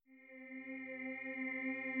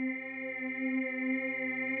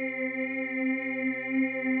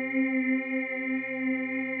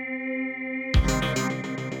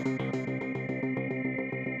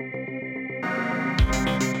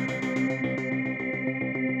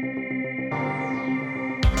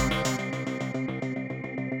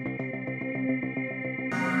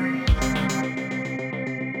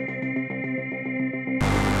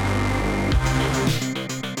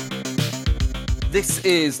This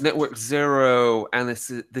is Network Zero, and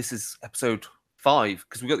this is episode 5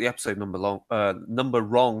 because we got the episode number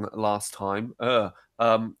wrong last time.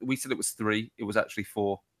 We said it was 3. It was actually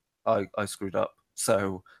 4. I screwed up,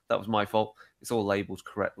 so that was my fault. It's all labelled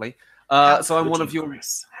correctly. So I'm one of your.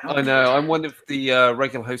 I know I'm one of the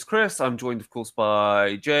regular hosts, Chris. I'm joined, of course,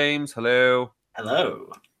 by James. Hello.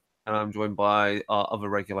 Hello. And I'm joined by our other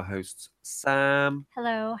regular hosts, Sam.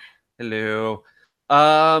 Hello. Hello.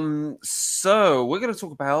 So we're going to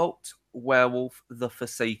talk about Werewolf the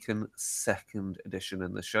Forsaken 2nd edition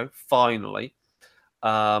in the show. Finally,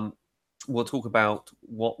 we'll talk about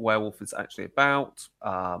what Werewolf is actually about,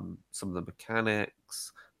 some of the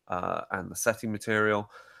mechanics, and the setting material.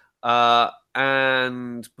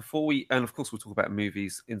 And of course, we'll talk about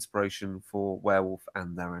movies, inspiration for Werewolf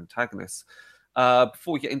and their antagonists.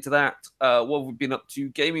 Before we get into that, what have we been up to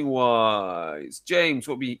gaming-wise? James,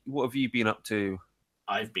 what have you been up to?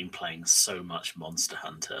 I've been playing so much Monster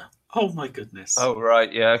Hunter. Oh my goodness. Oh,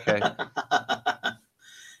 right. Yeah, okay.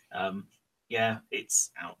 Yeah,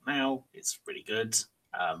 it's out now. It's really good.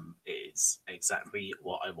 It's exactly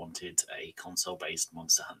what I wanted a console-based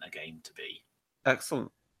Monster Hunter game to be.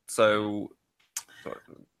 Excellent. So,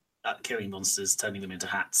 killing monsters, turning them into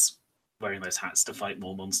hats, wearing those hats to fight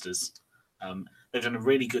more monsters. They've done a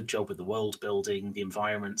really good job with the world building. The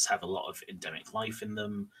environments have a lot of endemic life in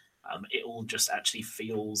them. It all just actually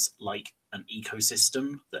feels like an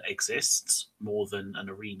ecosystem that exists more than an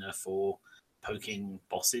arena for poking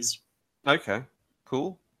bosses. Okay,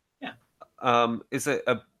 cool. Yeah. Is it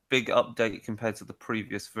a big update compared to the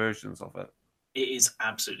previous versions of it? It is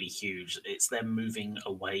absolutely huge. It's them moving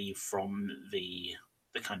away from the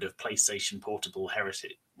kind of PlayStation Portable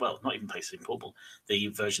heritage. Well, not even PlayStation Portable, the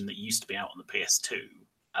version that used to be out on the PS2.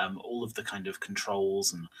 All of the kind of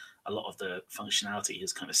controls and a lot of the functionality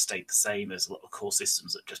has kind of stayed the same. There's a lot of core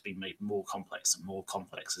systems that have just been made more complex and more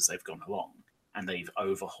complex as they've gone along. And they've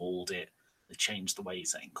overhauled it. They've changed the way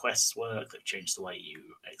certain quests work. They've changed the way you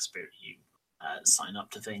sign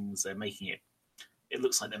up to things. They're making it. It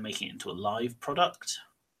looks like they're making it into a live product,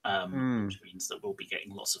 which means that we'll be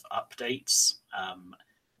getting lots of updates.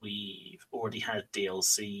 We've already had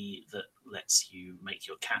DLC that lets you make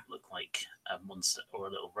your cat look like a monster or a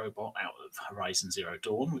little robot out of Horizon Zero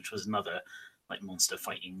Dawn, which was another like monster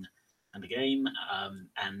fighting kind of game.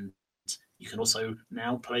 And you can also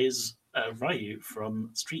now play as Ryu from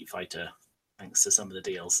Street Fighter, thanks to some of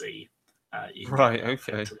the DLC. Right.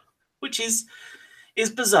 Okay. Which is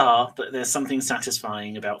bizarre, but there's something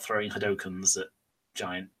satisfying about throwing Hadokens at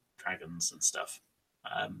giant dragons and stuff.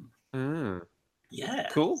 Yeah.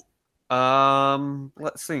 Cool.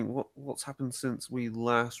 Let's see what's happened since we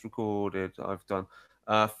last recorded. I've done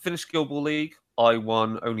finished Guild Ball League. I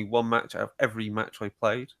won only 1 match out of every match I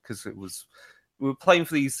played because we were playing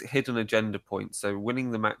for these hidden agenda points. So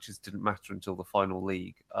winning the matches didn't matter until the final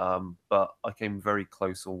league. But I came very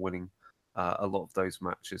close on winning a lot of those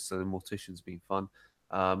matches. So the Mortician's been fun.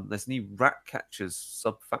 There's new Rat Catchers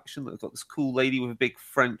sub-faction that got this cool lady with a big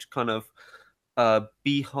French kind of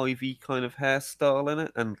beehivey kind of hairstyle in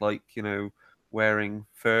it, and wearing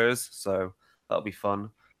furs. So that'll be fun.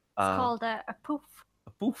 It's called a poof. A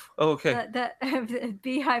poof. Oh, okay. The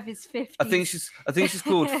beehive is 50. I think she's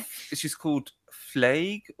called she's called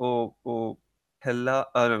Flague or Pela.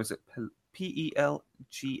 Oh no, is it Pelgae?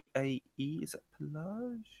 Is it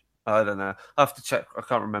Pelage? I don't know. I have to check. I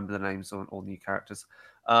can't remember the names on all new characters.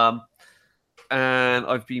 And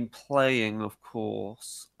I've been playing, of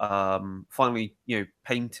course. Finally,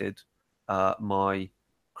 painted my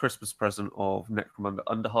Christmas present of Necromunda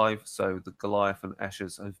Underhive. So the Goliath and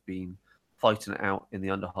Esches have been fighting it out in the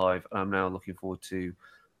Underhive, and I'm now looking forward to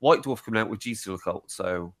White Dwarf coming out with G-Steel Cult.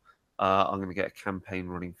 So I'm going to get a campaign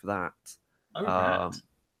running for that. So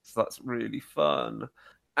that's really fun.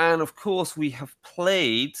 And of course, we have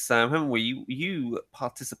played, Sam, haven't we? You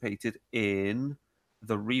participated in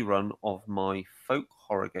the rerun of my folk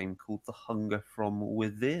horror game called The Hunger from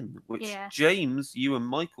Within, which James, you and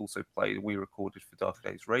Mike also played, and we recorded for Dark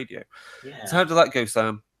Days Radio. Yeah. So how did that go,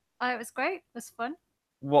 Sam? It was great. It was fun.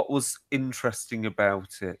 What was interesting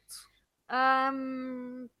about it?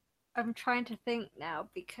 I'm trying to think now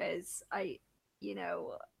because if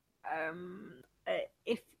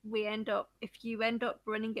you end up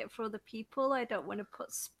running it for other people, I don't want to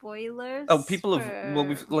put spoilers. Oh, people have.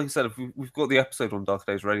 Well, like I said, we've got the episode on Dark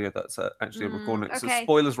Days Radio that's actually recording it, so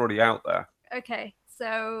spoilers already out there. Okay,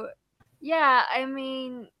 so yeah, I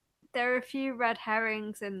mean, there are a few red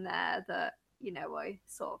herrings in there that I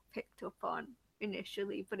sort of picked up on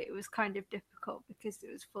initially, but it was kind of difficult because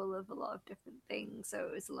it was full of a lot of different things. So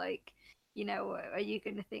it was like you know, are you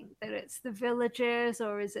going to think that it's the villagers,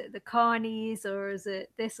 or is it the carnies, or is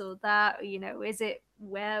it this or that? Or, you know, is it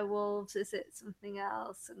werewolves? Is it something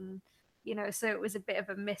else? And, you know, so it was a bit of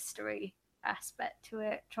a mystery aspect to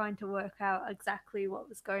it, trying to work out exactly what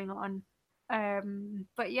was going on.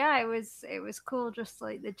 But yeah, it was cool, just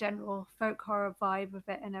like the general folk horror vibe of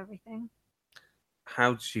it and everything.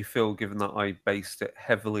 How did you feel given that I based it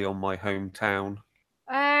heavily on my hometown?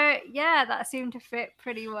 Yeah, that seemed to fit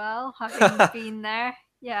pretty well, having been there.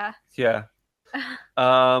 Yeah. Yeah.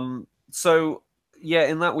 So yeah,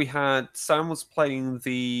 in that we had Sam was playing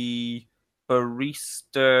the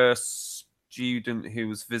barista student who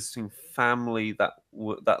was visiting family that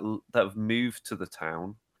have moved to the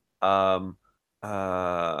town. Um,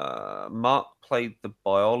 Mark played the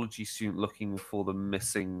biology student looking for the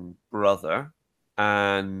missing brother,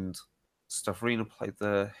 and Stavrina played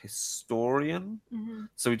the historian. Mhm.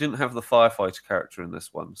 So we didn't have the firefighter character in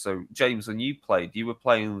this one. So James, when you were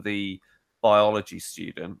playing the biology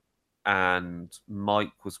student, and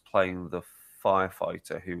Mike was playing the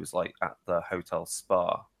firefighter who was like at the hotel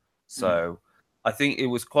spa. So I think it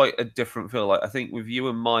was quite a different feel. Like I think with you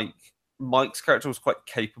and Mike, Mike's character was quite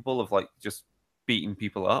capable of like just beating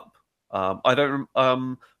people up. I don't.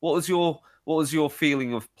 What was your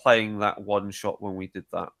feeling of playing that one shot when we did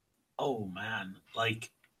that? Oh man, like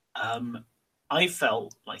I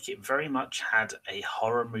felt like it very much had a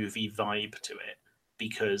horror movie vibe to it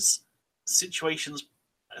because situations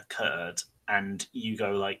occurred and you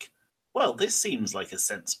go like, well, this seems like a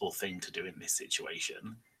sensible thing to do in this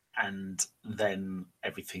situation, and then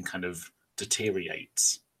everything kind of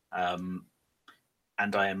deteriorates.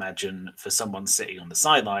 And I imagine for someone sitting on the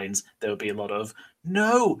sidelines, there would be a lot of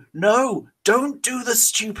no, no, don't do the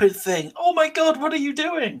stupid thing. Oh my god, what are you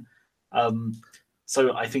doing? Um,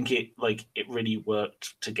 so I think it really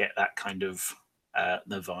worked to get that kind of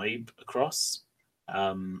the vibe across.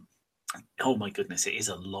 Um, oh my goodness, it is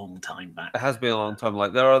a long time back. It has been a long time.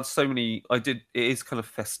 Like there are so many. It is kind of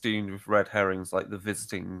festooned with red herrings, like the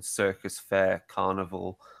visiting circus fair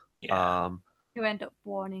carnival. Yeah. Who end up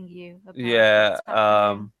warning you about Yeah. what's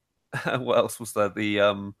happening. What else was there?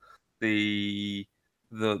 The the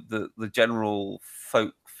general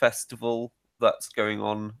folk festival that's going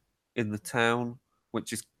on in the town,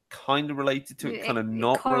 which is kind of related to it, kind of It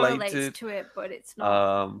not correlates related. to it, but it's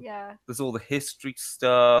not. Yeah. There's all the history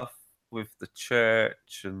stuff with the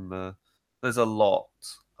church, and there's a lot.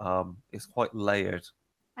 It's quite layered.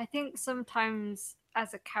 I think sometimes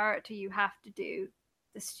as a character you have to do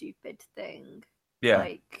the stupid thing. Yeah.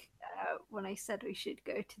 Like when I said we should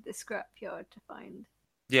go to the scrapyard to find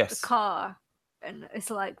the Yes. car, and it's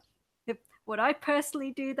like, would I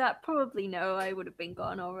personally do that? Probably no. I would have been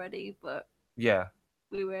gone already. But Yeah.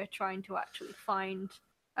 we were trying to actually find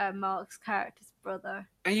Mark's character's brother.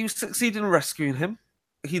 And you succeeded in rescuing him.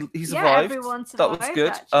 He Yeah, survived. everyone That was survived,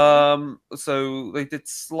 good. actually. So they did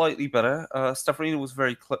slightly better. Stavrina was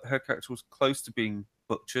her character was close to being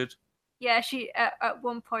butchered. Yeah, she at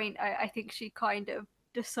one point I think she kind of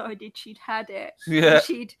decided she'd had it. Yeah.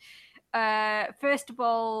 She'd first of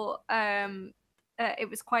all, it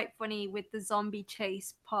was quite funny with the zombie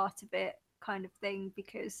chase part of it, kind of thing,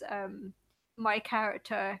 because my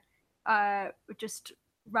character just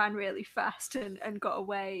ran really fast and got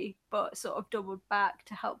away, but sort of doubled back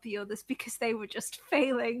to help the others because they were just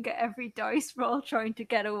failing at every dice roll trying to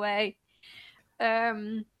get away.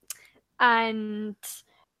 And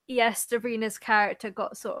yes, Sabrina's character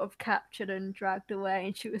got sort of captured and dragged away,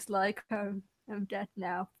 and she was like, "Oh, I'm dead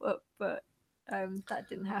now," but that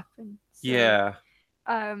didn't happen. So, Yeah.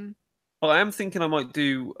 Um, Well, I am thinking I might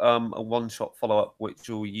do a one-shot follow-up, which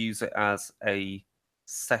will use it as a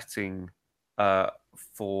setting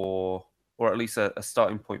for, or at least a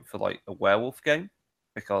starting point for like a werewolf game,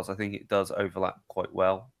 because I think it does overlap quite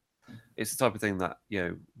well. It's the type of thing that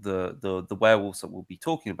the werewolves that we'll be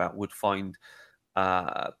talking about would find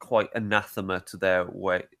quite anathema to their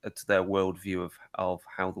worldview of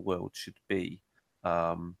how the world should be.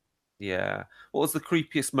 Yeah. What was the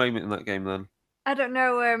creepiest moment in that game then? I don't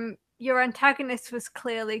know. Your antagonist was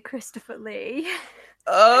clearly Christopher Lee.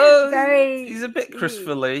 Oh, he's a bit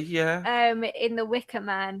Christopher Lee, yeah. In The Wicker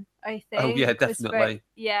Man, I think. Oh yeah, definitely.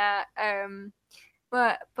 Yeah.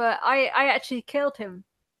 But I actually killed him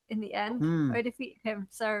in the end. I defeated him,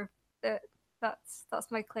 so that's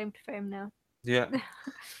my claim to fame now. Yeah.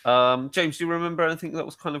 James, do you remember anything that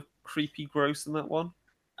was kind of creepy, gross in that one?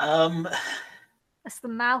 That's the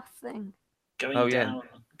mouth thing. Going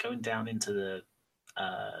down into the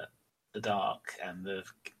dark and the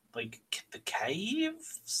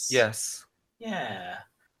caves. Yes. Yeah,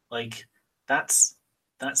 like that's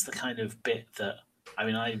the kind of bit that I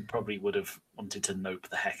mean, I probably would have wanted to nope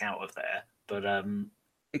the heck out of there, but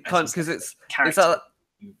It can't, because it's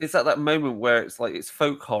at that moment where it's like it's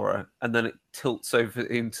folk horror, and then it tilts over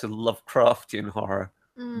into Lovecraftian horror.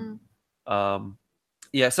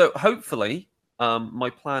 Yeah, so hopefully, my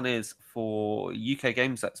plan is for UK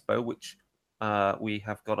Games Expo, which we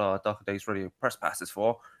have got our Darker Days Radio press passes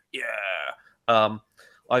for. Yeah,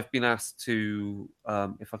 I've been asked to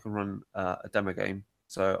if I can run a demo game,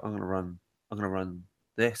 so I'm gonna run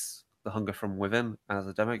this, The Hunger from Within, as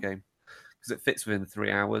a demo game because it fits within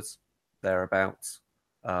 3 hours thereabouts.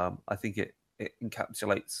 I think it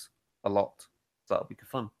encapsulates a lot, so that'll be good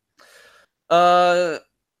fun.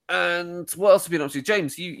 And what else have you been up to?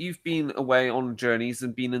 James, you've been away on journeys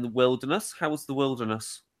and been in the wilderness. How was the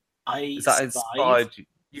wilderness? Is that inspired you?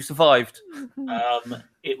 You survived.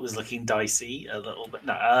 It was looking dicey a little bit.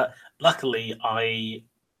 No, luckily,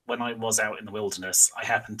 when I was out in the wilderness, I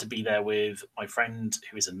happened to be there with my friend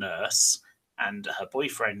who is a nurse and her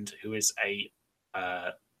boyfriend who is a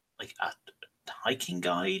hiking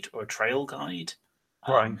guide or a trail guide.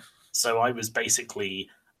 Right. So I was basically,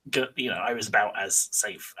 I was about as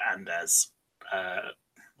safe and as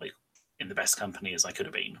in the best company as I could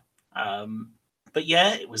have been. But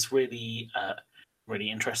yeah, it was really,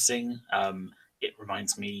 really interesting. It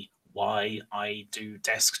reminds me why I do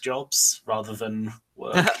desk jobs rather than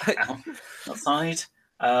work outside.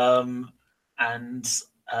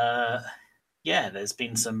 There's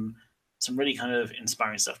been some really kind of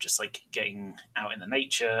inspiring stuff, just like getting out in the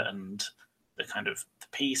nature and the kind of the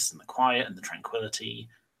peace and the quiet and the tranquility,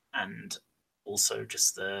 and also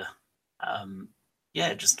just the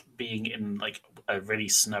just being in like a really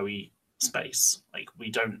snowy space. Like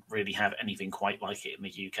we don't really have anything quite like it in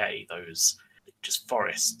the UK. Those just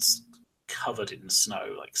forests covered in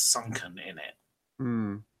snow, like sunken in it.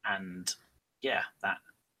 And yeah, that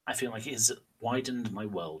I feel like it has widened my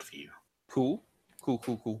worldview. Cool.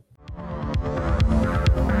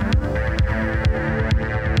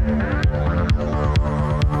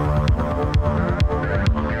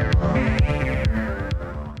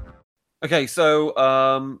 Okay, so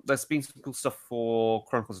there's been some cool stuff for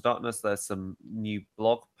Chronicles of Darkness. There's some new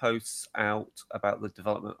blog posts out about the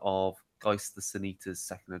development of Geist the Sin Eater's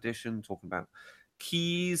second edition, talking about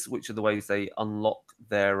keys, which are the ways they unlock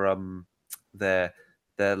their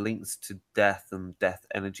links to death and death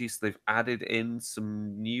energy. So they've added in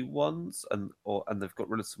some new ones and they've got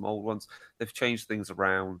rid of some old ones. They've changed things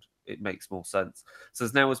around. It makes more sense. So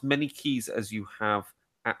there's now as many keys as you have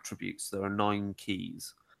attributes. There are 9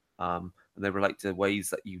 keys. And they relate to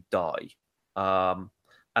ways that you die. And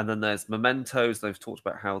then there's mementos. They've talked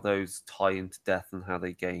about how those tie into death and how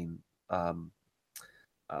they gain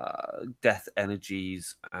death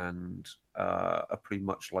energies and are pretty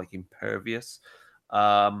much like impervious.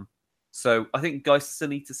 So I think Geist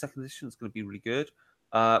Sin Eater second edition is going to be really good.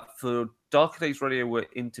 For Darker Days Radio, we're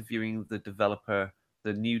interviewing the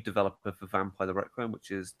new developer for Vampire the Requiem,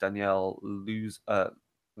 which is Danielle I'm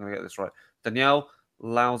going to get this right. Danielle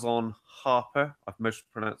Lauzon Harper. I've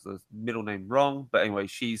mispronounced the middle name wrong, but anyway,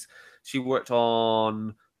 she worked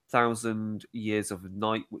on 1,000 Years of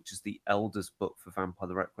Night, which is the Elders book for Vampire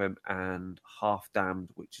the Requiem, and Half Damned,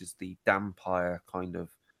 which is the Dampire kind of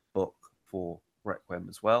book for Requiem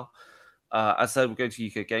as well. As I said, we're going to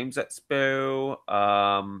UK Games Expo.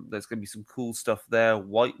 There's going to be some cool stuff there.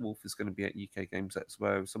 White Wolf is going to be at UK Games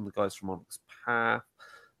Expo. Some of the guys from Onyx Path.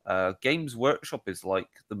 Games Workshop is like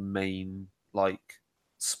the main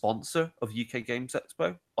sponsor of UK Games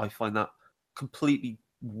Expo. I find that completely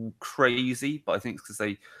crazy, but I think it's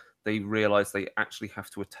because they realize they actually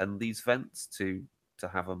have to attend these events to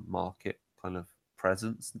have a market kind of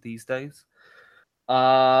presence these days.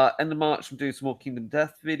 End of March, I'm doing some more Kingdom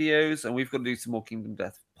Death videos, and we've got to do some more Kingdom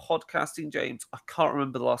Death podcasting. James, I can't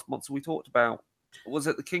remember the last monster we talked about. Was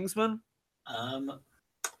it the Kingsman?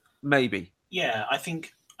 Maybe. Yeah, I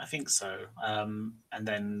think so. And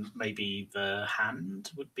then maybe the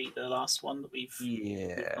Hand would be the last one that we've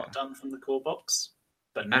not done from the core box.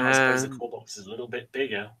 But now I suppose the core box is a little bit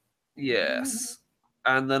bigger. Yes.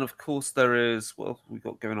 And then, of course, there is, what else we've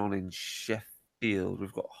got going on in Sheffield?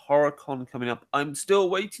 We've got HorrorCon coming up. I'm still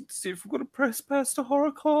waiting to see if we've got a press pass to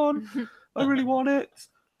HorrorCon. I really want it.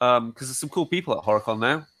 Because there's some cool people at HorrorCon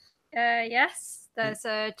now. Yes. There's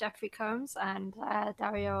Jeffrey Combs and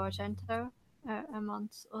Dario Argento.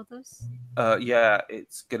 Amongst others. Yeah,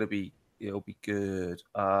 it'll be good.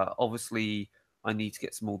 Obviously, I need to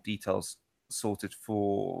get some more details sorted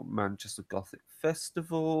for Manchester Gothic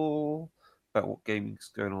Festival about what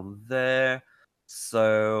gaming's going on there.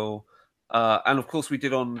 So, and of course, we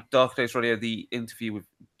did on Dark Days Radio the interview with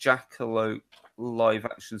Jackalope Live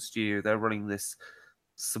Action Studio. They're running this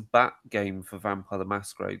Sabbat game for Vampire the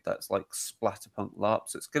Masquerade that's like Splatterpunk LARP.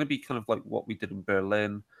 So it's going to be kind of like what we did in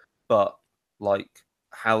Berlin, but like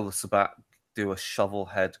how the Sabbat do a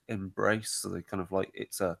shovelhead embrace. So they kind of like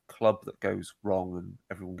it's a club that goes wrong and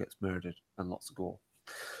everyone gets murdered and lots of gore.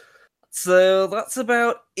 So that's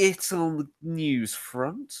about it on the news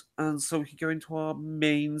front. And so we can go into our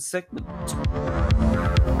main segment.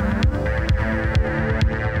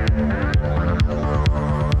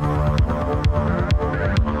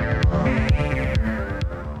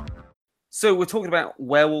 So we're talking about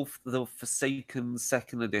Werewolf the Forsaken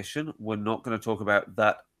 2nd Edition. We're not going to talk about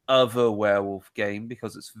that other Werewolf game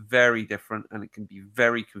because it's very different and it can be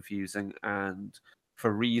very confusing. And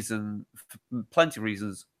for plenty of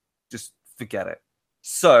reasons, just forget it.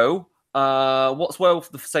 So what's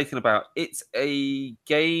Werewolf the Forsaken about? It's a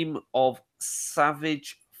game of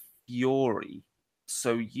Savage Fury.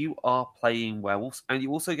 So you are playing werewolves and you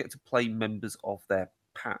also get to play members of their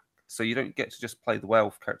pack. So you don't get to just play the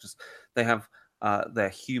werewolf characters. They have their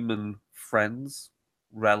human friends,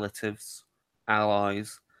 relatives,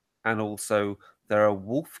 allies, and also there are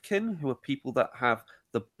wolfkin, who are people that have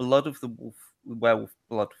the blood of the werewolf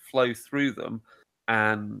blood flow through them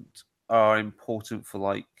and are important for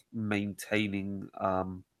like maintaining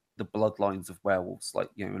the bloodlines of werewolves. Like,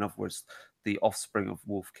 you know, in other words, the offspring of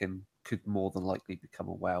wolfkin could more than likely become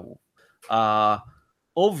a werewolf.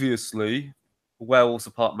 Obviously, werewolves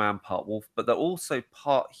are part man, part wolf, but they're also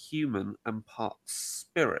part human and part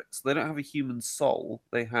spirit. So they don't have a human soul.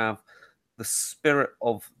 They have the spirit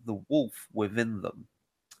of the wolf within them.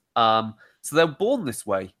 So they're born this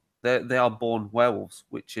way. They are born werewolves,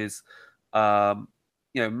 which is, you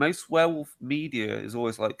know, most werewolf media is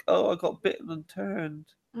always like, oh, I got bitten and turned.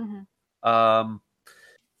 Mm-hmm.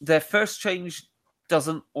 Their first change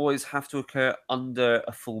doesn't always have to occur under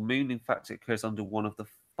a full moon. In fact, it occurs under one of the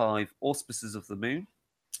 5 auspices of the moon,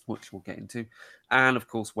 which we'll get into. And of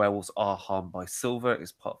course, werewolves are harmed by silver.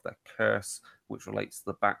 It's part of their curse, which relates to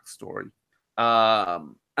the backstory.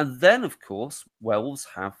 And then, of course, werewolves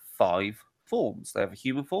have 5 forms. They have a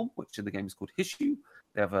human form, which in the game is called Hishu.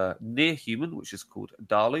 They have a near human, which is called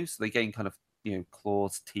Dalu. So they gain kind of, you know,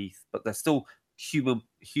 claws, teeth, but they're still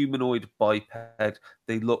humanoid biped.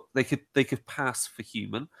 They could pass for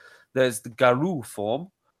human. There's the Garou form,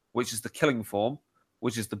 which is the killing form,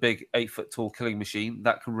 which is the big 8-foot tall killing machine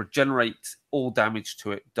that can regenerate all damage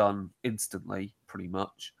to it done instantly, pretty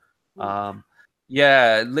much.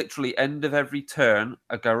 Yeah, literally end of every turn,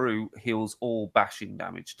 a Garou heals all bashing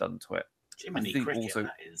damage done to it. Jiminy Cricket, also,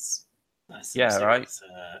 that's yeah, right.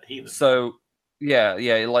 So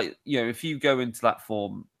yeah, like, you know, if you go into that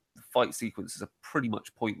form, the fight sequences are pretty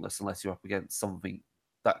much pointless unless you're up against something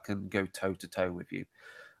that can go toe to toe with you.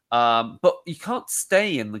 But you can't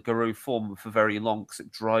stay in the Garou form for very long because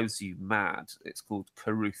it drives you mad. It's called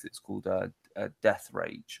Karuth. It's called Death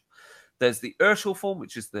Rage. There's the Urshal form,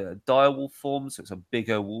 which is the direwolf form, so it's a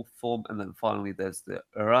bigger wolf form. And then finally, there's the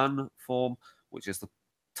Uran form, which is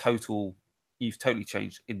you've totally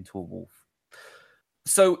changed into a wolf.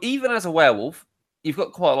 So even as a werewolf, you've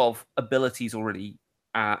got quite a lot of abilities already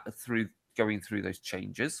through going through those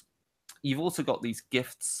changes. You've also got these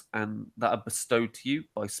gifts and that are bestowed to you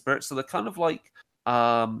by spirits. So they're kind of like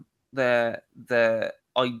they're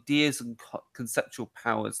ideas and conceptual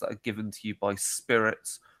powers that are given to you by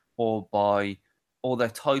spirits or they're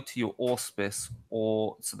tied to your auspice,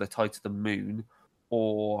 or so they're tied to the moon,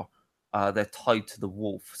 or they're tied to the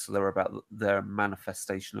wolf. So they're about their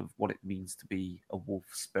manifestation of what it means to be a wolf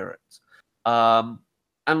spirit.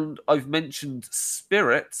 And I've mentioned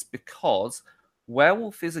spirits because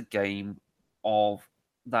Werewolf is a game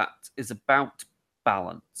that is about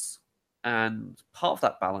balance. And part of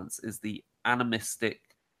that balance is the animistic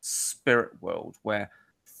spirit world where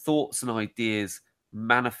thoughts and ideas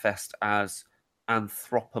manifest as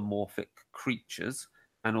anthropomorphic creatures,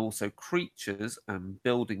 and also creatures and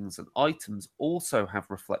buildings and items also have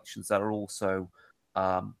reflections that are also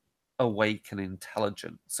awake and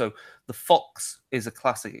intelligent. So the fox is a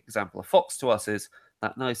classic example. A fox to us is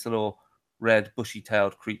that nice little red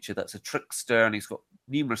bushy-tailed creature that's a trickster, and he's got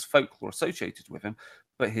numerous folklore associated with him,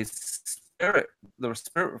 but his spirit, the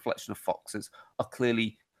spirit reflection of foxes, are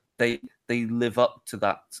clearly they live up to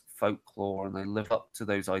that folklore and they live up to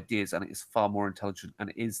those ideas, and it is far more intelligent,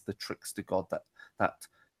 and it is the trickster god that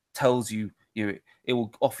tells you, you know, it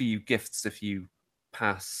will offer you gifts if you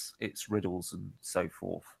pass its riddles and so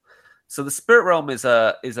forth. So the spirit realm is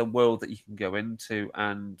a world that you can go into,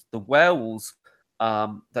 and the werewolves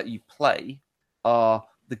that you play are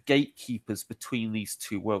the gatekeepers between these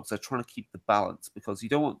two worlds. They're trying to keep the balance because you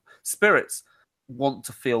don't want spirits want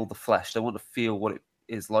to feel the flesh. They want to feel what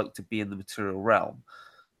is like to be in the material realm,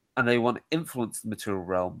 and they want to influence the material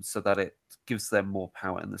realm so that it gives them more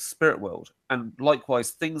power in the spirit world. And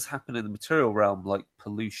likewise, things happen in the material realm like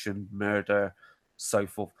pollution, murder, so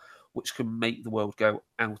forth, which can make the world go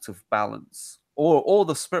out of balance. Or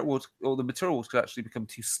the spirit world or the material world could actually become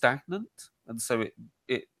too stagnant, and so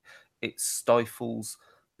it stifles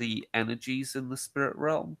the energies in the spirit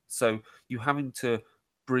realm. So you having to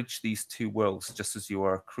bridge these two worlds, just as you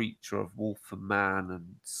are a creature of wolf and man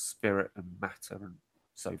and spirit and matter and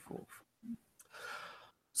so forth.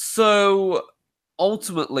 So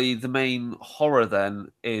ultimately, the main horror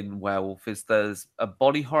then in Werewolf is there's a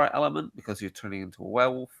body horror element because you're turning into a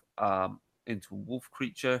werewolf, into a wolf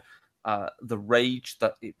creature. The rage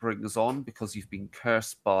that it brings on because you've been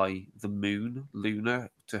cursed by the moon, Luna,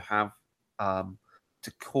 to have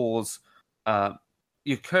to cause.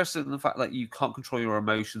 You're cursed in the fact that you can't control your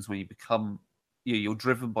emotions when you become. You're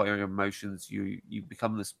driven by your emotions. You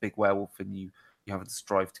become this big werewolf, and you have this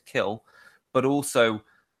drive to kill. But also,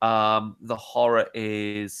 the horror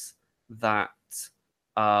is that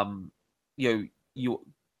you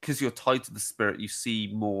because you're tied to the spirit, you see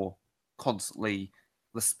more constantly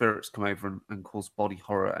the spirits come over and cause body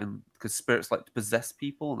horror, and because spirits like to possess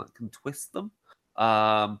people and that can twist them.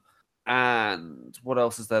 And what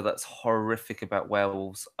else is there that's horrific about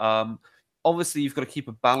werewolves? Obviously, you've got to keep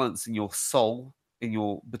a balance in your soul,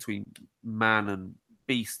 between man and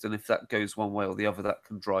beast, and if that goes one way or the other, that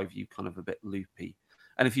can drive you kind of a bit loopy.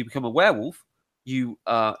 And if you become a werewolf,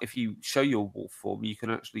 if you show your wolf form, you can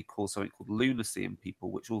actually cause something called lunacy in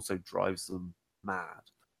people, which also drives them mad.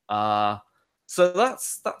 So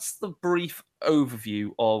that's the brief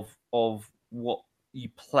overview of what you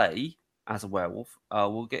play as a werewolf.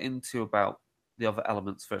 We'll get into about the other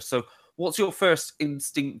elements first. So, what's your first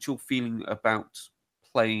instinctual feeling about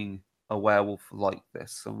playing a werewolf like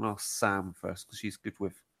this? I'm going to ask Sam first because she's good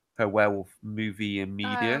with her werewolf movie and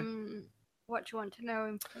media. What do you want to know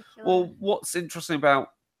in particular? Well, what's interesting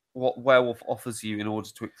about what Werewolf offers you in order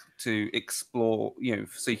to explore,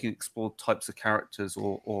 so you can explore types of characters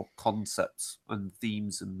or concepts and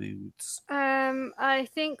themes and moods? I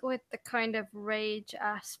think with the kind of rage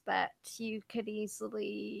aspect, you could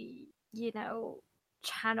easily,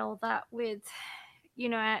 channel that with,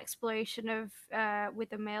 an exploration of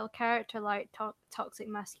with a male character like toxic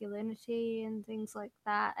masculinity and things like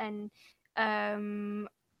that, and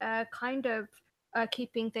kind of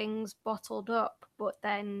keeping things bottled up, but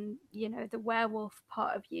then the werewolf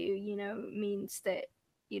part of you means that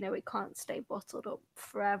it can't stay bottled up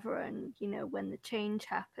forever, and when the change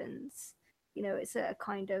happens, it's a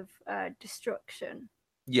kind of destruction,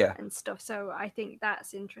 and stuff. So I think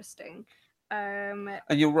that's interesting. And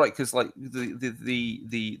you're right, because like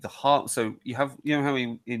the heart. So you have how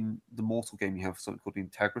in the Mortal game you have something called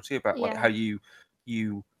integrity about like how you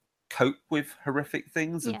cope with horrific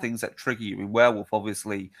things and things that trigger you. In Werewolf,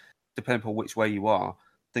 obviously, depending on which way you are,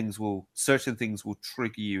 certain things will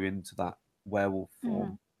trigger you into that werewolf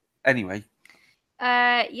form. Anyway.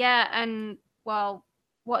 And well,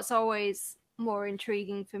 what's always more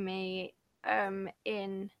intriguing for me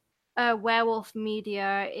in werewolf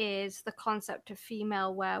media is the concept of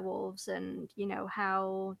female werewolves, and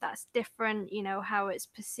how that's different, how it's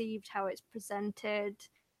perceived, how it's presented.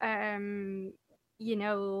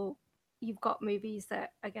 You've got movies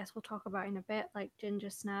that I guess we'll talk about in a bit, like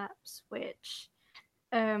Ginger Snaps, which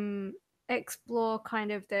explore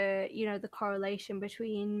kind of the the correlation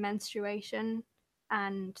between menstruation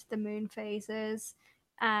and the moon phases.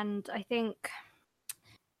 And I think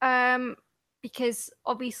because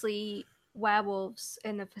obviously werewolves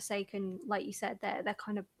in the Forsaken, like you said, they're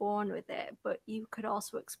kind of born with it, but you could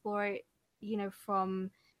also explore it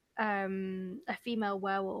from a female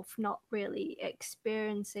werewolf not really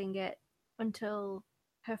experiencing it until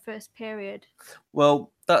her first period.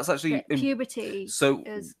 Well, that's actually puberty. So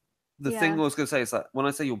the thing I was going to say is that when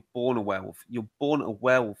I say you're born a werewolf,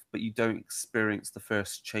 but you don't experience the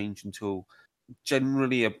first change until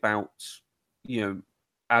generally about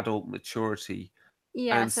adult maturity.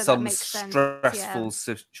 And so some stressful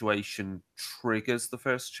situation triggers the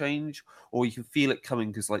first change, or you can feel it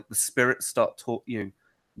coming because like the spirits start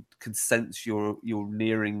can sense you're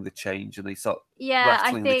nearing the change, and they start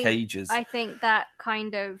rattling the cages. I think that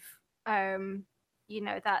kind of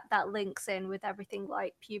that links in with everything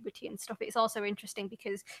like puberty and stuff. It's also interesting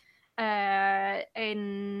because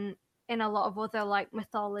in a lot of other like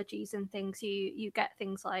mythologies and things, you get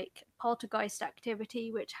things like poltergeist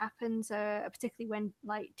activity, which happens particularly when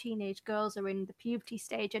like teenage girls are in the puberty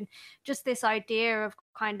stage, and just this idea of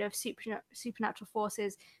kind of supernatural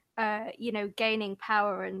forces gaining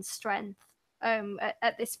power and strength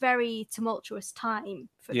at this very tumultuous time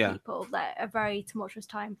for Yeah. people, that a very tumultuous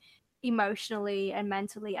time emotionally and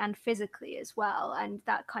mentally and physically as well, and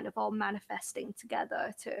that kind of all manifesting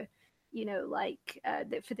together to, you know, like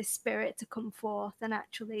for the spirit to come forth and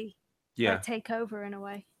actually Yeah. take over in a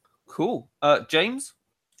way. Cool. James?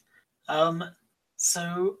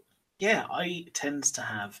 So yeah, I tend to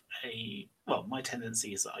have my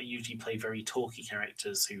tendency is that I usually play very talky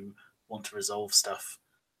characters who want to resolve stuff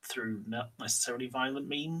through not necessarily violent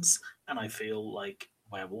means, and I feel like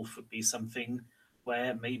werewolf would be something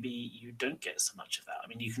where maybe you don't get so much of that. I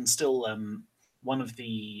mean, you can still one of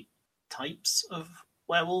the types of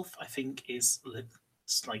werewolf I think is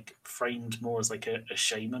it's like framed more as like a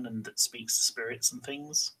shaman and that speaks to spirits and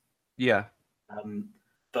things. Yeah.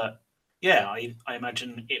 But yeah, I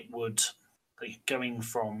imagine it would, like, going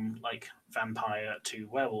from like vampire to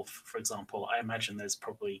werewolf, for example. I imagine you're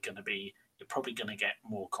probably going to get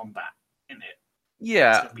more combat in it.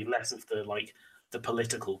 Yeah. It's going to be less of the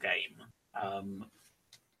political game.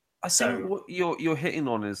 I think what you're hitting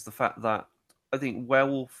on is the fact that I think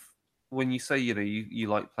werewolf, when you say, you know, you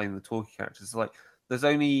like playing the talky characters, like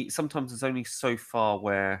sometimes there's only so far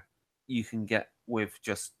where you can get with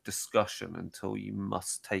just discussion until you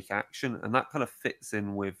must take action, and that kind of fits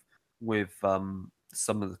in with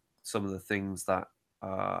some of the things that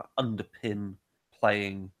underpin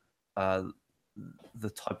playing the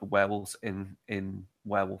type of werewolves in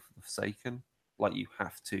Werewolf of the Forsaken. Like you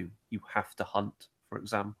have to hunt, for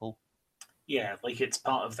example. Yeah, like it's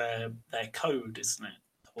part of their code, isn't it?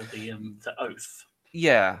 Or the oath.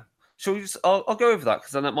 Yeah. Shall we just? I'll go over that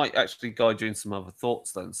because then that might actually guide you in some other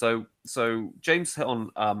thoughts. Then, so James hit on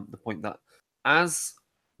the point that as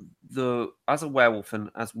a werewolf and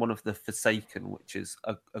as one of the Forsaken, which is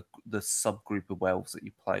the subgroup of werewolves that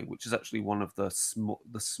you play, which is actually one of the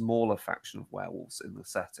smaller faction of werewolves in the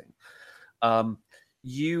setting.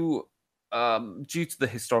 You due to the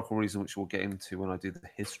historical reason, which we'll get into when I do the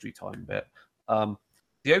history time bit.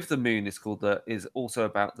 The Oath of the Moon is also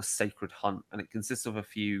about the sacred hunt, and it consists of a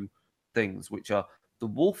few things, which are the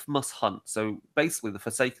wolf must hunt. So basically, the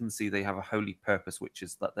Forsaken they have a holy purpose, which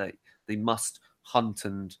is that they must hunt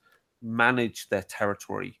and manage their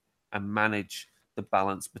territory and manage the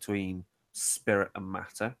balance between spirit and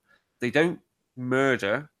matter. They don't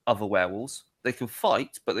murder other werewolves. They can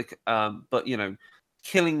fight, but you know,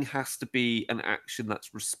 killing has to be an action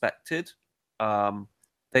that's respected.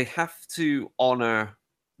 They have to honor.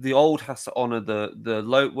 The old has to honor the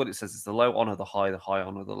low. What it says is the low honor the high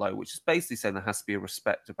honor the low, which is basically saying there has to be a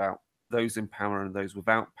respect about those in power and those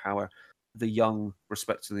without power. The young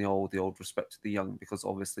respecting the old respecting the young, because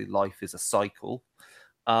obviously life is a cycle.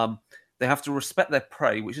 They have to respect their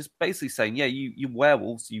prey, which is basically saying, yeah, you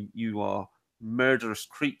werewolves, you are murderous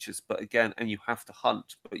creatures, but again, and you have to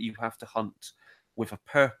hunt, but you have to hunt with a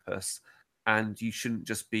purpose, and you shouldn't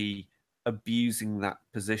just be abusing that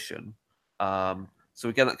position. So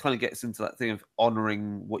again, that kind of gets into that thing of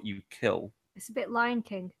honoring what you kill. It's a bit Lion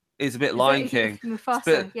King. It's a bit Lion King.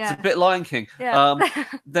 Mufasa, it's a bit Lion King. Yeah.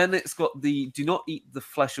 Then it's got the do not eat the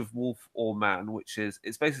flesh of wolf or man, which is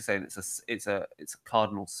it's basically saying it's a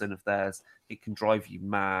cardinal sin of theirs. It can drive you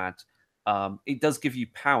mad. It does give you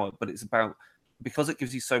power, but it's about because it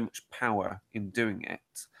gives you so much power in doing it.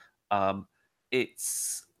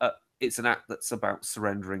 It's an act that's about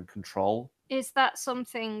surrendering control. Is that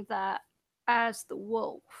something that, as the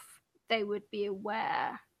wolf, they would be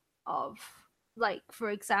aware of? Like,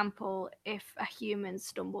 for example, if a human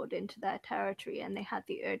stumbled into their territory and they had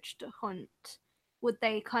the urge to hunt, would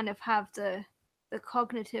they kind of have the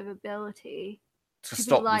cognitive ability to be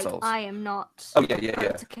stop like, themselves? I am not going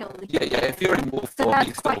to kill the Yeah. If you're in wolf so form,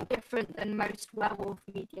 that's quite different than most werewolf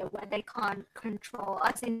media, where they can't control,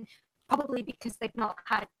 as in probably because they've not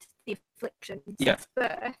had the affliction since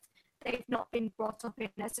birth. They've not been brought up in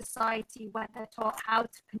a society where they're taught how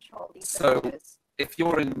to control these urges. If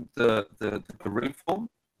you're in the Garou form,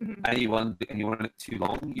 and you run it too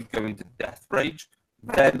long, you go into death rage,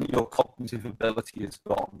 then your cognitive ability is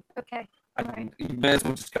gone. Okay. And you may as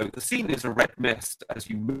well just go, the scene is a red mist as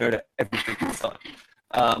you murder everything inside.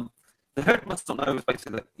 The herd must not know is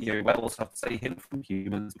basically that, you know, werewolves have to stay hidden from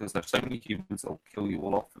humans because there's so many humans that'll kill you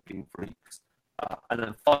all off for being freaks. And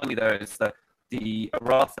then finally there is the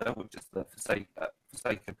Aratha, which is the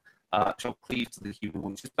Forsaken, shall cleave to the human,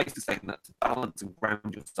 which is basically saying that to balance and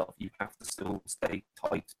ground yourself, you have to still stay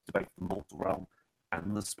tight to both the mortal realm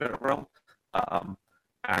and the spirit realm.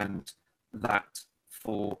 And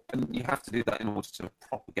you have to do that in order to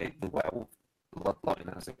propagate the werewolf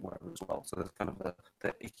bloodline, as it were, as well. So there's kind of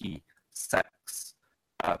the icky sex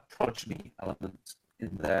progeny element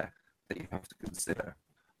in there that you have to consider.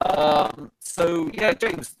 So yeah,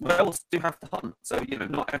 James, whales do have to hunt. So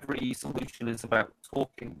not every solution is about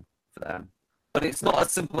talking for them, but it's not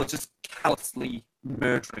as simple as just callously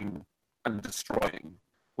murdering and destroying,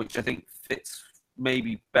 which I think fits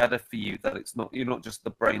maybe better for you. That you're not just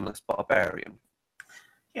the brainless barbarian.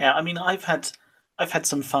 Yeah, I mean, I've had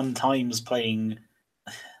some fun times playing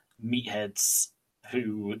meatheads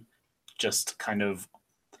who just kind of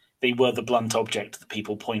they were the blunt object that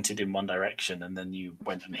people pointed in one direction, and then you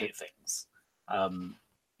went and hit things.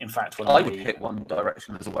 In fact, I would hit one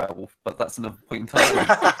direction as a werewolf, but that's another point in time.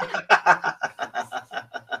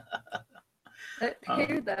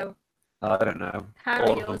 Who though? I don't know.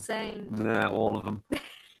 Harry, you're saying? No, all of them.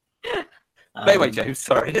 But anyway, James,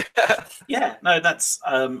 sorry. Yeah, no, that's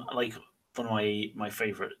like one of my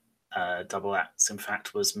favorite double acts. In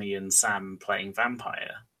fact, was me and Sam playing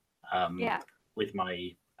vampire. With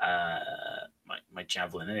my my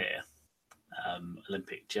javelineer,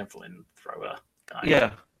 Olympic javelin thrower guy.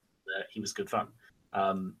 Yeah, he was good fun.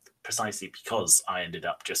 Precisely because I ended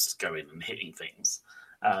up just going and hitting things.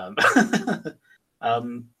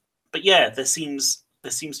 But yeah, there seems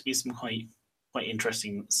to be some quite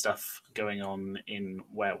interesting stuff going on in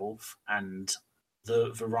Werewolf, and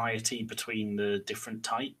the variety between the different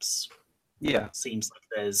types. Yeah, seems like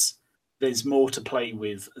there's more to play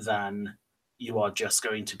with than you are just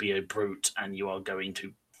going to be a brute and you are going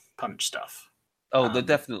to punch stuff. Oh, there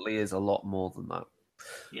definitely is a lot more than that.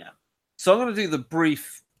 Yeah. So I'm going to do the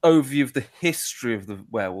brief overview of the history of the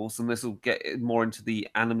werewolves, and this will get more into the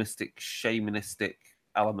animistic, shamanistic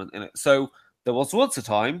element in it. So there was once a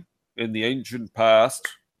time in the ancient past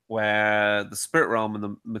where the spirit realm and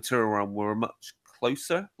the material realm were much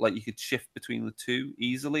closer. Like you could shift between the two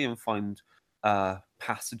easily and find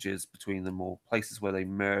passages between them or places where they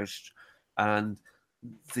merged. And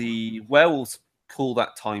the werewolves call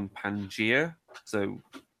that time Pangaea. So,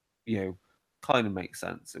 kind of makes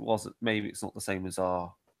sense. Maybe it's not the same as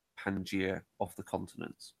our Pangaea of the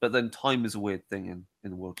continents. But then time is a weird thing in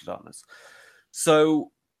the World of Darkness.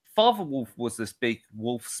 So Father Wolf was this big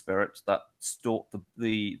wolf spirit that stalked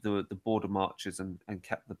the border marches and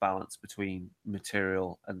kept the balance between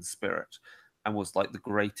material and spirit, and was like the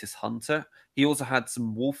greatest hunter. He also had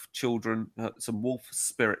some wolf children, some wolf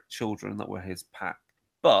spirit children that were his pack.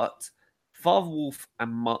 But Father Wolf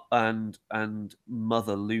and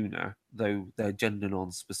Mother Luna, though they're gender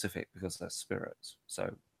non-specific because they're spirits,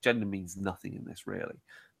 so gender means nothing in this really,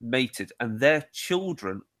 mated, and their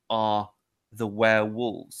children are the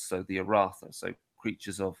werewolves, so the Aratha, so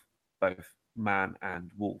creatures of both man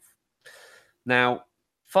and wolf. Now,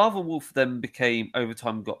 Father Wolf then over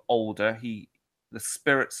time got older. The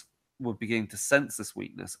spirits were beginning to sense this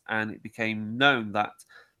weakness, and it became known that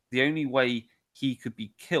the only way he could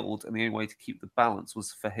be killed and the only way to keep the balance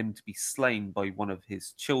was for him to be slain by one of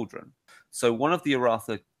his children. So one of the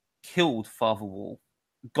Aratha killed Father Wolf,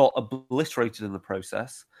 got obliterated in the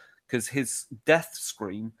process because his death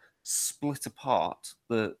scream split apart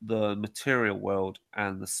the material world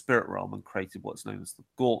and the spirit realm and created what's known as the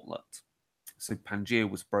Gauntlet. So Pangaea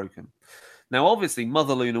was broken. Now, obviously,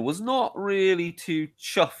 Mother Luna was not really too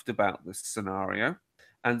chuffed about this scenario,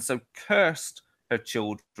 and so cursed her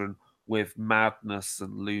children with madness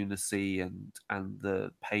and lunacy and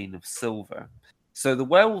the pain of silver. So the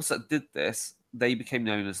werewolves that did this, they became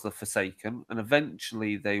known as the Forsaken, and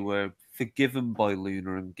eventually they were forgiven by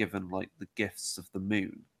Luna and given like the gifts of the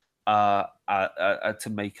moon to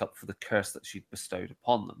make up for the curse that she'd bestowed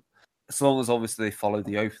upon them. As long as obviously they follow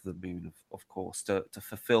the oath of the moon, of course, to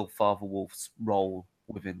fulfill Father Wolf's role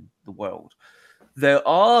within the world. There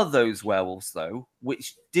are those werewolves, though,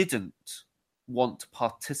 which didn't want to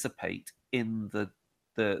participate in the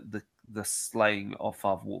slaying of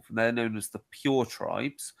Father Wolf. And they're known as the Pure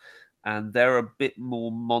Tribes, and they're a bit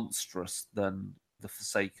more monstrous than the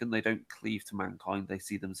Forsaken. They don't cleave to mankind. They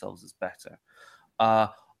see themselves as better.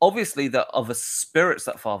 Obviously, there are other spirits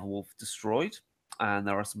that Father Wolf destroyed, and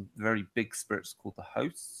there are some very big spirits called the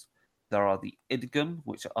Hosts. There are the Idgum,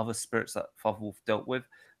 which are other spirits that Father Wolf dealt with,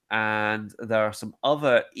 and there are some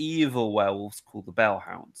other evil werewolves called the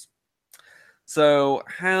Bellhounds. So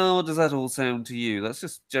how does that all sound to you? That's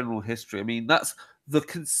just general history. I mean, that's the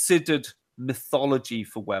considered mythology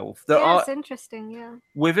for werewolf. It's interesting, yeah.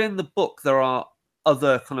 Within the book, there are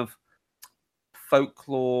other kind of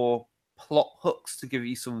folklore plot hooks to give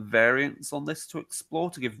you some variants on this to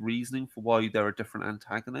explore, to give reasoning for why there are different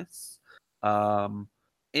antagonists.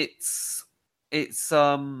 It's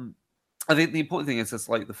I think the important thing is it's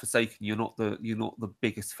like the Forsaken. You're not the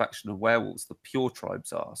biggest faction of werewolves. The Pure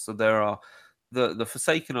Tribes are. So there are the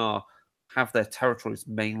Forsaken have their territories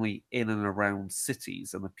mainly in and around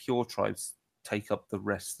cities, and the Pure Tribes take up the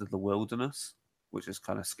rest of the wilderness, which is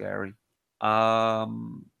kind of scary. How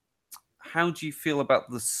do you feel about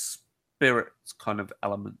the spirits kind of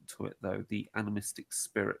element to it, though? The animistic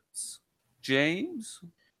spirits, James?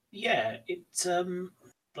 Yeah, it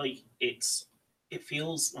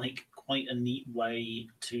feels like quite a neat way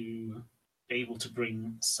to be able to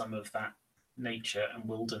bring some of that nature and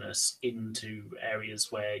wilderness into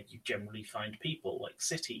areas where you generally find people, like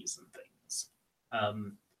cities and things.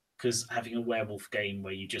 Because having a werewolf game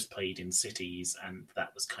where you just played in cities and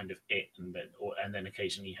that was kind of it, and then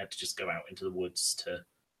occasionally you had to just go out into the woods to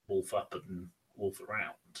wolf up and wolf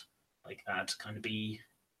around, like that kind of be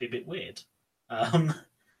a bit weird. Um,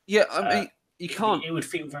 Yeah, I mean, you can't. It would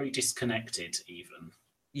feel very disconnected, even.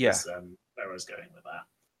 Yeah, Is where I was going with that.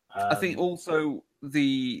 I think also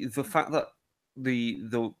the fact that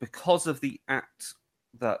the because of the act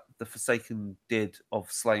that the Forsaken did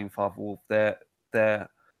of slaying Father Wolf, they're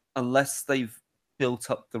unless they've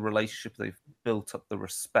built up the relationship, they've built up the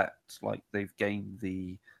respect, like they've gained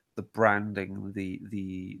the branding,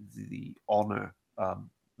 the honor,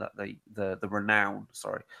 that the renown,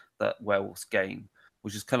 sorry, that werewolves gain,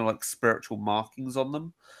 which is kind of like spiritual markings on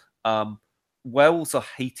them. Werewolves are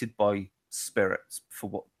hated by spirits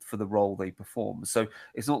for the role they perform. So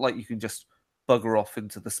it's not like you can just bugger off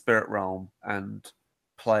into the spirit realm and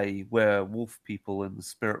play werewolf people in the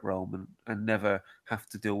spirit realm and never have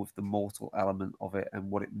to deal with the mortal element of it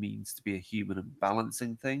and what it means to be a human and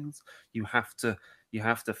balancing things. You have to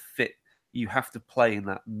fit, you have to play in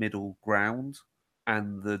that middle ground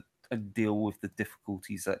and deal with the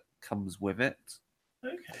difficulties that comes with it.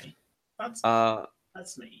 Okay, that's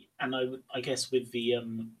neat. And I guess with the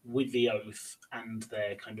oath and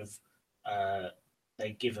their kind of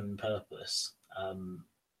their given purpose,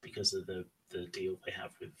 because of the deal they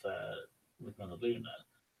have with Mother Luna,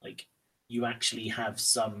 like you actually have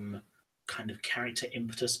some kind of character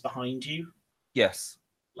impetus behind you. Yes.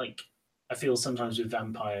 Like I feel sometimes with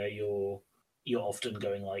Vampire, you're often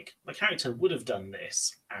going like the character would have done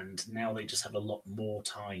this, and now they just have a lot more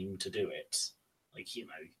time to do it. Like you're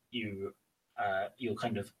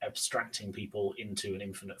kind of abstracting people into an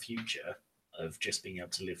infinite future of just being able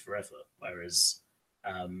to live forever. Whereas,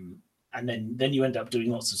 and then you end up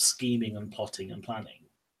doing lots of scheming and plotting and planning.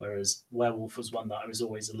 Whereas Werewolf was one that I was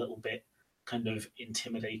always a little bit kind of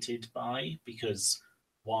intimidated by, because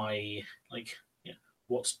why, like, yeah,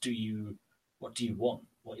 what do you want?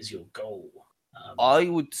 What is your goal? I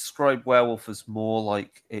would describe Werewolf as more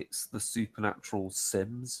like it's the supernatural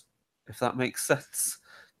Sims, if that makes sense.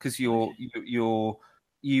 Because you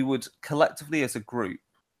would collectively as a group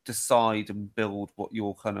decide and build what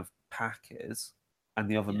your kind of pack is, and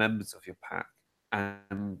the other members of your pack,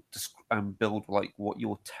 and build like what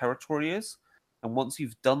your territory is. And once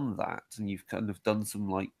you've done that, and you've kind of done some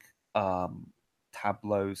like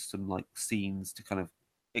tableaus, some like scenes to kind of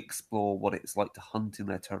explore what it's like to hunt in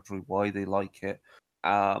their territory, why they like it.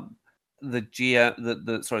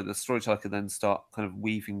 The storyteller can then start kind of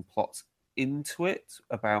weaving plots into it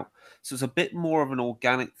so it's a bit more of an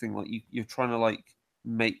organic thing. Like you're trying to like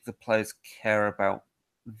make the players care about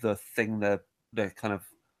the thing they're kind of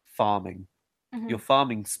farming. Mm-hmm. You're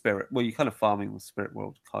farming spirit. Well, you're kind of farming the spirit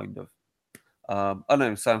world, kind of. I don't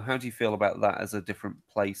know, Sam. How do you feel about that as a different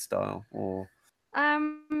play style? Or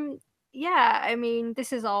yeah, I mean,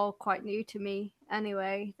 this is all quite new to me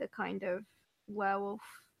anyway, the kind of werewolf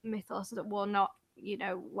mythos that, well, not,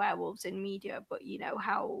 werewolves in media, but,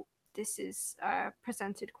 how this is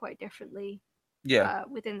presented quite differently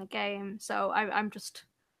within the game. So I'm just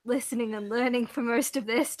listening and learning for most of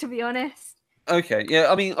this, to be honest. Okay,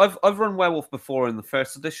 yeah, I mean, I've run Werewolf before in the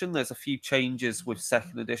first edition. There's a few changes with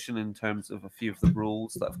second edition in terms of a few of the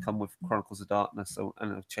rules that have come with Chronicles of Darkness,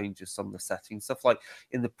 and have changed some of the settings. Stuff like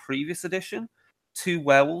in the previous edition, 2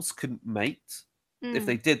 werewolves couldn't mate. If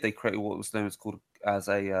they did, they created what was known as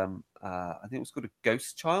I think it was called a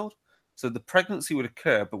ghost child. So the pregnancy would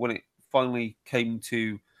occur, but when it finally came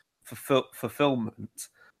to fulfillment,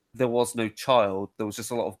 there was no child. There was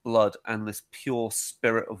just a lot of blood and this pure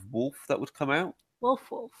spirit of wolf that would come out.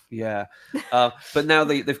 Wolf. Yeah. But now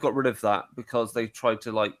they've got rid of that because they tried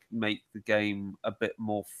to like make the game a bit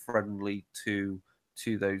more friendly to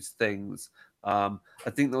those things. I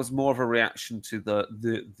think there was more of a reaction to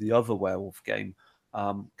the other werewolf game,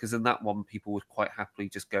 because in that one people would quite happily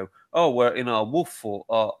just go, "Oh, we're in our wolf form,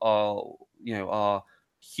 our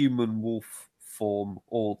human wolf form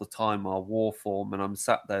all the time, our war form," and I'm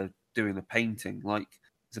sat there doing a painting. Like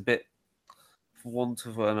it's a bit, for want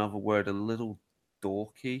of another word, a little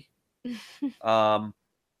dorky. It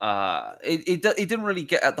didn't really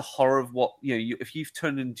get at the horror of what if you've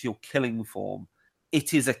turned into your killing form,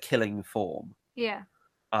 it is a killing form. Yeah.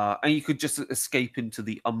 And you could just escape into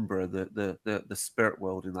the Umbra, the spirit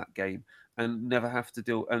world in that game, and never have to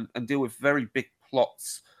deal with very big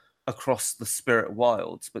plots across the spirit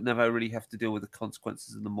wilds, but never really have to deal with the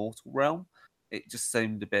consequences in the mortal realm. It just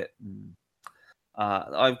seemed a bit.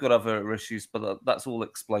 I've got other issues, but that's all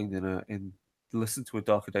explained in listen to a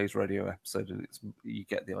Darker Days radio episode, and you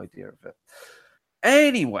get the idea of it.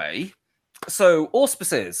 Anyway, so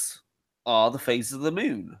auspices are the phases of the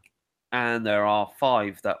moon. And there are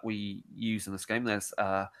 5 that we use in this game. There's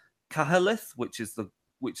Cahalith, which is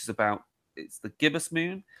about it's the gibbous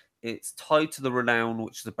moon. It's tied to the renown,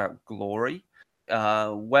 which is about glory.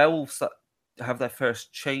 Werewolves that have their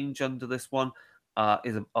first change under this one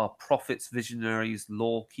are prophets, visionaries,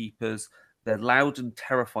 law keepers. They're loud and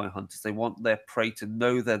terrifying hunters. They want their prey to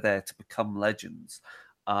know they're there to become legends,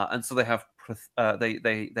 and so they have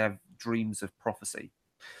they have dreams of prophecy.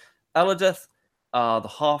 Eladith, the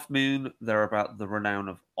half moon, they're about the renown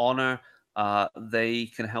of honor. They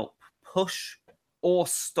can help push or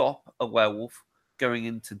stop a werewolf going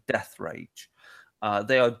into death rage.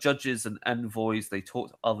 They are judges and envoys. They talk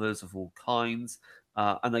to others of all kinds,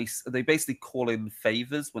 and they basically call in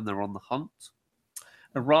favors when they're on the hunt.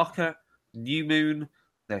 Araka, new moon,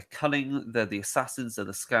 they're cunning. They're the assassins. They're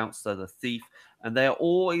the scouts. They're the thief, and they are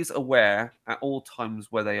always aware at all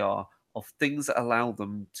times where they are of things that allow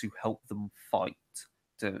them to help them fight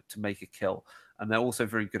to make a kill. And they're also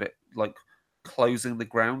very good at like closing the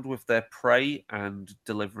ground with their prey and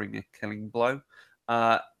delivering a killing blow.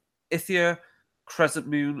 Ithia, crescent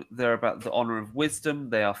moon, they're about the honor of wisdom.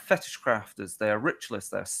 They are fetish crafters. They are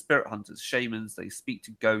ritualists. They're spirit hunters, shamans. They speak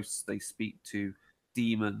to ghosts. They speak to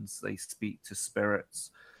demons. They speak to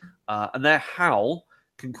spirits. And their howl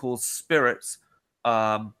can cause spirits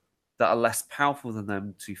that are less powerful than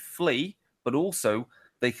them to flee, but also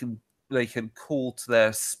they can call to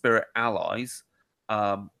their spirit allies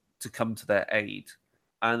to come to their aid.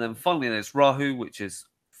 And then finally there's Rahu, which is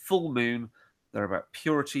full moon. They're about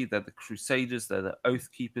purity. They're the crusaders. They're the oath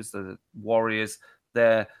keepers. They're the warriors.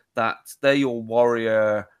 They're your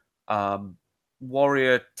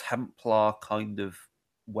warrior Templar kind of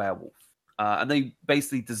werewolf. And they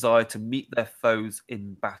basically desire to meet their foes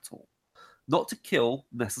in battle. Not to kill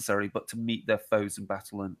necessarily, but to meet their foes in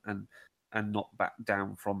battle and not back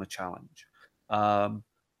down from a challenge.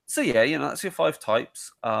 So yeah, that's your 5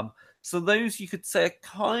 types. So those you could say are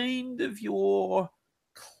kind of your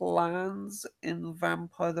clans in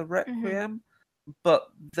Vampire the Requiem, but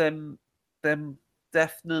then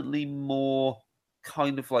definitely more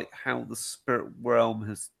kind of like how the spirit realm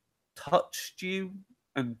has touched you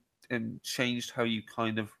and changed how you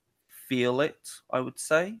kind of feel it, I would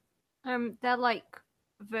say. They're like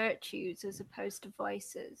virtues as opposed to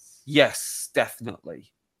vices. Yes,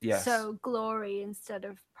 definitely. Yes. So glory instead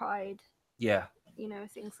of pride. Yeah.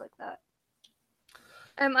 Things like that.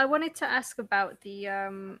 I wanted to ask about the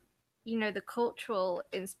the cultural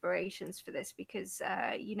inspirations for this because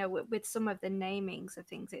with some of the namings of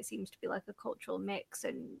things it seems to be like a cultural mix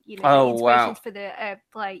and the inspirations for the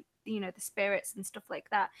the spirits and stuff like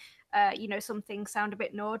that. Some things sound a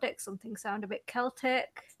bit Nordic, some things sound a bit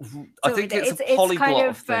Celtic. I think it's a polyglot kind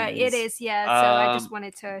of things. It is, yeah. So I just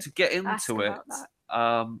wanted to get into it.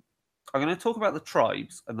 I'm going to talk about the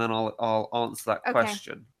tribes, and then I'll answer that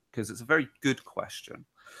question because it's a very good question.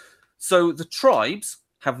 So the tribes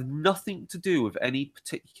have nothing to do with any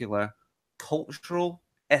particular cultural,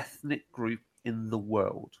 ethnic group in the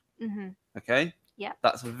world. Okay? Yeah.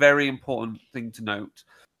 That's a very important thing to note.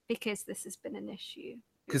 Because this has been an issue.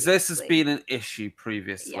 Because this has been an issue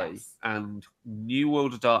previously, yes. And New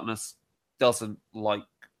World of Darkness doesn't like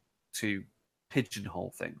to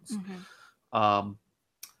pigeonhole things.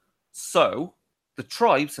 So the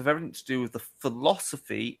tribes have everything to do with the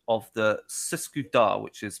philosophy of the Siskudar,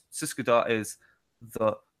 which is Siskudar is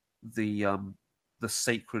the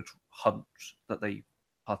sacred hunt that they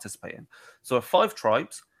participate in. So there are 5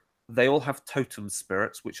 tribes. They all have totem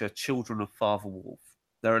spirits, which are children of Father Wolf.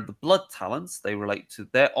 There are the blood talents. They relate to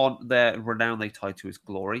their renown. They tie to his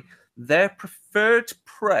glory. Their preferred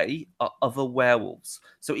prey are other werewolves.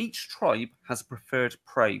 So each tribe has a preferred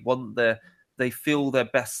prey. One they feel their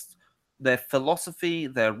best. Their philosophy,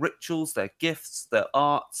 their rituals, their gifts, their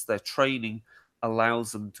arts, their training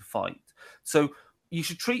allows them to fight. So you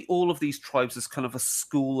should treat all of these tribes as kind of a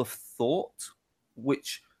school of thought,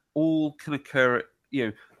 which all can occur.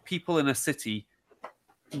 People in a city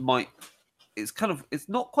might. It's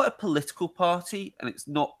not quite a political party, and it's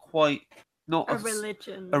not a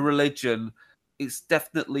religion. A religion. It's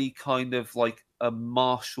definitely kind of like a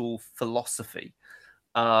martial philosophy.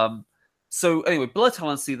 So anyway, Blood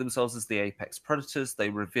Talons see themselves as the apex predators. They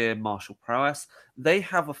revere martial prowess. They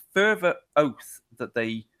have a further oath that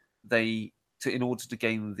in order to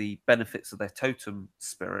gain the benefits of their totem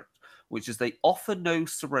spirit, which is they offer no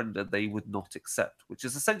surrender they would not accept, which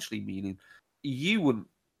is essentially meaning you wouldn't,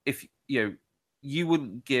 if you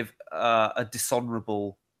wouldn't give a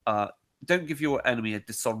dishonorable, don't give your enemy a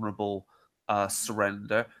dishonorable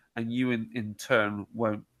surrender, and you in turn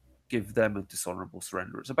won't give them a dishonorable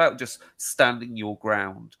surrender. It's about just standing your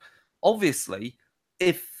ground. Obviously,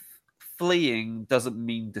 if fleeing doesn't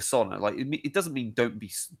mean dishonor, like it doesn't mean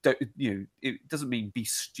it doesn't mean be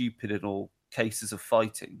stupid in all cases of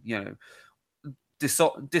fighting.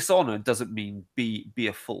 Dishonor doesn't mean be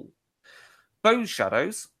a fool. Bone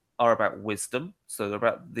shadows are about wisdom, so they're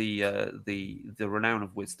about the renown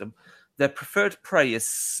of wisdom. Their preferred prey is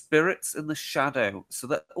spirits in the shadow, so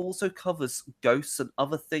that also covers ghosts and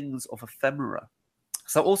other things of ephemera.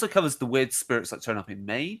 So it also covers the weird spirits that turn up in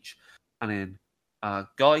Mage and in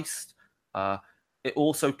Geist. It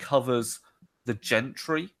also covers the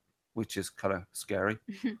Gentry, which is kind of scary.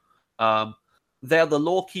 They are the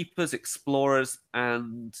law keepers, explorers,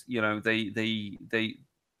 and they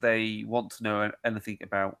want to know anything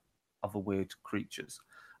about other weird creatures.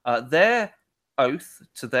 Their oath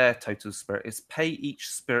to their totem spirit is pay each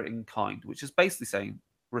spirit in kind, which is basically saying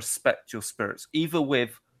respect your spirits, either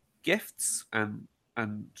with gifts and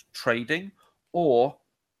trading, or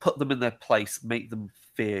put them in their place, make them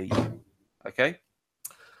fear you. Okay.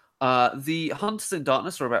 The Hunters in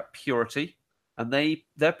Darkness are about purity, and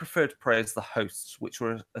their preferred prey is the hosts, which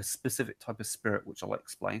were a specific type of spirit, which I'll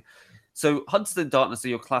explain. So Hunters in Darkness are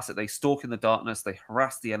your classic. They stalk in the darkness, they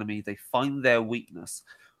harass the enemy, they find their weakness,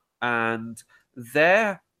 and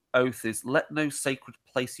their oath is let no sacred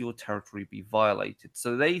place of your territory be violated.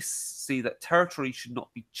 So they see that territory should not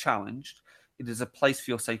be challenged. It is a place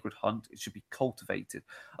for your sacred hunt. It should be cultivated.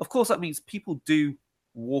 Of course, that means people do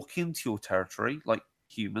walk into your territory like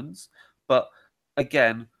humans, but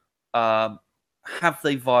again, have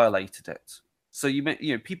they violated it? So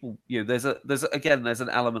people, there's an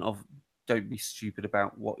element of don't be stupid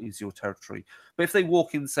about what is your territory. But if they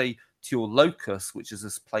walk in, say, to your locus, which is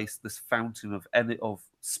this place, this fountain of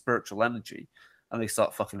spiritual energy, and they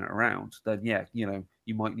start fucking it around, then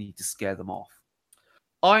you might need to scare them off.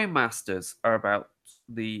 Iron Masters are about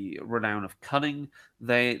the renown of cunning.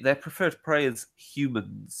 Their preferred prey is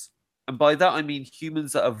humans, and by that I mean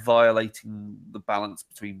humans that are violating the balance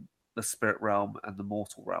between the spirit realm and the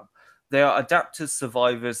mortal realm. They are adapters,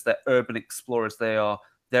 survivors. They're urban explorers.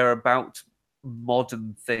 They're about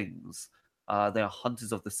modern things. They are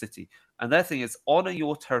hunters of the city. And their thing is honor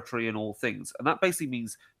your territory in all things. And that basically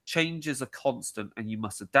means changes are constant and you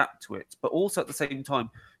must adapt to it. But also at the same time,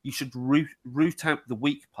 you should root out the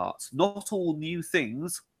weak parts. Not all new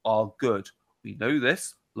things are good. We know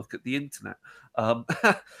this. Look at the internet.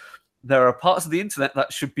 There are parts of the internet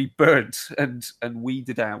that should be burnt and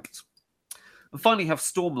weeded out. And finally, you have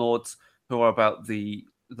Stormlords, who are about the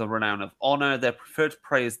renown of honor. Their preferred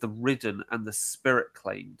prey is the ridden and the spirit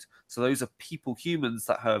claimed. So those are humans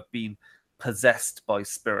that have been possessed by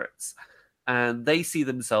spirits. And they see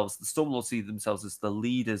themselves, the Stormlords see themselves as the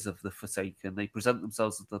leaders of the Forsaken. They present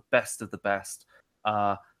themselves as the best of the best.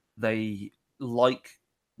 They like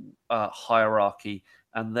hierarchy,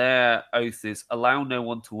 and their oath is allow no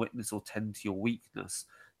one to witness or tend to your weakness.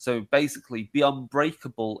 So basically, be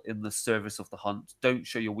unbreakable in the service of the hunt. Don't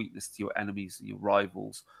show your weakness to your enemies and your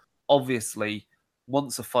rivals. Obviously,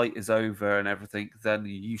 once a fight is over and everything, then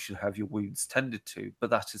you should have your wounds tended to. But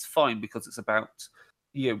that is fine because it's about,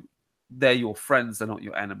 they're your friends, they're not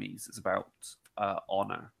your enemies. It's about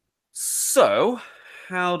honor. So,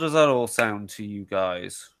 how does that all sound to you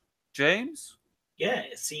guys? James? Yeah,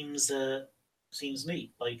 it seems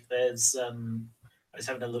neat. Like there's, I was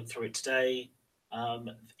having a look through it today.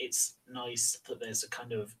 It's nice that there's a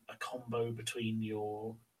kind of a combo between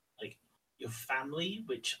your family,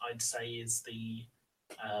 which I'd say is the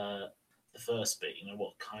first bit,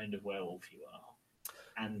 what kind of werewolf you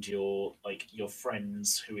are, and your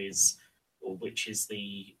friends, which is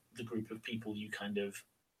the group of people you kind of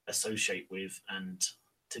associate with and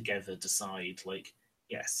together decide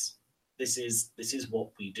yes, this is what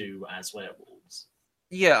we do as werewolves.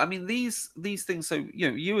 Yeah, I mean these things. So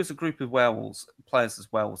you as a group of werewolves, players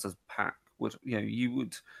as werewolves as a pack would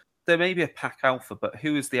there may be a pack alpha, but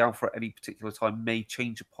who is the alpha at any particular time may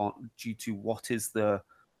change upon due to what is the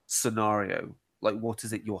scenario, like what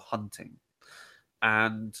is it you're hunting,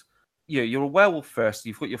 and you're a werewolf first.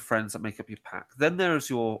 You've got your friends that make up your pack. Then there's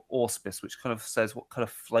your auspice, which kind of says what kind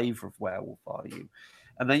of flavor of werewolf are you,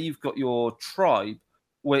 and then you've got your tribe,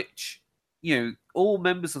 which all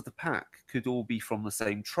members of the pack could all be from the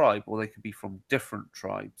same tribe, or they could be from different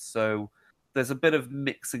tribes. So there's a bit of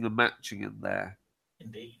mixing and matching in there.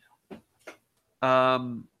 Indeed.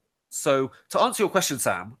 So to answer your question,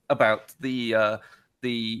 Sam, about the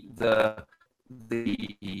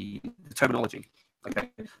terminology, okay.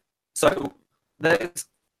 So there's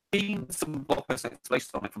been some blog posts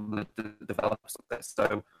based on it from the developers of this.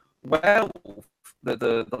 So werewolf,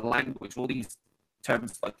 the language, all these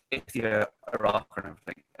terms like Ithia, Iraq, and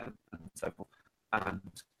everything, and so forth,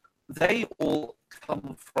 and they all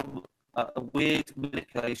come from a weird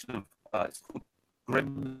manipulation of it's called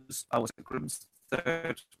Grimm's. Was it Grimm's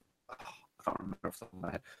third? I can't remember off the top of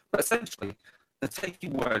my head. But essentially, they're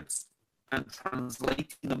taking words and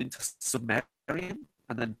translating them into Sumerian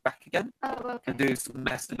and then back again, and doing some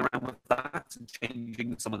messing around with that and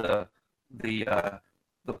changing some of the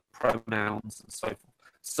pronouns and so forth.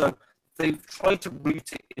 So they've tried to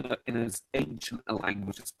root it in as ancient a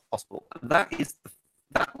language as possible, and that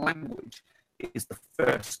language is the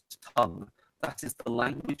first tongue. That is the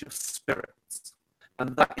language of spirits,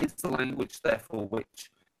 and that is the language, therefore,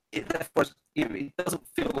 which it doesn't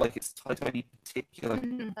feel like it's tied to any particular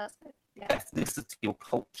ethnicity or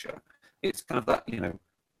culture. It's kind of that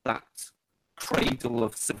that cradle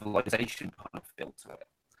of civilization kind of feel to it.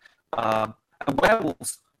 And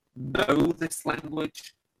werewolves know this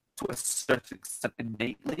language to a certain extent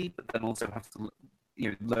innately, but then also have to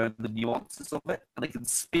learn the nuances of it, and they can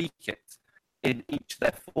speak it in each of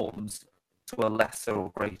their forms to a lesser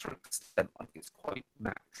or greater extent. Like it's quite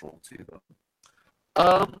natural to them.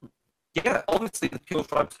 Yeah, obviously the Pure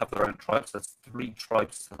tribes have their own tribes. There's 3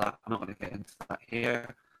 tribes to that. I'm not going to get into that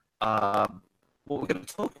here. What we're going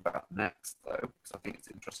to talk about next, though, because I think it's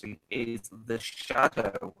interesting, is the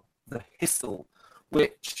Shadow, the Hissel,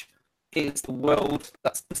 which is the world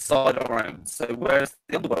that's beside our own. So whereas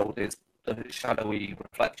the underworld is a shadowy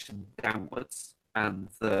reflection downwards, and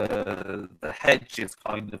the hedge is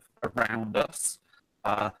kind of around us,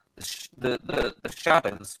 the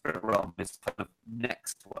shadow, the spirit realm, is kind of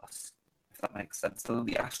next to us, if that makes sense. So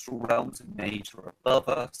the astral realms in Mage are above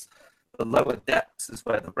us. The lower depths is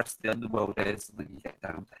where the rest of the underworld is, and then you get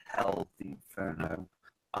down to Hell, the Inferno,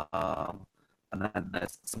 and then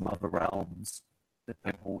there's some other realms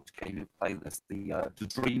depending on which game you play. There's the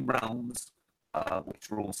Dream realms,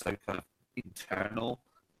 which are also kind of internal.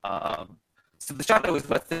 So the shadow is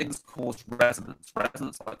where things cause resonance.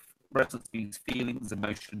 Resonance means feelings,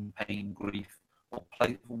 emotion, pain, grief, or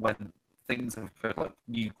when things have occurred like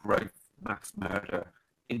new growth, mass murder,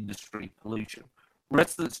 industry, pollution.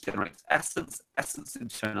 Resonance generates essence. Essence in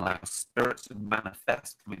turn allows spirits to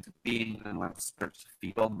manifest, come into being, and allows spirits to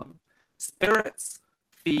feed on them. Spirits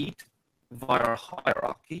feed via a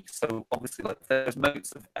hierarchy. So obviously, like there's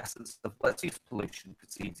modes of essence. Let's use pollution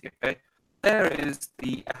because it's easy. Okay, there is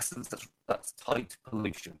the essence that's tied to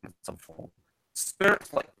pollution in some form.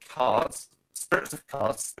 Spirits like cars, spirits of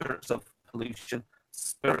cars, spirits of pollution,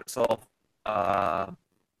 spirits of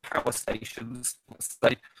power stations. Let's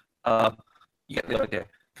say. You get the idea.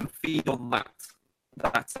 Can feed on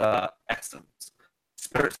that essence.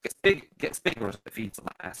 Spirit gets bigger as it feeds on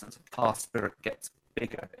that essence. A car spirit gets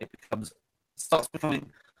bigger. It starts becoming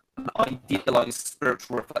an idealized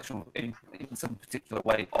spiritual reflection in some particular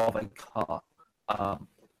way of a car.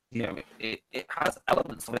 It has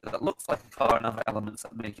elements of it that looks like a car and other elements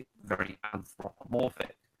that make it very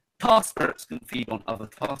anthropomorphic. Car spirits can feed on other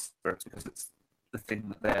car spirits because it's the thing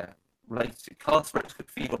that they're related to. Car spirits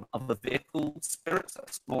could feed on other vehicle spirits that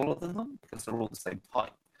are smaller than them because they're all the same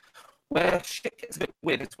type. Where shit gets a bit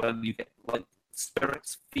weird is when you get like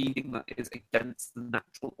spirits feeding that is against the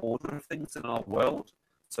natural order of things in our world.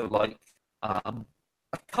 So like a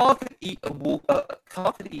car could eat a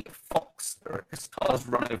car could eat a fox spirit because cars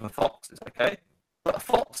run over foxes, okay? But a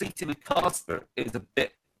fox eating a car spirit is a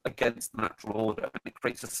bit against the natural order, and it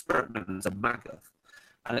creates a spirit known as a Magath.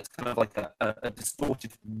 And it's kind of like a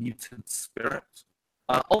distorted mutant spirit.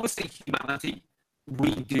 Obviously, humanity,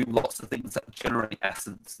 we do lots of things that generate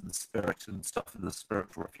essence and spirit and stuff in the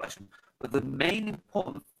spiritual reflection. But the main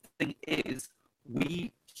important thing is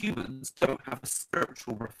we humans don't have a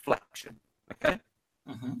spiritual reflection. Okay?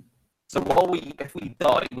 Mm-hmm. So if we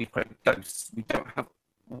die, we create ghosts. We don't have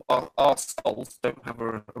our souls don't have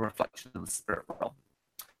a reflection in the spirit realm.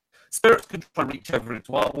 Spirits can try and reach over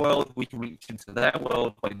into our world. We can reach into their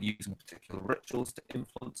world by using particular rituals to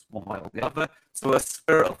influence one way or the other. So a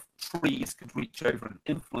spirit of trees could reach over and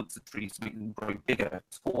influence the trees to make them grow bigger,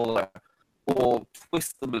 taller, or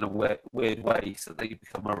twist them in a weird way so they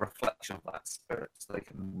become a reflection of that spirit. So they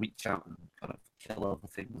can reach out and kind of kill other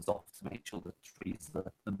things off to make sure the trees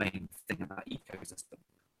are the main thing in that ecosystem.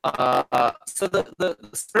 So the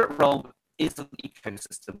spirit realm is an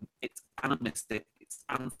ecosystem. It's animistic. It's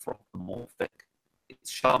anthropomorphic.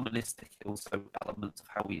 It's shamanistic. Also, elements of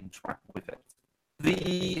how we interact with it.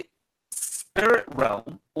 The spirit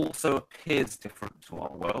realm also appears different to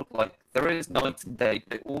our world. Like there is night and day,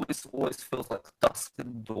 but it always feels like dusk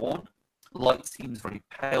and dawn. Light seems very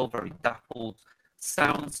pale, very dappled.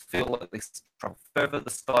 Sounds feel like they travel further. The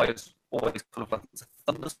sky is always kind of like it's a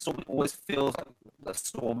thunderstorm. It always feels like the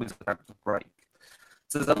storm is about to break.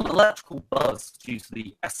 So there's an electrical buzz due to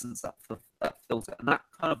the essence that fills it, and that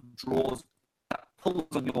kind of pulls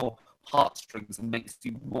on your heartstrings and makes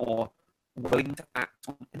you more willing to act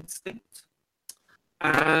on instinct.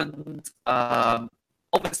 And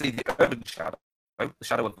obviously, the urban shadow, the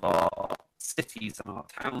shadow of our cities and our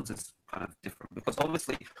towns, is kind of different because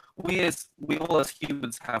obviously we all as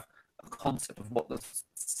humans have a concept of what the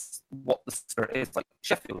spirit is. Like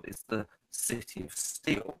Sheffield is the city of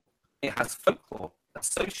steel. It has folklore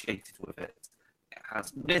associated with it. It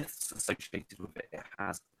has myths associated with it. It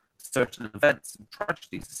has certain events and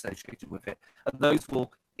tragedies associated with it, and those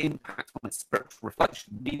will impact on its spiritual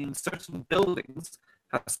reflection, meaning certain buildings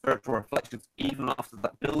have spiritual reflections even after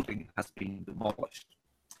that building has been demolished.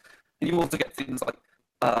 And you also get things like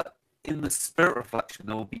in the spirit reflection,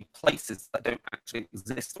 there will be places that don't actually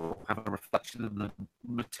exist or have a reflection in the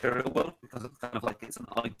material world because it's kind of like it's an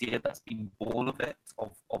idea that's been born of it,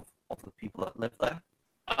 of the people that live there.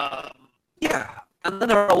 Yeah, and then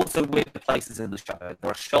there are also weird places in the shadow. There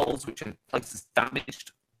are shoals, which are places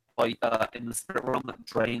damaged by in the spirit realm that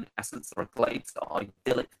drain essence. There are glades that are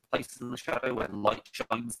idyllic places in the shadow where light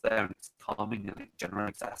shines there and it's calming and it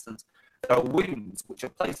generates essence. There are wounds, which are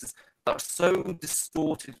places that are so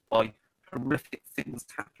distorted by horrific things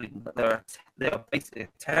happening that they are basically a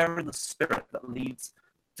tear in the spirit that leads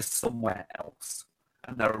to somewhere else.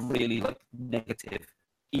 And there are really like negative,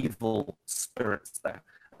 evil spirits there.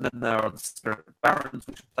 And then there are the spirit barrens,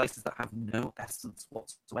 which are places that have no essence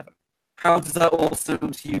whatsoever. How does that all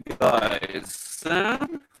sound to you guys,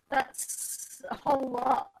 Sam? That's a whole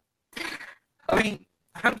lot. I mean,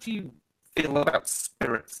 how do you feel about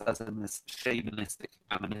spirits as in this shamanistic,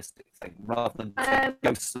 animistic thing, rather than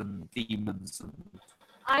ghosts and demons?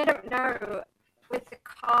 I don't know. With the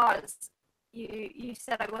cars, you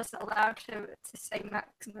said I wasn't allowed to say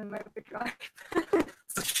Maximum Overdrive.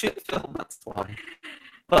 It's a shit film, that's why.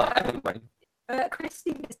 But anyway.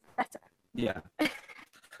 Christine is better. Yeah.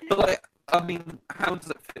 But like, I mean, how does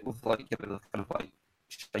it fit with like the kind of like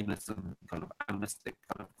shamanism, kind of animistic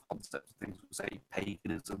kind of concepts, things we say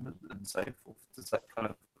paganism and so forth? Does that kind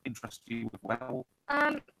of interest you as well?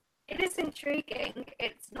 It is intriguing.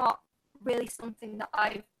 It's not really something that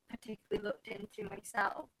I've particularly looked into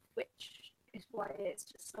myself, which is why it's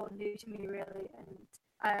just so new to me, really.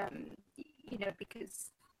 And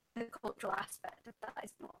because the cultural aspect of that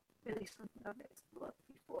is not really something I've explored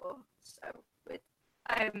before. So with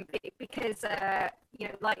because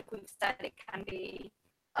like we've said, it can be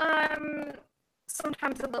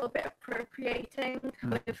sometimes a little bit appropriating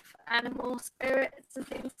with animal spirits and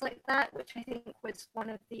things like that, which I think was one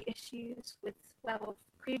of the issues with Werewolf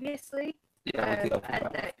previously. Yeah,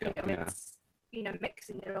 it's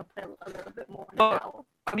mixing it up a little bit more but, now.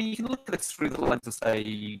 I mean, you can look at this through the lens of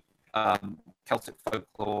say Celtic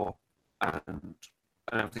folklore and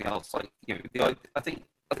everything else. Like I think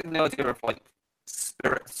the idea of like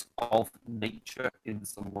spirits of nature in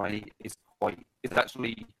some way is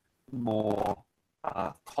actually more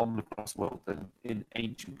common across the world than in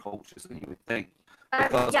ancient cultures than you would think.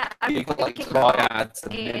 Because you've got like dryads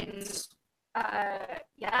and nymphs.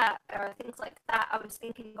 Things like that. I was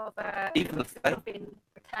thinking of even the Fae in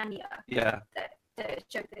Britannia. Yeah. That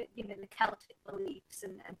show the Celtic beliefs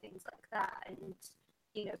and things like that, and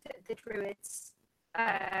the Druids.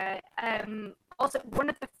 Also, one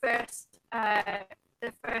of the first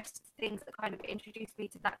things that kind of introduced me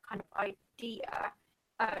to that kind of idea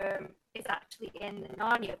is actually in the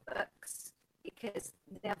Narnia books, because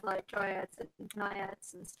they have like dryads and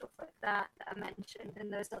naiads and stuff like that are mentioned,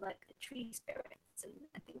 and those are like the tree spirits and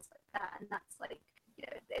things like that. And that's like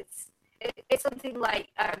it's something like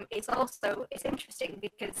it's interesting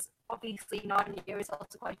because obviously Narnia is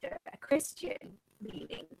also quite a Christian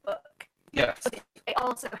leaning book. Yes. But it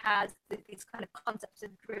also has these kind of concepts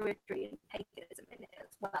of druidry and paganism in it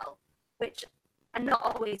as well, which are not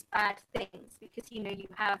always bad things, because you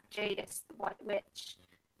have Jadis, the White Witch,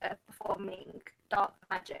 performing dark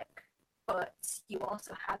magic, but you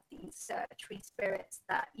also have these tree spirits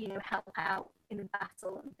that help out in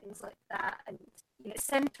battle and things like that, and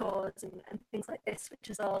centaurs and things like this, which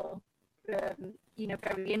is all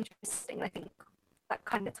very interesting. I think that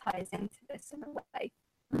kind of ties into this in a way.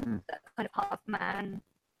 Mhm. that kind of half man,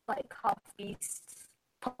 like half beast,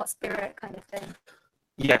 part spirit kind of thing.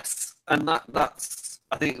 Yes, and that's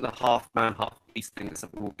I think the half man, half beast thing is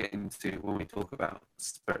something we'll get into when we talk about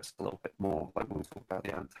spirits a little bit more, like when we talk about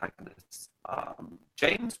the antagonists.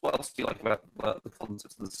 James, what else do you like about the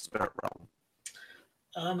concepts of the spirit realm?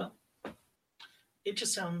 Um, it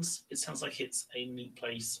sounds like it's a neat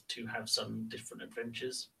place to have some different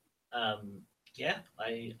adventures. Yeah,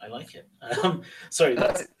 I like it. Sorry,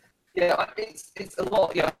 that's Yeah, it's a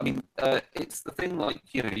lot. Yeah, I mean, it's the thing. Like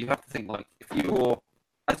you have to think like if you're,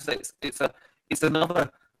 as I say, it's another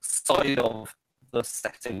side of the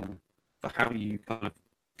setting for how you kind of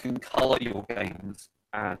can color your games,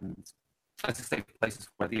 and as I say, places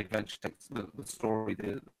where the adventure takes the story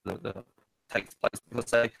the takes place.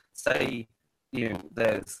 Because say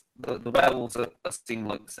there's the werewolves are seeing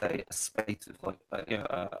like say a spate of like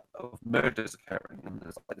of murders occurring, and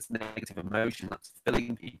there's like this negative emotion that's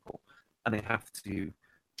filling people, and they have to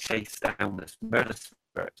chase down this murder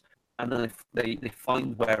spirit, and then they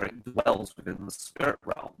find where it dwells within the spirit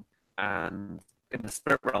realm, and in the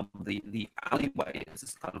spirit realm, the alleyway is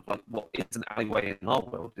just kind of like what is an alleyway in our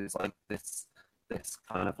world is like this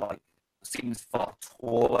kind of like seems far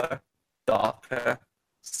taller, darker,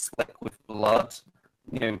 slick with blood.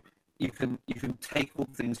 You know, you can take all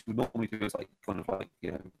the things you normally do as like kind of like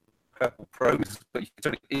purple prose, but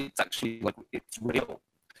it's actually like it's real.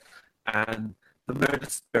 And the murder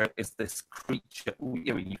spirit is this creature.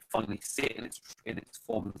 You finally see it in its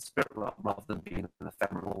form in the spirit realm rather than being an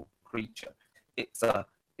ephemeral creature. It's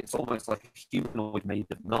almost like a humanoid made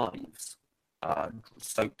of knives,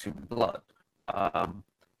 soaked in blood,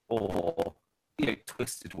 or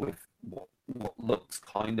twisted with what looks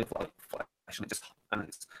kind of like flesh, and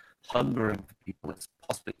it's hungering for people. It's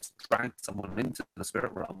possibly it's dragged someone into the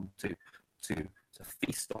spirit realm to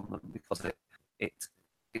feast on them because it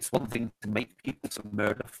it's one thing to make people to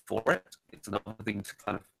murder for it. It's another thing to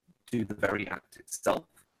kind of do the very act itself.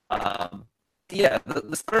 Yeah,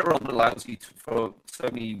 the spirit realm allows you for so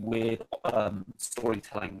many weird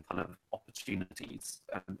storytelling kind of opportunities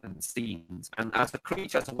and scenes. And as a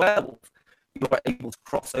creature, as a werewolf, you are able to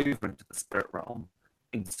cross over into the spirit realm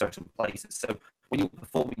in certain places. So when you're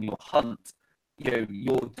performing your hunt, you're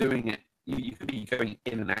doing it. You could be going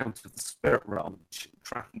in and out of the spirit realm,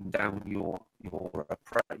 tracking down your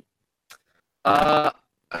prey.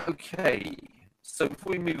 Okay, so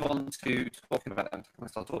before we move on to talking about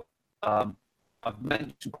antagonists, I've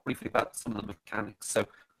mentioned briefly about some of the mechanics. So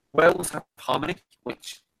werewolves have harmony,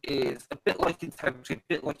 which is a bit like integrity, a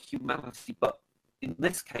bit like humanity, but in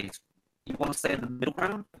this case, you want to stay in the middle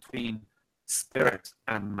ground between spirit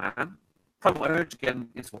and man. Primal urge again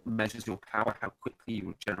is what measures your power, how quickly you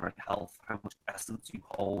regenerate health, how much essence you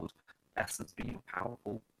hold, essence being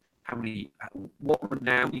powerful, what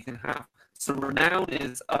renown you can have. So renown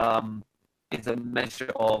is a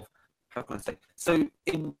measure of how can I say? So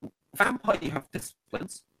in vampire you have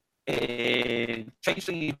disciplines. In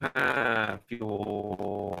changeling you have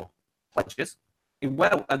your pledges.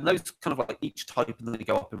 And those kind of like each type, and then they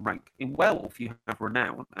go up in rank. In werewolf, you have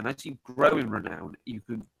renown, and as you grow in renown, you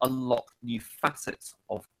can unlock new facets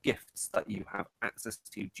of gifts that you have access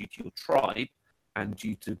to due to your tribe, and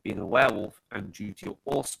due to being a werewolf, and due to your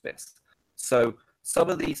auspice. So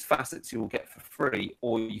some of these facets you will get for free,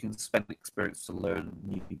 or you can spend experience to learn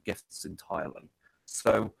new gifts entirely.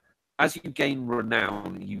 So as you gain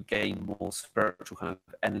renown, you gain more spiritual kind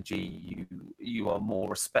of energy. You are more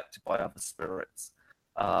respected by other spirits,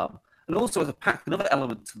 and also as a pack. Another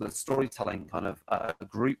element to the storytelling kind of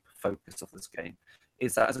group focus of this game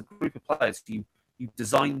is that as a group of players, you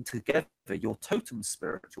design together your totem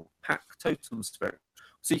spirit, your pack totem spirit.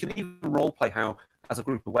 So you can even roleplay how, as a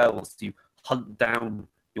group of werewolves, you hunt down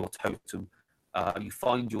your totem. You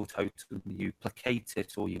find your totem, you placate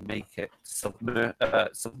it, or you make it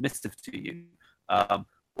submissive to you.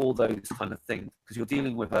 All those kind of things, because you're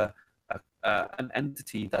dealing with an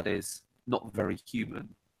entity that is not very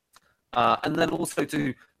human. And then also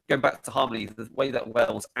to go back to harmony, the way that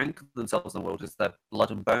werewolves anchor themselves in the world is their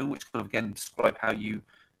blood and bone, which kind of again describe how you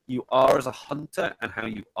are as a hunter and how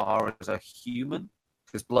you are as a human.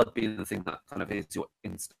 Because blood being the thing that kind of is your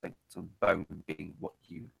instinct, and bone being what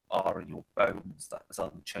you are in your bones, that is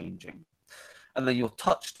unchanging. And then your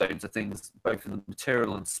touchstones are things both in the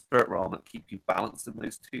material and spirit realm that keep you balanced in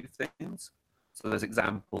those two things. So there's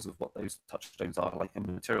examples of what those touchstones are. Like a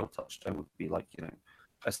material touchstone would be like,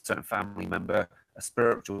 a certain family member. A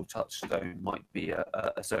spiritual touchstone might be a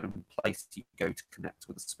certain place you go to connect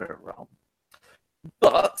with the spirit realm.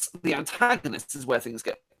 But the antagonist is where things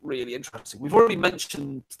get really interesting. We've already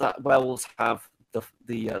mentioned that werewolves have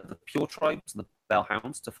the pure tribes and the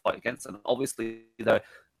Bellhounds to fight against, and obviously,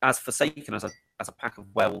 as Forsaken, as a pack of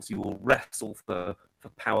werewolves, you will wrestle for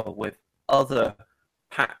power with other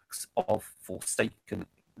packs of Forsaken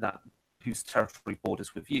whose territory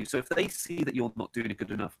borders with you. So if they see that you're not doing a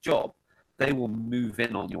good enough job, they will move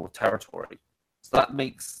in on your territory. So that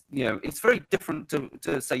makes, it's very different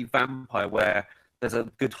to say Vampire, where there's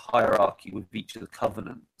a good hierarchy with each of the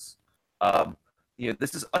covenants. I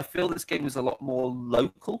feel this game is a lot more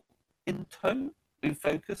local in tone, in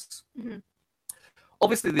focus. Mm-hmm.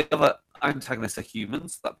 Obviously, the other antagonists are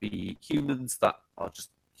humans. That be humans that are just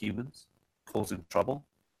humans causing trouble.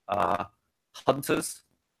 Hunters,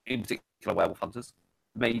 in particular werewolf hunters.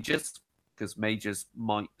 Mages, because mages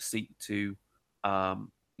might seek to,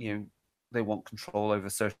 they want control over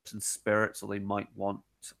certain spirits, or they might want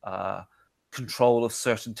control of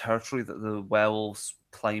certain territory that the werewolves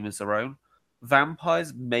claim as their own.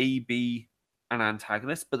 Vampires may be an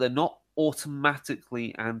antagonist, but they're not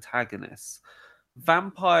automatically antagonists.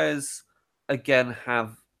 Vampires, again,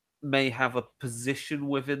 may have a position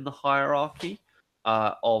within the hierarchy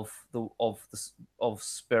of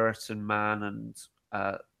spirit and man and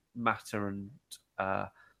matter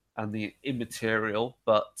and the immaterial,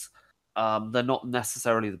 but they're not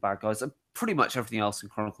necessarily the bad guys. And pretty much everything else in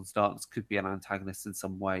Chronicles of Darkness could be an antagonist in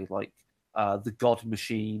some way. Like the God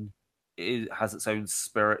Machine has its own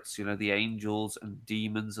spirits. The angels and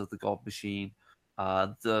demons of the God Machine,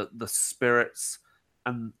 the spirits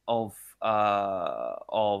and of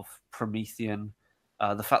Promethean.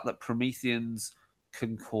 The fact that Prometheans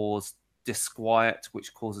can cause disquiet,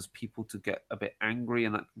 which causes people to get a bit angry,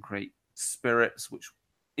 and that can create spirits which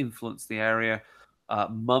influence the area.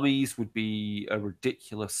 Mummies would be a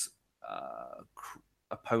ridiculous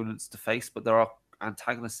opponents to face, but there are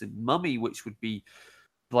antagonists in Mummy, which would be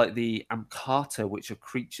like the Amkata, which are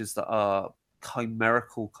creatures that are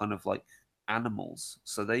chimerical, kind of like animals.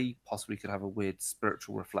 So they possibly could have a weird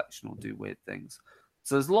spiritual reflection or do weird things.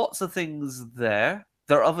 So there's lots of things there.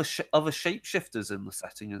 There are other shapeshifters in the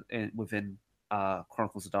setting within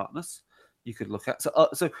Chronicles of Darkness you could look at.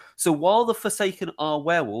 So while the Forsaken are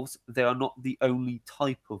werewolves, they are not the only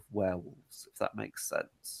type of werewolves, if that makes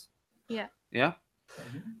sense. Yeah. Yeah?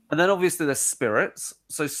 Mm-hmm. And then obviously there's spirits.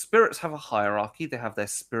 So spirits have a hierarchy. They have their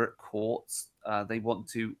spirit courts. They want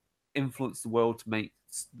to influence the world to make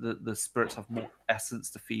the spirits have more essence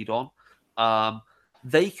to feed on.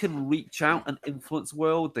 They can reach out and influence the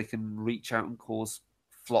world. They can reach out and cause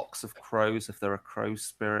flocks of crows if they're a crow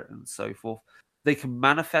spirit and so forth. They can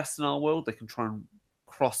manifest in our world. They can try and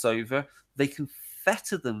cross over. They can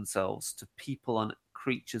fetter themselves to people and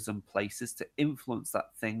creatures and places to influence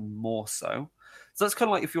that thing more so. So that's kind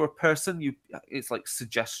of like if you're a person, it's like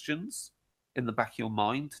suggestions in the back of your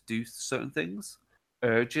mind to do certain things,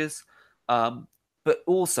 urges. But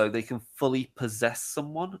also they can fully possess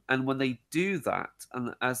someone. And when they do that,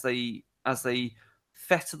 and as they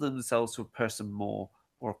fetter themselves to a person more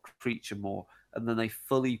or a creature more, and then they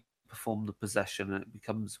fully perform the possession, and it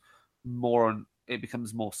becomes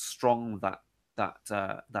more strong, that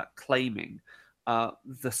claiming,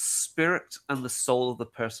 the spirit and the soul of the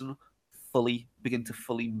person begin to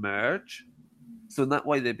fully merge. So in that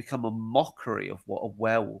way, they become a mockery of what a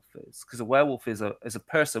werewolf is, because a werewolf is a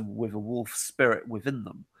person with a wolf spirit within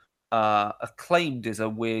them. Acclaimed is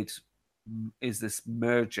this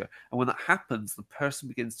merger, and when that happens, the person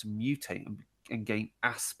begins to mutate and gain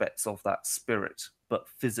aspects of that spirit, but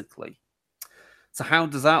physically. So how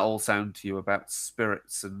does that all sound to you about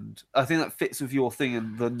spirits? And I think that fits with your thing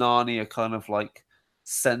and the Narnia kind of like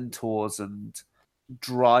centaurs and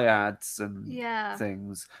dryads and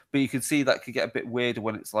things. But you can see that could get a bit weirder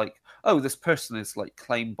when it's like, oh, this person is like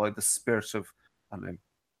claimed by the spirit of, I don't know,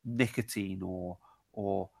 nicotine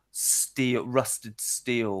or steel, rusted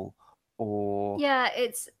steel, or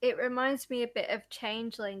it reminds me a bit of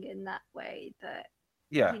Changeling in that way, that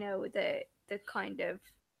the kind of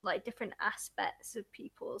like different aspects of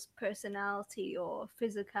people's personality or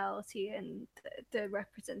physicality and the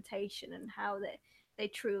representation and how they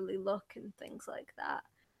truly look and things like that.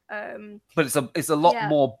 But it's a lot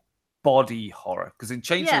more body horror, because in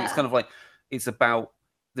Changeling it's kind of like it's about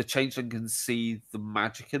the Changeling can see the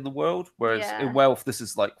magic in the world, whereas in Werewolf this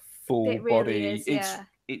is like full body.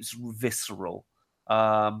 It's visceral.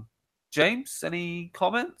 James, any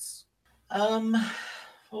comments?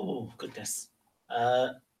 Oh goodness.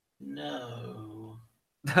 No.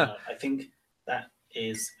 I think that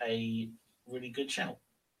is a really good shout.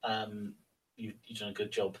 You've done a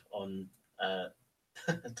good job on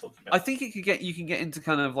talking about. I think you can get into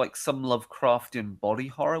kind of like some Lovecraftian body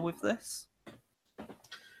horror with this.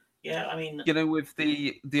 Yeah, I mean, with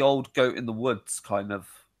the old goat in the woods kind of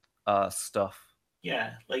stuff.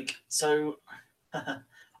 Yeah, like so.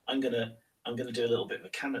 I'm gonna do a little bit of a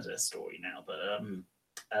Canada story now, but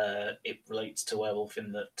it relates to werewolf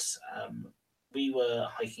in that we were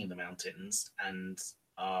hiking in the mountains, and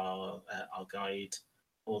our guide,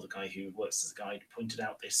 or the guy who works as a guide, pointed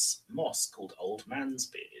out this moss called Old Man's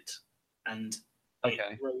Beard, and it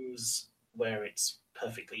Okay. grows where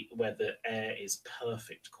the air is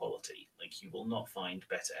perfect quality. Like you will not find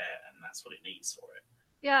better air, and that's what it needs for it.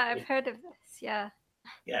 Yeah, I've heard of this. Yeah.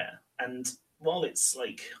 Yeah, and while it's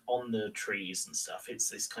like on the trees and stuff, it's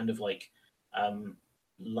this kind of like um,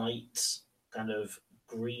 light, kind of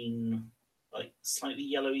green, like slightly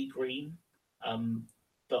yellowy green, um,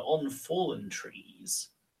 but on fallen trees.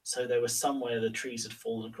 So there was some where the trees had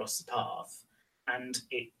fallen across the path, and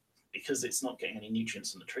it because it's not getting any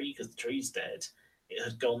nutrients from the tree because the tree's dead. It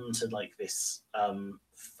had gone to like this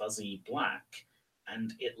fuzzy black,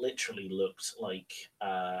 and it literally looked like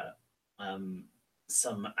um,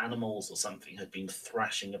 some animals or something had been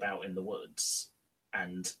thrashing about in the woods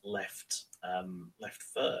and left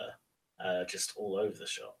fur just all over the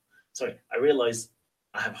shop. Sorry, I realise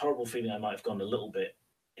I have a horrible feeling I might have gone a little bit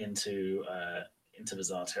into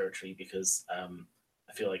bizarre territory because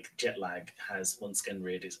I feel like jet lag has once again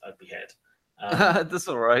reared its ugly head. That's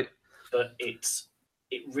all right. But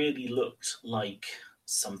it really looked like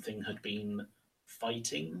something had been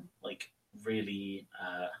fighting, like really.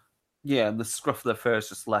 Yeah, and the scruff of their fur is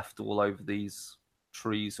just left all over these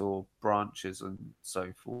trees or branches and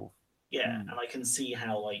so forth. Yeah, and I can see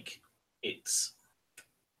how like it's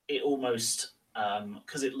it almost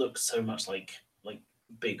because it looks so much like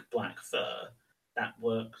big black fur that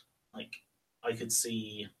work like I could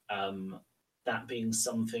see that being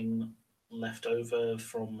something left over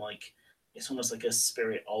from like it's almost like a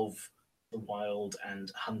spirit of the wild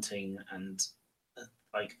and hunting and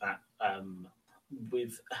like that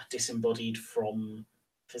with disembodied from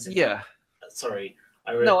physical. Yeah. Sorry,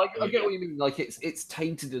 No, I get what you mean. Like it's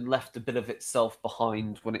tainted and left a bit of itself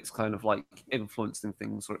behind when it's kind of like influencing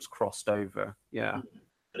things or it's crossed over. Yeah.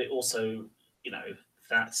 But it also, you know,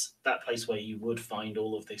 that's that place where you would find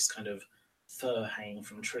all of this kind of fur hanging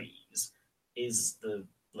from trees is the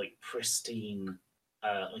like pristine,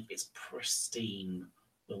 like it's pristine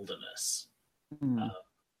wilderness,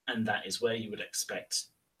 and that is where you would expect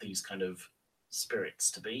these kind of spirits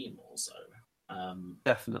to be more so.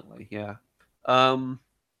 Definitely, yeah.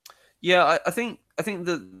 Yeah, I think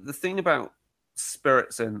the thing about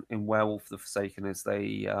spirits in Werewolf the Forsaken is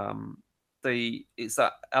they it's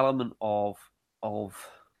that element of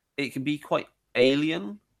it can be quite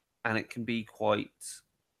alien and it can be quite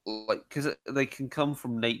like because they can come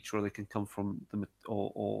from nature or they can come from the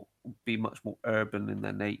or be much more urban in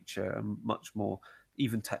their nature and much more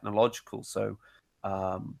even technological. So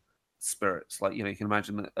spirits like you can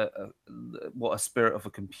imagine what a spirit of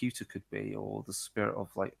a computer could be or the spirit of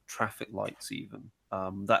like traffic lights even.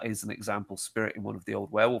 That is an example spirit in one of the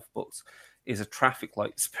old werewolf books is a traffic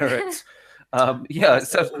light spirit. Yeah, it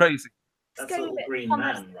sounds crazy. That's a little green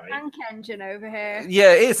Thomas man, right? Tank Engine over here.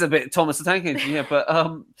 Yeah, it is a bit Thomas the Tank Engine, yeah, but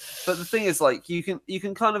the thing is like you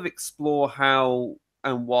can kind of explore how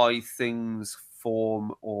and why things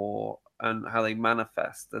form or and how they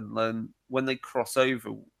manifest and then when they cross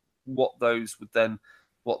over what the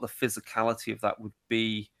physicality of that would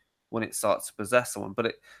be when it starts to possess someone.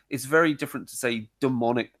 But it's very different to say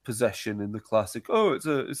demonic possession in the classic, oh, it's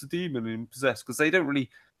a demon in possessed, because they don't really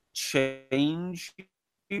change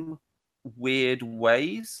in weird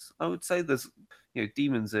ways. I would say there's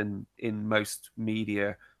demons in most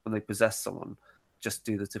media when they possess someone just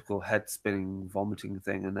do the typical head spinning vomiting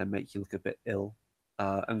thing and then make you look a bit ill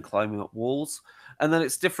and climbing up walls. And then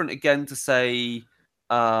it's different again to say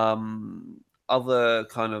other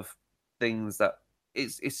kind of things that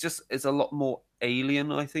it's a lot more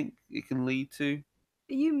alien. I think it can lead to.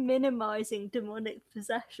 Are you minimizing demonic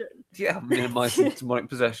possession? Yeah, minimizing demonic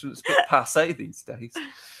possession. It's a bit passe these days.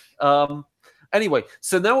 Anyway,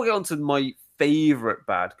 so now we'll get on to my favorite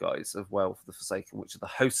bad guys of Werewolf the Forsaken, which are the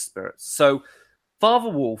host spirits. So Father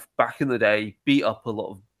Wolf back in the day beat up a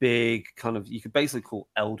lot of big kind of, you could basically call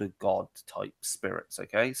elder god type spirits,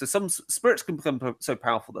 okay? So some spirits can become so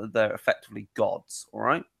powerful that they're effectively gods, all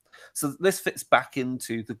right? So this fits back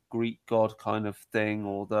into the Greek god kind of thing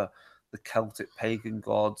or the Celtic pagan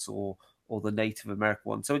gods or the Native American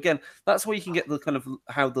one. So again, that's where you can get the kind of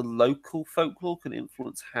how the local folklore can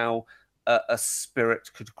influence how a spirit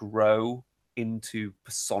could grow into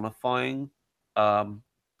personifying a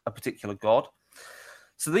particular god.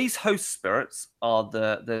 So these host spirits are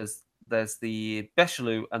there's the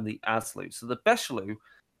Becheloux and the Aslu. So the Becheloux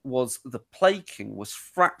was the Plague King was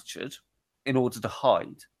fractured in order to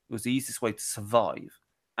hide. It was the easiest way to survive.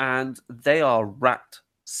 And they are rat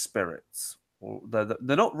spirits. Or they're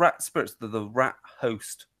not rat spirits, they're the rat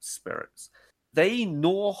host spirits. They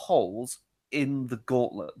gnaw holes in the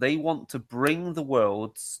gauntlet. They want to bring the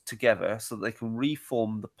worlds together so that they can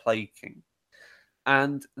reform the Plague King.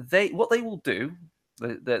 And what they will do,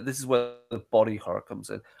 this is where the body horror comes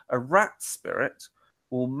in. A rat spirit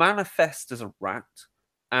will manifest as a rat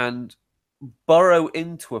and burrow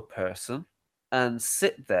into a person and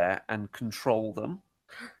sit there and control them.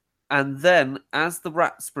 And then, as the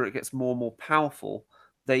rat spirit gets more and more powerful,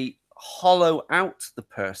 they hollow out the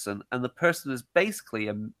person, and the person is basically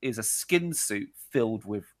is a skin suit filled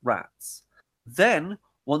with rats. Then,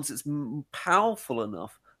 once it's powerful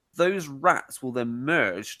enough, those rats will then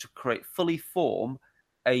merge to fully form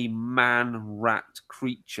a man-rat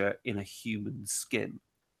creature in a human skin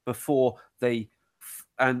before they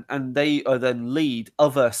and they are then lead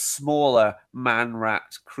other smaller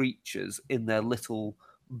man-rat creatures in their little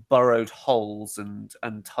burrowed holes and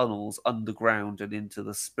tunnels underground and into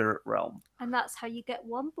the spirit realm. And that's how you get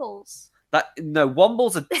Wombles.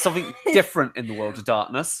 Wombles are something different in the World of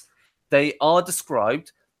Darkness. They are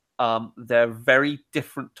described. They're a very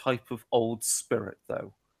different type of old spirit,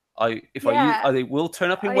 though. They will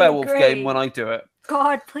turn up in Werewolf Game when I do it.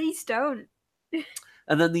 God, please don't.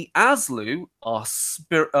 And then the Aslu are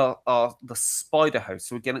the spider host.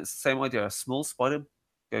 So again, it's the same idea. A small spider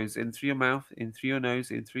goes in through your mouth, in through your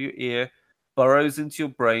nose, in through your ear, burrows into your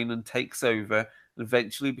brain and takes over, and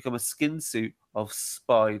eventually become a skin suit of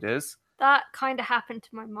spiders. That kind of happened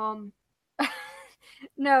to my mom.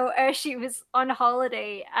 No, she was on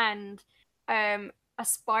holiday and a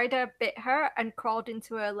spider bit her and crawled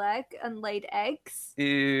into her leg and laid eggs.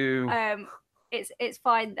 Ew. It's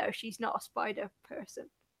fine though. She's not a spider person.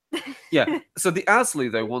 Yeah. So the Aslu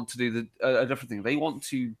though want to do a different thing.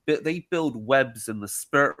 They build webs in the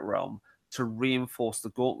spirit realm to reinforce the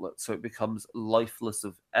gauntlet, so it becomes lifeless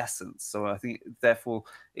of essence. So I think therefore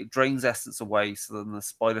it drains essence away, so then the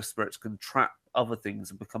spider spirits can trap other things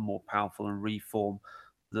and become more powerful and reform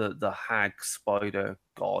the hag spider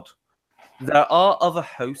god. There are other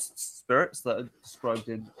host spirits that are described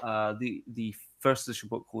in the first edition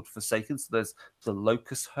book called Forsaken. So there's the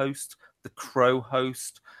locust host, the crow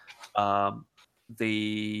host. There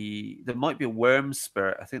might be a worm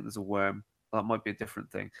spirit. I think there's a worm. That might be a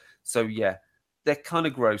different thing. So yeah, they're kind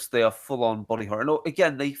of gross. They are full on body horror. And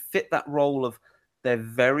again, they fit that role of they're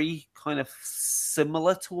very kind of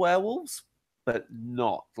similar to werewolves, but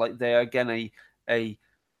not. Like they're again a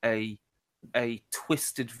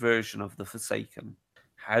twisted version of the Forsaken.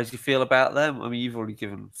 How do you feel about them? I mean, you've already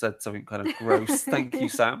said something kind of gross. Thank you,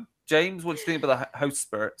 Sam. James, what do you think about the host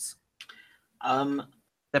spirits?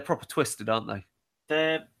 They're proper twisted, aren't they?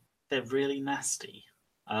 They're really nasty.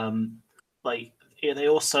 They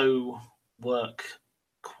also work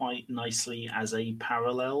quite nicely as a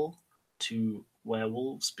parallel to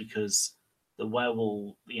werewolves, because the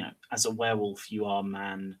werewolf, as a werewolf, you are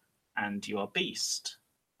man and you are beast.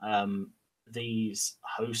 These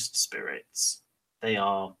host spirits, they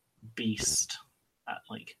are beast.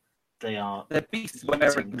 They're beast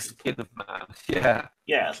wearing the skin of man. Yeah.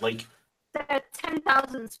 Yeah, they're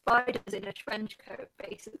 10,000 spiders in a trench coat,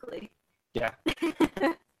 basically. Yeah.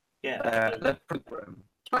 Yeah. They're pretty grim.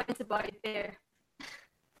 Trying to buy beer.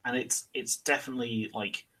 And it's definitely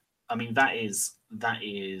that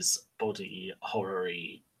is body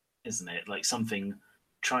horror-y, isn't it?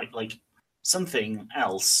 Something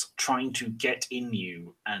else trying to get in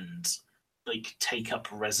you and take up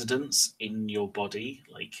residence in your body.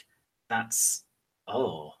 That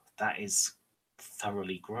is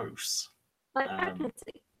thoroughly gross. Like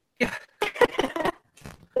pregnancy. Yeah.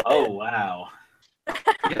 Oh wow.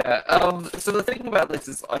 Yeah. So the thing about this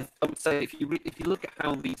is, I would say if you look at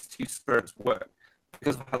how these two spirits work,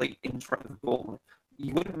 because of how they interact with the gauntlet,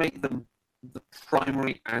 you wouldn't make them the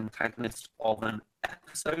primary antagonist of an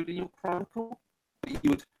episode in your chronicle, but you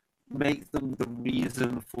would make them the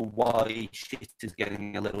reason for why shit is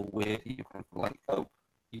getting a little weird in your chronicle. Like, oh,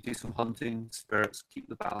 you do some hunting, spirits, keep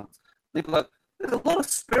the balance. They'd be like, there's a lot of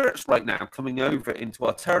spirits right now coming over into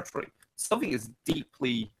our territory. Something is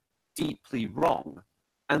deeply, deeply wrong.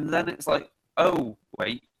 And then it's like, oh,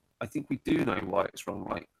 wait, I think we do know why it's wrong.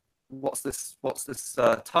 Like, what's this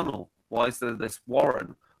tunnel? Why is there this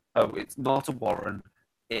warren? Oh, it's not a warren,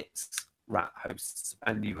 it's rat hosts.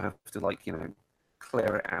 And you have to,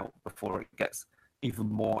 clear it out before it gets even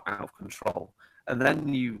more out of control. And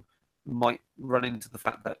then you might run into the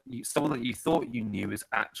fact that someone that you thought you knew is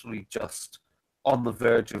actually just on the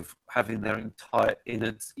verge of having their entire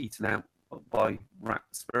innards eaten out by rat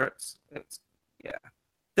spirits.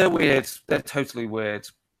 They're weird. They're totally weird.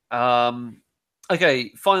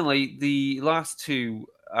 Okay, finally, the last two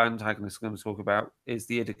antagonists I'm going to talk about is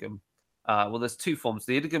the Idigum. Well, there's two forms.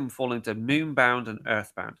 The Idigum fall into moonbound and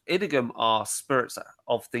earthbound. Idigum are spirits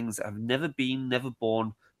of things that have never been, never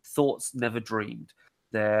born, thoughts never dreamed.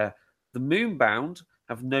 The moonbound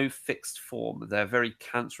have no fixed form. They're very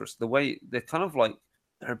cancerous. The way they're kind of like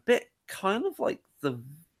they're a bit kind of like the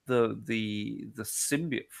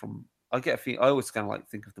symbiote from. I get a feeling. I always kind of like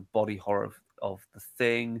think of the body horror of the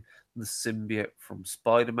Thing, the symbiote from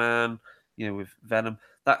Spider-Man, with Venom,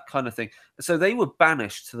 that kind of thing. So they were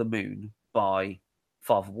banished to the moon by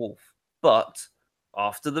Father Wolf. But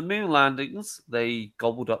after the moon landings, they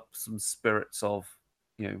gobbled up some spirits of,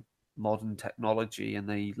 modern technology, and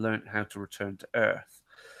they learned how to return to Earth.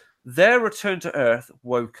 Their return to Earth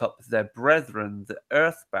woke up their brethren, the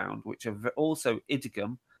Earthbound, which are also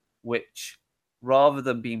Idigum, which, rather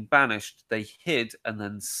than being banished, they hid and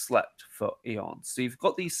then slept for eons. So you've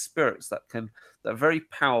got these spirits that are very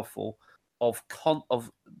powerful, of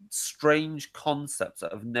strange concepts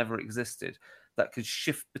that have never existed, that could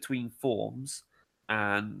shift between forms,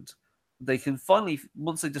 and they can finally,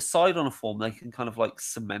 once they decide on a form, they can kind of like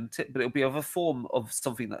cement it, but it'll be of a form of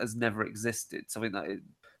something that has never existed, something that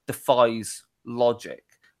defies logic.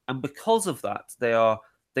 And because of that, they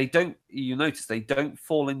don't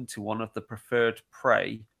fall into one of the preferred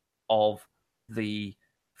prey of the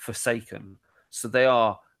Forsaken. So they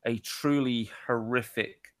are a truly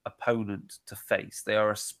horrific opponent to face. They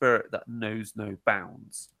are a spirit that knows no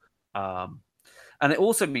bounds. And it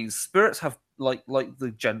also means spirits have, like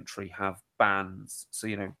the gentry, have bands. So,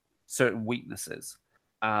 certain weaknesses.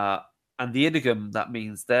 And the Idigum, that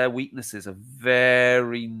means their weaknesses are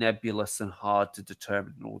very nebulous and hard to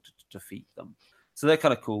determine in order to defeat them. So they're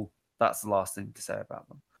kind of cool. That's the last thing to say about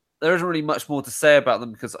them. There isn't really much more to say about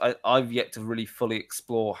them because I've yet to really fully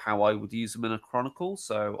explore how I would use them in a chronicle.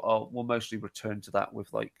 So we'll mostly return to that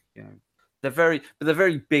with they're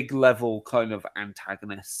very big level kind of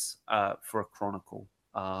antagonists for a chronicle.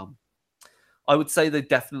 I would say they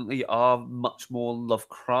definitely are much more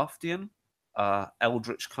Lovecraftian,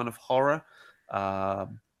 eldritch kind of horror,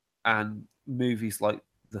 and movies like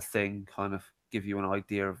The Thing kind of give you an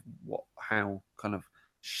idea of how kind of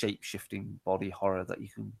shape-shifting body horror that you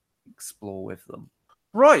can explore with them.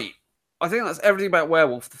 Right. I think that's everything about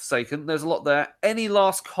Werewolf the Forsaken. There's a lot there. Any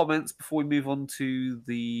last comments before we move on to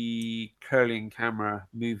the Curly and Camera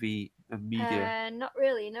movie and media? Not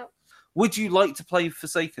really, no. Would you like to play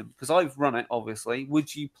Forsaken? Because I've run it, obviously.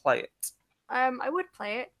 Would you play it? I would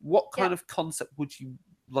play it. What kind of concept would you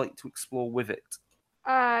like to explore with it?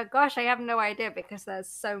 Gosh, I have no idea because there's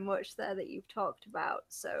so much there that you've talked about.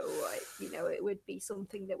 So, it would be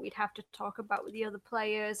something that we'd have to talk about with the other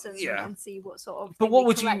players and see what sort of. But what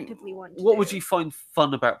would collectively want to What do. would you find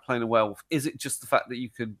fun about playing a werewolf? Is it just the fact that you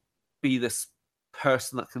could be this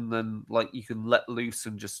person that can then, you can let loose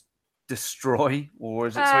and just destroy, or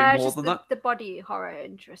is it something more than that? The body horror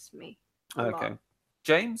interests me. Okay, lot.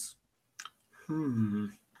 James.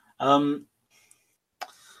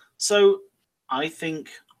 So I think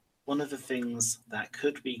one of the things that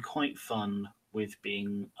could be quite fun with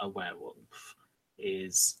being a werewolf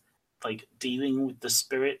is dealing with the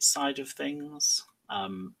spirit side of things.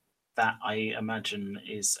 That I imagine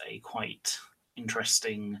is a quite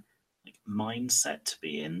interesting mindset to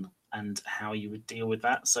be in, and how you would deal with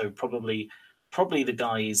that. So probably the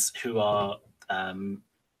guys who are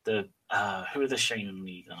the Shaman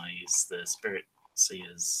Lee guys, the spirit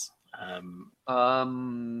seers.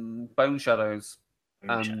 Bone Shadows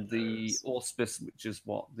and the Auspice, which is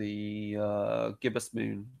what the Gibbous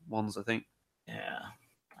Moon ones, I think. Yeah,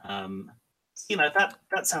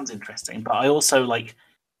 that sounds interesting. But I also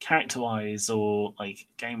character-wise or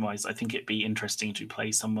game-wise, I think it'd be interesting to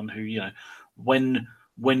play someone who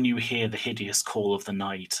when you hear the hideous call of the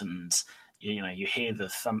night and you hear the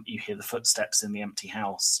thump, you hear the footsteps in the empty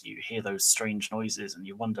house, you hear those strange noises, and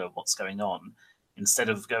you wonder what's going on. Instead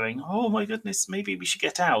of going, oh my goodness, maybe we should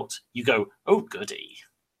get out, you go, oh goody.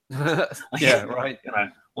 Yeah, right.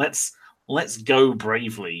 Let's go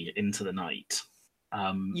bravely into the night.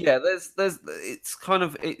 There's it's kind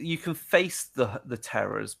of you can face the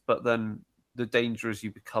terrors, but then the danger is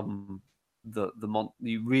you become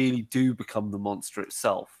you really do become the monster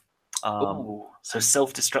itself. So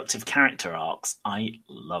self-destructive character arcs, I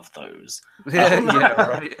love those.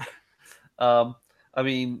 Right. I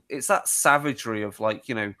mean, it's that savagery of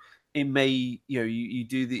it may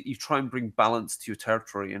you try and bring balance to your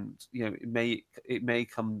territory, and it may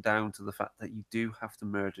come down to the fact that you do have to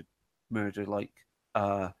murder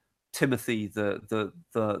Timothy the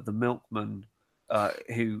milkman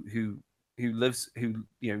who lives in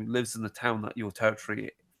the town that your territory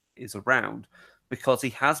is around, because he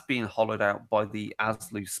has been hollowed out by the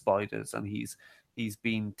Aslu spiders, and he's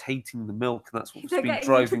been tainting the milk, and that's what's They're been getting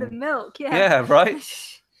driving into the milk. Yeah. Yeah, right.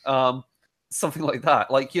 Something like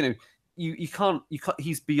that. Like, you can't.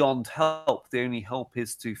 He's beyond help. The only help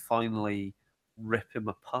is to finally rip him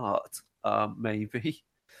apart. Maybe,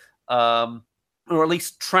 or at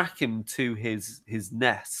least track him to his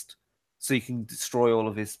nest, so you can destroy all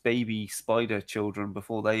of his baby spider children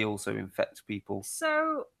before they also infect people.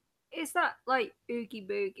 So, is that like Oogie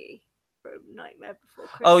Boogie from Nightmare Before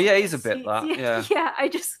Christmas? Oh yeah, he's a bit that. Yeah. Yeah. I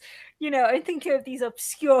just, I'm thinking of these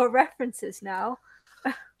obscure references now.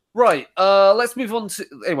 Right. Let's move on to.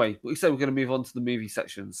 Anyway, we said we're going to move on to the movie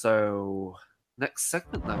section. So, next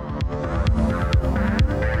segment then.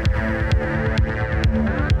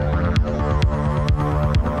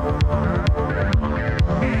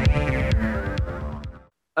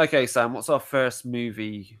 Okay, Sam. What's our first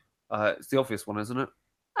movie? It's the obvious one, isn't it?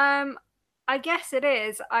 I guess it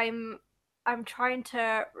is. I'm trying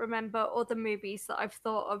to remember other movies that I've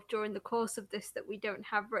thought of during the course of this that we don't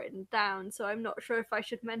have written down, so I'm not sure if I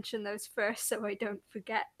should mention those first so I don't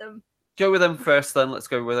forget them. Go with them first, then. Let's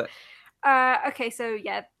go with it. Okay, so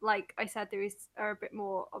yeah, like I said, are a bit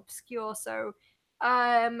more obscure. So,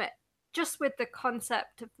 just with the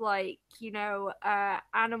concept of like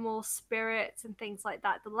animal spirits and things like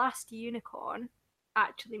that, The Last Unicorn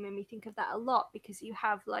actually made me think of that a lot, because you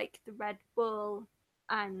have like the Red Bull,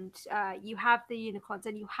 and you have the unicorns,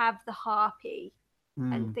 and you have the harpy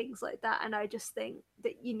and things like that, and I just think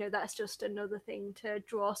that that's just another thing to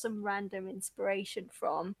draw some random inspiration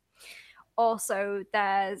from. Also,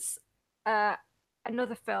 there's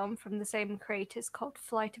another film from the same creators called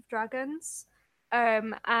Flight of Dragons,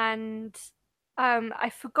 and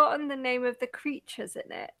I've forgotten the name of the creatures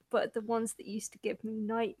in it, but the ones that used to give me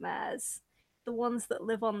nightmares, the ones that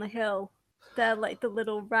live on the hill, they're like the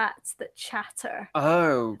little rats that chatter.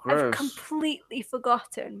 Oh, gross. I've completely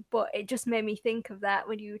forgotten, but it just made me think of that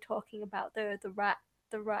when you were talking about the rat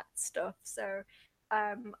stuff. So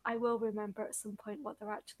I will remember at some point what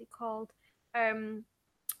they're actually called.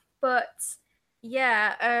 But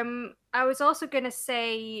yeah, I was also going to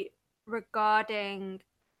say regarding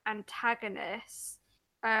antagonists,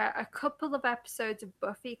 a couple of episodes of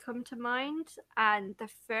Buffy come to mind, and the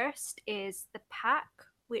first is The Pack,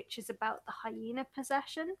 which is about the hyena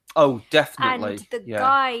possession. Oh, definitely. And the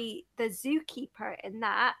guy, the zookeeper in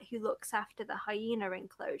that, who looks after the hyena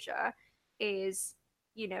enclosure, is,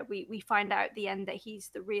 we find out at the end that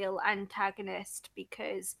he's the real antagonist,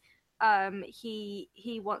 because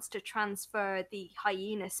he wants to transfer the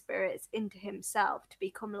hyena spirits into himself to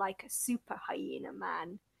become like a super hyena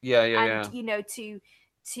man. Yeah.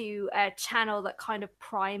 To channel that kind of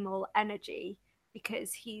primal energy,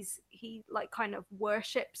 because he like kind of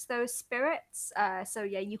worships those spirits. So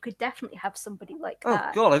yeah, you could definitely have somebody like that.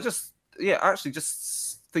 Oh god, actually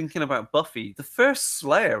just thinking about Buffy, the first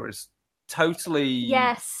Slayer is totally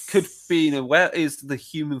could be is the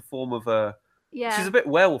human form of a. Yeah. She's a bit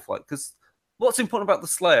werewolf-like, because what's important about the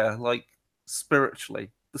Slayer, like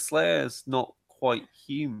spiritually, the Slayer's not quite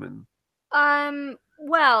human.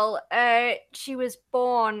 Well, she was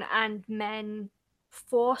born and men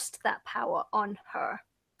forced that power on her.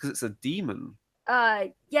 Because it's a demon.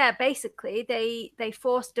 Yeah, basically they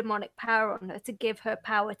forced demonic power on her to give her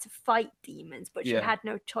power to fight demons, but she had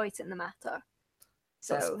no choice in the matter.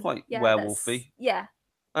 So that's quite werewolfy. Yeah.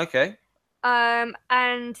 Okay.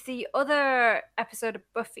 And the other episode of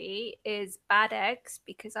Buffy is Bad Eggs,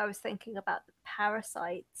 because I was thinking about the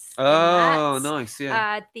parasites. Oh, nice,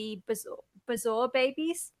 yeah. The Bazaar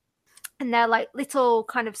babies, and they're like little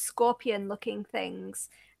kind of scorpion-looking things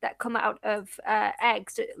that come out of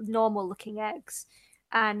eggs, normal-looking eggs,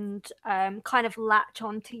 and kind of latch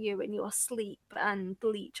onto you in your sleep and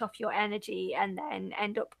leech off your energy, and then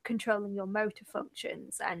end up controlling your motor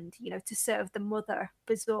functions, and to serve the mother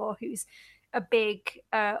Bazaar, who's a big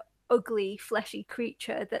ugly fleshy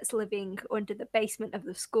creature that's living under the basement of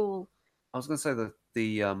the school. I was going to say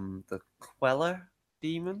the Queller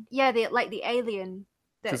demon. Yeah, the alien.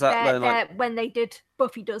 When they did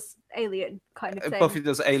Buffy does Alien kind of thing. Buffy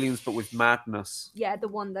does Aliens, but with madness. Yeah, the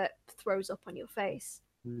one that throws up on your face.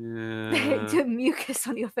 Yeah. The mucus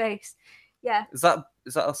on your face. Yeah. Is that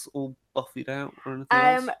us all Buffy'd out or anything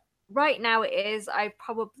else? Right now it is. I've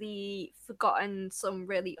probably forgotten some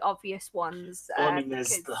really obvious ones. Well,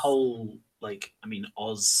 there's the whole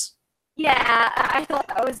Oz. Yeah, I thought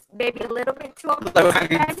that was maybe a little bit too obvious.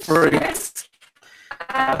 Low-hanging fruit. It's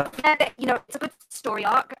a good story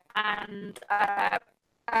arc, and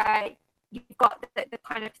you've got the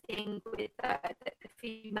kind of thing with the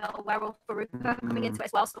female werewolf Veruca coming into it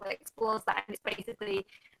as well, so it explores that, and it's basically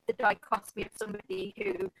the dichotomy of somebody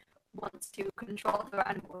who wants to control her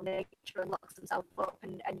animal nature and locks themselves up,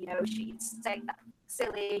 and she's saying that's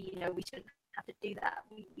silly, we shouldn't have to do that.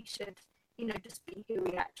 We should, just be who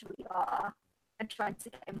we actually are, and trying to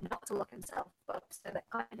get him not to lock himself up. So that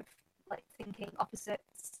kind of like thinking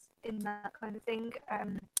opposites in that kind of thing.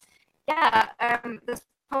 There's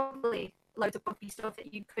probably loads of Buffy stuff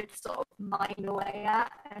that you could sort of mine away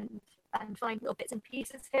at and find little bits and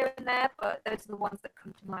pieces here and there, but those are the ones that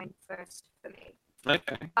come to mind first for me.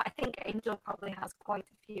 Okay. I think Angel probably has quite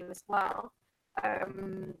a few as well. I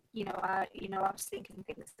was thinking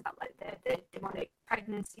things about like the demonic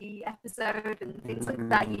pregnancy episode and things like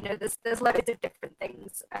that. There's loads of different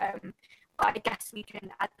things. But I guess we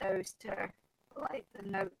can add those to like the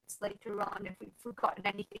notes later on if we've forgotten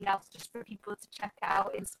anything else, just for people to check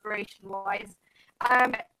out inspiration wise.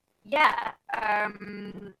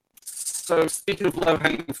 So speaking of low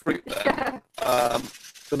hanging fruit, then,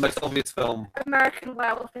 the most obvious film, American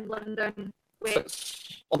Werewolf in London,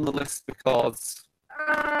 which on the list because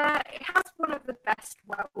it has one of the best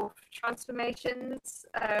werewolf transformations,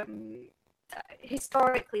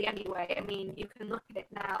 historically anyway. I mean, you can look at it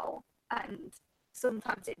now and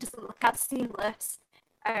sometimes it doesn't look as seamless.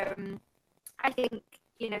 I think,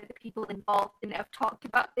 the people involved in it have talked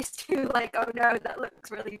about this too, like, oh no, that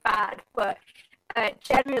looks really bad, but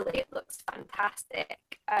generally it looks fantastic.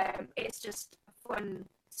 It's just a fun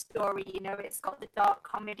story, it's got the dark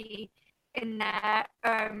comedy in there.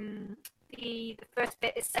 The first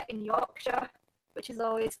bit is set in Yorkshire, which is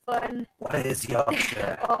always fun. What is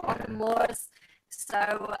Yorkshire? On the moors.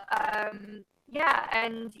 So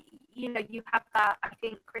and you have that. I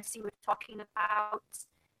think Chrissy was talking about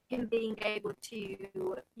him being able to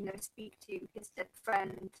speak to his dead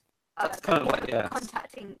friend. That's kind of like,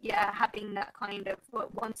 contacting, having that kind of,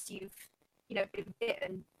 once you've been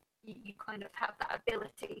bitten, you kind of have that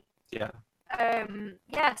ability.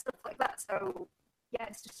 Stuff like that. So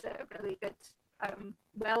it's just a really good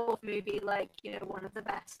werewolf movie, like one of the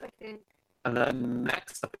best, I think. And then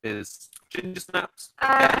next up is Ginger Snaps.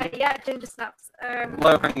 Ginger Snaps.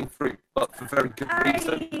 Low hanging fruit, but for very good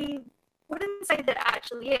reason. I wouldn't say that it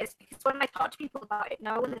actually is, because when I talk to people about it,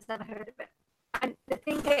 no one has ever heard of it. And the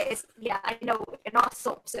thing is, I know in our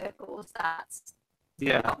sub circles that's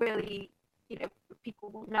not really, people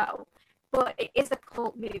will know. But it is a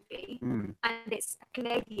cult movie, and it's a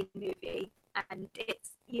Canadian movie, and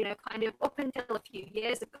it's, kind of up until a few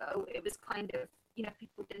years ago, it was kind of,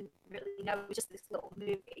 people didn't really know, it was just this little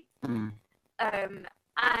movie.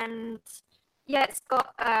 It's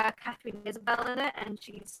got Catherine Isabel in it, and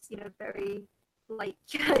she's, very, like,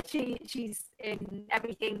 she's in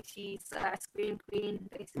everything. She's a scream queen,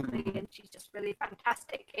 basically, and she's just really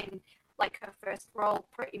fantastic in, like, her first role,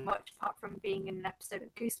 pretty much, apart from being in an episode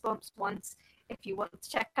of Goosebumps once. If you want to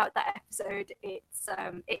check out that episode,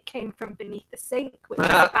 it came from beneath the sink, which is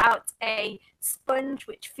about a sponge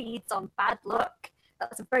which feeds on bad luck.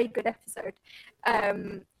 That's a very good episode.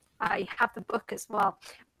 I have the book as well.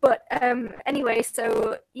 But anyway,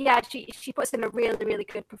 so she puts in a really, really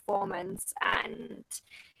good performance, and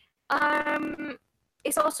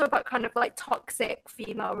it's also about kind of like toxic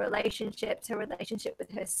female relationships, her relationship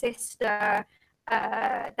with her sister,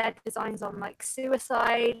 their designs on like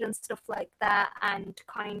suicide and stuff like that, and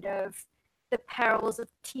kind of the perils of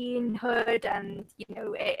teenhood, and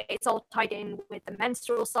it's all tied in with the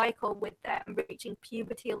menstrual cycle, with them reaching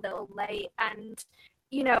puberty a little late, and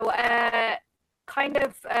kind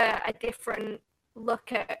of a different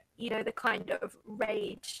look at the kind of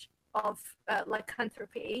rage of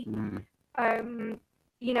lycanthropy.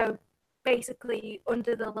 Basically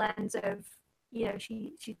under the lens of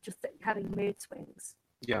she's just having mood swings,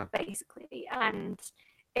 basically, and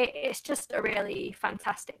it's just a really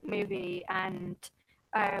fantastic movie, and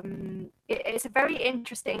it's a very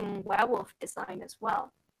interesting werewolf design as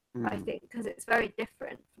well. I think, because it's very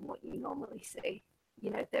different from what you normally see.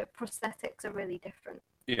 The prosthetics are really different.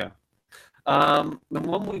 The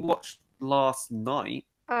one we watched last night,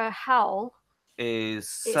 Howl,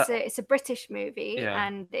 it's a British movie,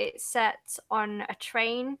 and it's set on a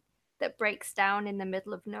train that breaks down in the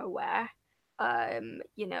middle of nowhere.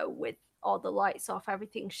 With all the lights off,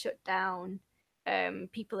 everything shut down.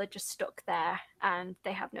 People are just stuck there, and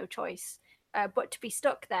they have no choice but to be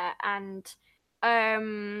stuck there. And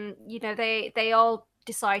they all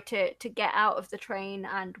decide to get out of the train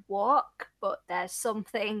and walk, but there's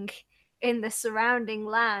something in the surrounding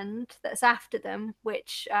land that's after them,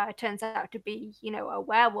 which turns out to be a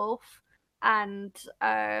werewolf, and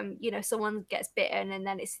someone gets bitten, and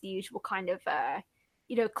then it's the usual kind of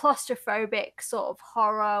claustrophobic sort of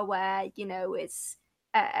horror where it's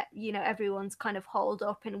you know, everyone's kind of holed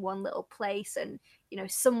up in one little place, and you know,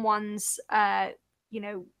 someone's you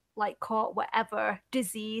know, like caught whatever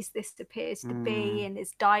disease this appears to be and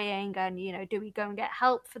is dying, and you know, do we go and get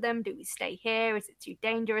help for them, do we stay here, is it too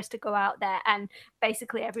dangerous to go out there? And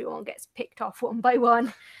basically everyone gets picked off one by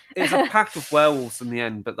one. It's a pack of werewolves in the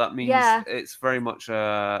end, but that means it's very much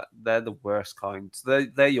they're the worst kind.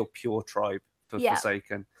 They're your pure tribe for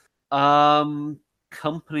Forsaken.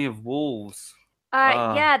 Company of Wolves.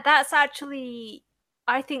 Yeah, that's actually,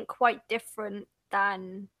 I think, quite different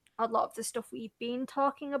than a lot of the stuff we've been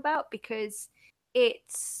talking about, because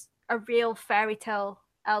it's a real fairy tale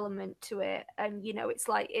element to it, and you know, it's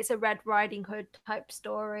like it's a Red Riding Hood type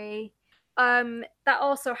story. That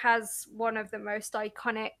also has one of the most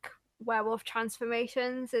iconic werewolf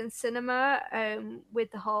transformations in cinema,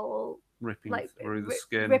 with the whole ripping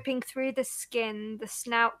through the skin, the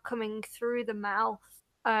snout coming through the mouth.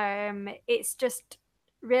 It's just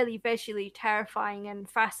really visually terrifying and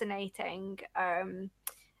fascinating.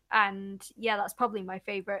 And yeah, that's probably my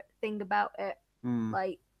favorite thing about it.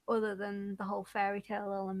 Like, other than the whole fairy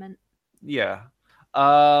tale element. Yeah.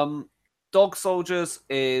 Dog Soldiers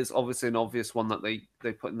is obviously an obvious one that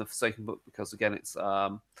they put in the Forsaken book, because again, it's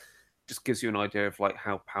just gives you an idea of like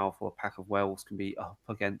how powerful a pack of werewolves can be up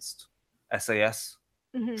against SAS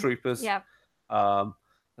troopers. Yeah. And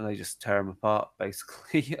they just tear them apart,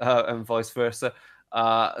 basically, and vice versa.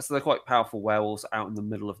 So they're quite powerful werewolves out in the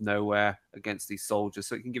middle of nowhere against these soldiers.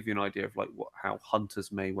 So it can give you an idea of like how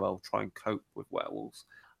hunters may well try and cope with werewolves.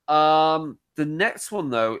 The next one,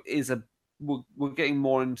 though, is we're getting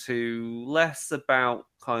more into less about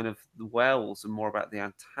kind of the werewolves and more about the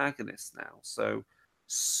antagonists now. So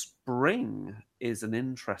Spring is an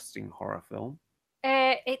interesting horror film.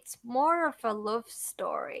 It's more of a love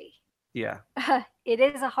story. Yeah. It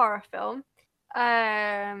is a horror film.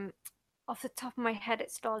 Off the top of my head,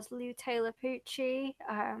 it stars Lou Taylor Pucci.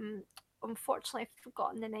 Unfortunately, I've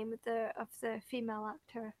forgotten the name of the female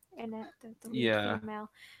actor in it. The lead female.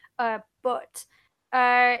 But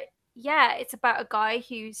yeah, it's about a guy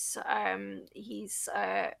who's he's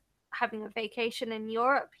having a vacation in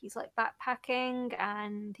Europe. He's like backpacking,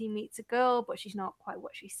 and he meets a girl, but she's not quite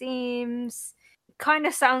what she seems. Kind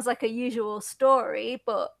of sounds like a usual story,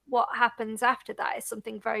 but what happens after that is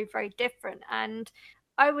something very, very different. And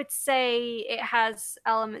I would say it has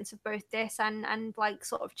elements of both this and like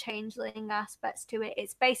sort of changeling aspects to it.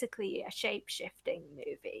 It's basically a shape-shifting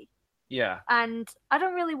movie. Yeah. And I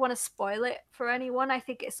don't really want to spoil it for anyone. I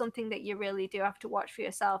think it's something that you really do have to watch for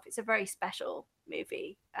yourself. It's a very special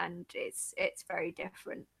movie, and it's very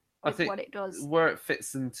different. I think what it does, where it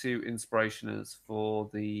fits into inspiration is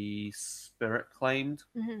for the Spirit Claimed.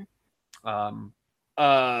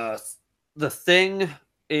 The Thing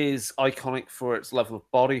is iconic for its level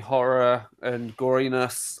of body horror and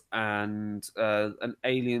goriness, and an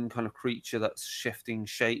alien kind of creature that's shifting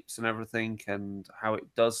shapes and everything, and how it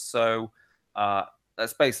does so.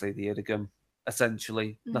 That's basically the Idiom,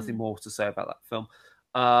 essentially. Nothing more to say about that film.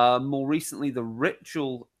 More recently, The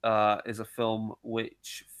Ritual is a film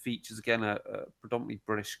which features, again, a predominantly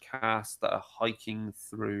British cast that are hiking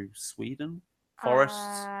through Sweden forests.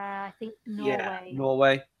 I think Norway. Yeah,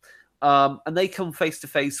 Norway. And they come face to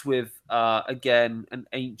face with, again, an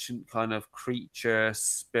ancient kind of creature,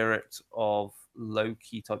 spirit of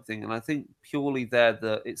Loki type thing. And I think purely there,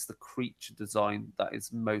 it's the creature design that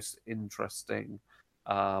is most interesting,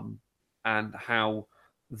 and how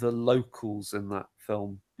the locals in that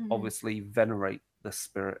film obviously venerate the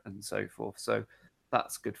spirit and so forth. So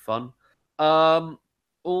that's good fun.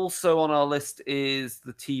 Also on our list is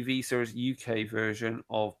the TV series UK version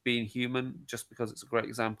of Being Human, just because it's a great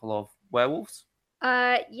example of werewolves.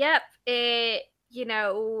 Yep. It, you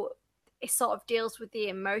know, it sort of deals with the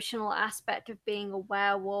emotional aspect of being a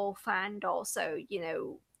werewolf, and also, you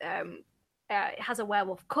know, it has a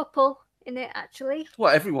werewolf couple in it, actually.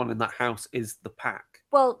 Well, everyone in that house is the pack.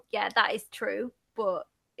 Well, yeah, that is true, but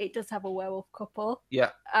it does have a werewolf couple.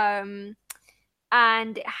 Yeah.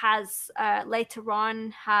 And it has later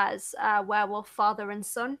on has werewolf father and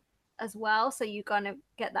son as well, so you're gonna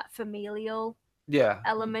get that familial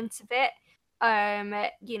element of it.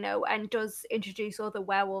 You know, and does introduce all the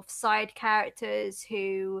werewolf side characters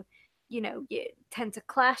who, you know, tend to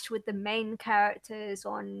clash with the main characters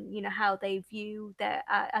on, you know, how they view that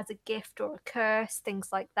as a gift or a curse, things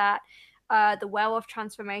like that. The werewolf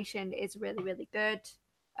transformation is really, really good.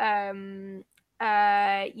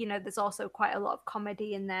 You know, there's also quite a lot of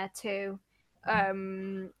comedy in there too.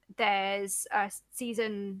 There's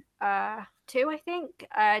season 2, I think,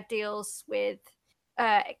 deals with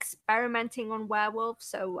experimenting on werewolves.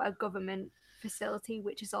 So a government facility,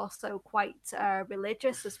 which is also quite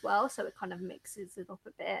religious as well. So it kind of mixes it up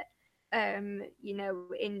a bit. In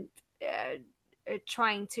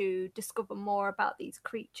trying to discover more about these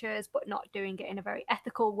creatures, but not doing it in a very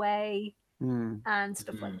ethical way and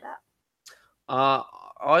stuff like that.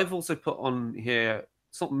 I've also put on here,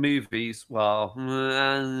 it's not movies, well,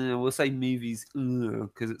 we'll say movies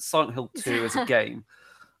because it's Silent Hill 2 as a game.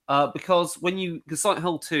 Because Silent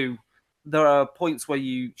Hill 2, there are points where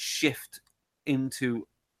you shift into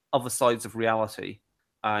other sides of reality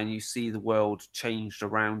and you see the world changed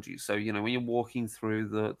around you. So, when you're walking through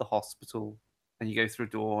the hospital and you go through a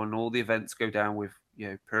door and all the events go down with,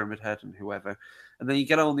 Pyramid Head and whoever, and then you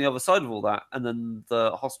get on the other side of all that and then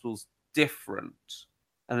the hospital's different,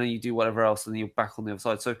 and then you do whatever else and then you're back on the other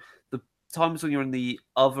side. So the times when you're in the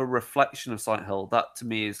other reflection of Silent Hill, that to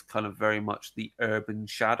me is kind of very much the urban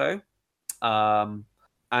shadow. And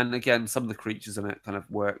again, some of the creatures in it kind of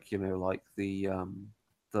work, like the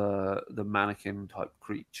mannequin type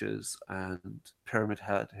creatures, and Pyramid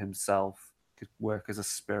Head himself could work as a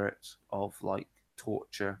spirit of like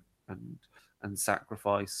torture and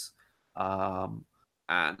sacrifice.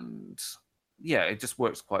 And yeah, it just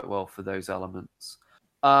works quite well for those elements.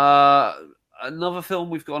 Another film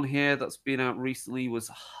we've got on here that's been out recently was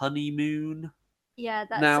Honeymoon. Yeah,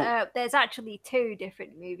 that's there's actually 2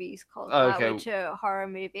 different movies called that, which are horror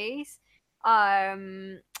movies.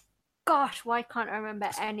 Gosh, why can't I remember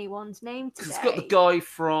anyone's name today? It's got the guy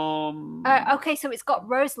from... okay, so it's got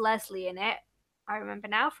Rose Leslie in it. I remember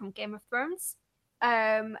now from Game of Thrones.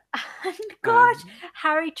 And gosh,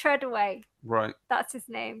 Harry Treadaway. Right. That's his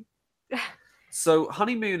name. So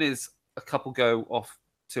Honeymoon is a couple go off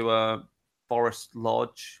to a forest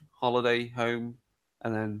lodge holiday home,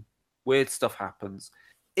 and then weird stuff happens.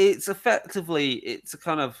 It's a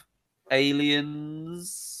kind of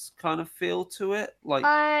Aliens kind of feel to it.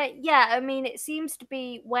 Yeah, I mean, it seems to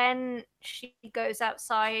be when she goes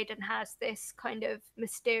outside and has this kind of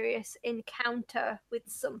mysterious encounter with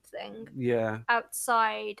something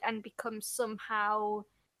outside and becomes somehow,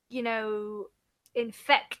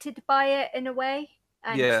 infected by it in a way,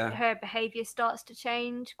 and her behavior starts to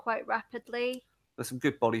change quite rapidly. There's some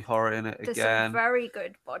good body horror in it. There's some very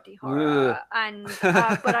good body horror. And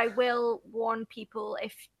but I will warn people,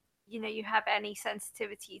 if you have any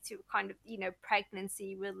sensitivity to kind of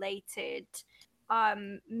pregnancy related,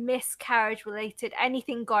 miscarriage related,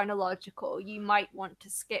 anything gynecological, you might want to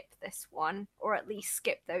skip this one, or at least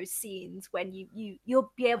skip those scenes when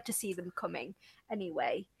you'll be able to see them coming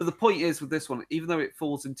anyway. But the point is with this one, even though it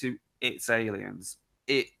falls into it's aliens,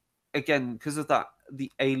 it again, because of that, the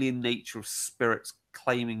alien nature of spirits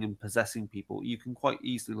claiming and possessing people, you can quite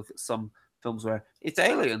easily look at some films where it's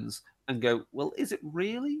aliens and go, well, is it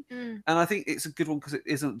really? And I think it's a good one because it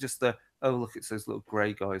isn't just the, oh, look, it's those little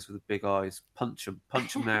grey guys with the big eyes, punch them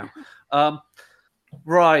now.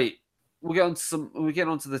 Right, we're getting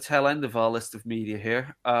onto the tail end of our list of media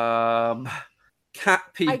here. Cat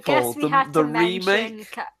People, I guess we had the to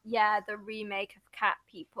remake. The remake of Cat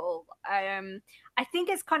People. I think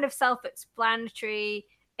it's kind of self-explanatory.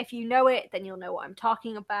 If you know it, then you'll know what I'm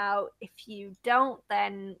talking about. If you don't,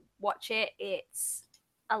 then watch it. It's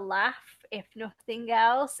a laugh, if nothing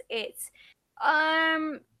else. It's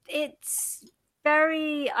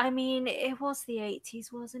very, I mean, it was the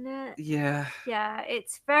 80s, wasn't it? Yeah,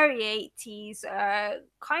 it's very 80s,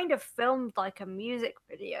 kind of filmed like a music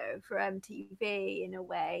video for MTV in a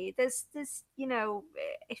way. There's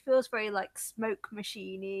it feels very like Smoke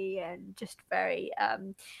Machine-y and just very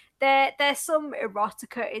there's some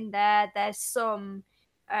erotica in there. There's some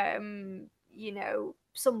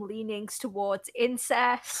some leanings towards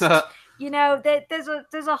incest.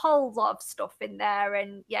 There's a whole lot of stuff in there,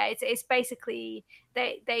 and it's basically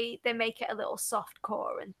they make it a little soft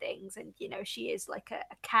core and things, and she is like a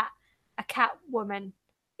cat woman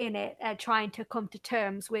in it, trying to come to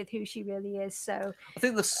terms with who she really is. So I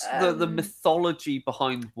think the mythology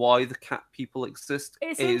behind why the cat people exist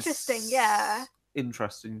is interesting.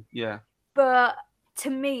 Interesting, yeah. But to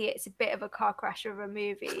me, it's a bit of a car crash of a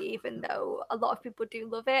movie, even though a lot of people do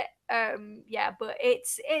love it. But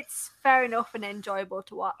it's fair enough and enjoyable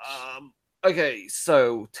to watch. Okay,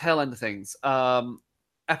 so tail end of things.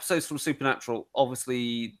 Episodes from Supernatural.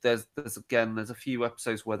 Obviously, there's a few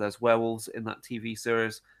episodes where there's werewolves in that TV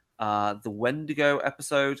series. The Wendigo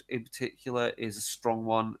episode in particular is a strong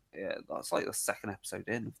one. That's like the second episode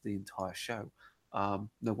in of the entire show. No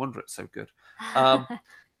wonder it's so good.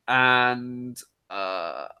 And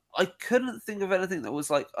I couldn't think of anything that was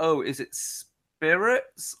like, oh, is it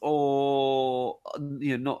spirits or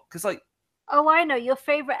not? Because like, oh, I know your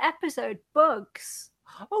favorite episode, Bugs.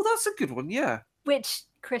 Oh, that's a good one. Yeah. Which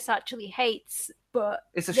Chris actually hates, but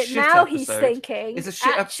It's a that shit now episode. he's thinking It's a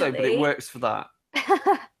shit episode, but it actually- works for that.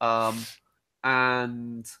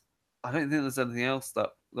 And I don't think there's anything else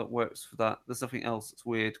that works for that. There's nothing else that's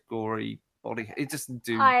weird, gory, body. It doesn't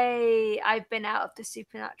do. I've been out of the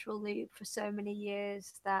supernatural loop for so many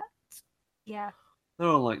years that yeah. They're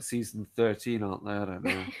on like season 13, aren't they? I don't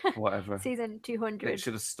know. Whatever. Season 200. It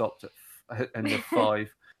should have stopped at end of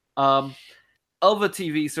 5. Other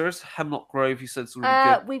TV series, Hemlock Grove. You said it's really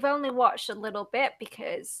good. We've only watched a little bit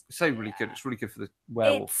because You say really good. It's really good for the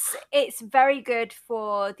werewolf. It's very good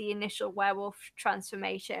for the initial werewolf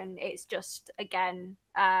transformation. It's just again,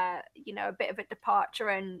 a bit of a departure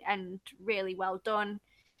and really well done.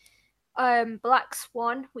 Black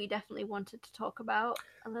Swan, we definitely wanted to talk about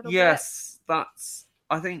a little bit. Yes, that's.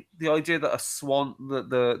 I think the idea that a swan,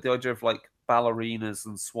 the idea of like ballerinas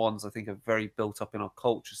and swans, I think are very built up in our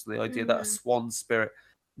culture. So the idea that a swan spirit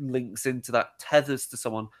links into that, tethers to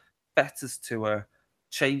someone, fetters to her,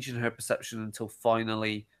 changing her perception until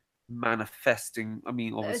finally manifesting. I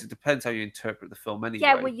mean, obviously, it depends how you interpret the film anyway.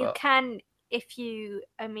 Yeah, well, you can, if you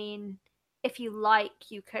like,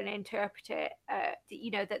 you can interpret it,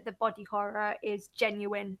 that the body horror is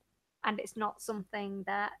genuine and it's not something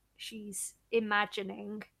that she's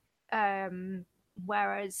imagining.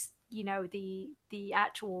 Whereas, the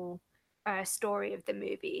actual story of the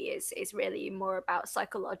movie is really more about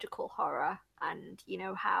psychological horror and,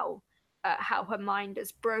 how her mind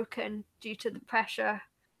is broken due to the pressure.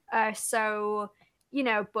 If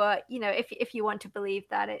you want to believe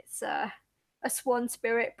that it's a swan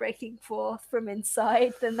spirit breaking forth from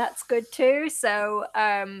inside, then that's good too. So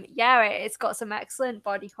it's got some excellent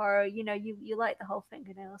body horror. You like the whole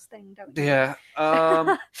fingernails thing, don't you? Yeah.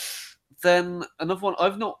 Then another one,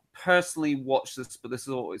 I've not personally watched this, but this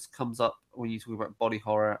always comes up when you talk about body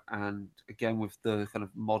horror, and again with the kind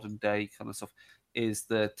of modern day kind of stuff, is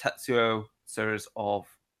the Tetsuo series of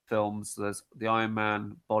films. There's the Iron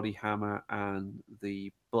Man, Body Hammer, and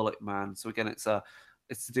the Bullet Man. So again, it's to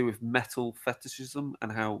do with metal fetishism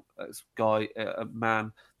and how a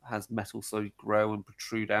man has metal slowly grow and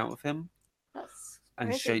protrude out of him. That's and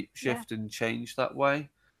crazy. shift and change that way.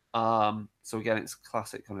 So again, it's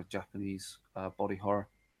classic kind of Japanese body horror.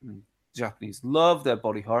 Japanese love their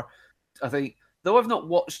body horror. I think, though I've not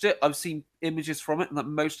watched it, I've seen images from it, and that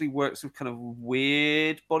mostly works with kind of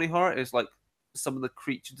weird body horror. It's like some of the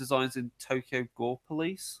creature designs in Tokyo Gore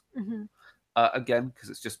Police. Mm-hmm. Again, because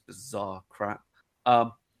it's just bizarre crap.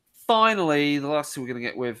 Finally, the last two we're going to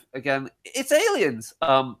get with, again, it's aliens.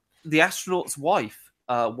 The Astronaut's Wife,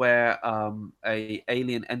 where a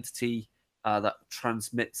alien entity that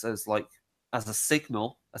transmits as a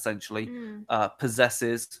signal, essentially,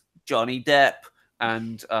 possesses Johnny Depp,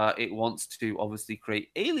 and it wants to obviously create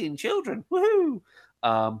alien children. Woohoo!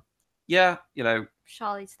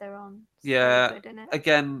 Charlize Theron. Yeah, good,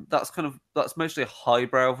 again, that's mostly a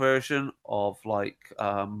highbrow version of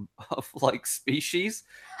Species.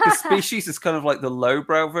 Because Species is kind of like the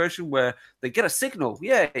lowbrow version where they get a signal,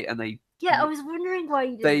 yay, and they. Yeah, I was wondering why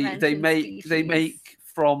you didn't they make Species.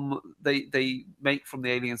 from the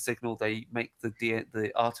alien signal, they make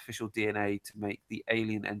the artificial DNA to make the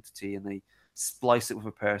alien entity, and they splice it with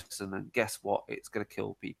a person, and guess what? It's going to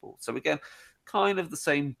kill people. So again, kind of the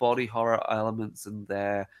same body horror elements in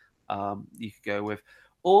there. You could go with.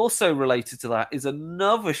 Also related to that is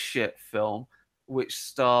another shit film which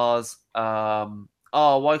stars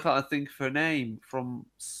why can't I think of her name from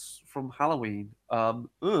Halloween?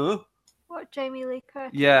 What, Jamie Lee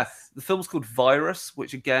Curtis? Yeah, the film's called Virus,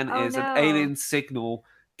 which again is no. an alien signal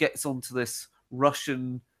gets onto this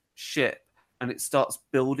Russian ship, and it starts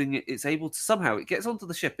building it. It's able to somehow, it gets onto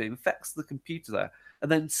the ship, it infects the computer there, and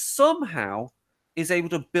then somehow is able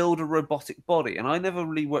to build a robotic body. And I never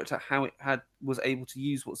really worked out how it was able to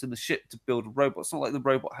use what's in the ship to build a robot. It's not like the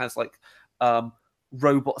robot has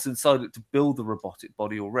robots inside it to build the robotic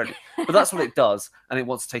body already, but that's what it does, and it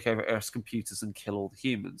wants to take over Earth's computers and kill all the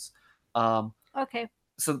humans. Okay.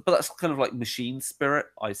 So, but that's kind of like machine spirit.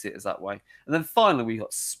 I see it as that way. And then finally, we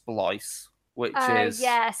got Splice, which is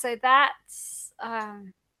So that's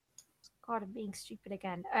God, I'm being stupid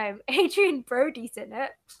again. Adrian Brody's in it. I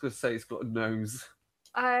was going to say he's got a nose.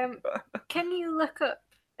 Can you look up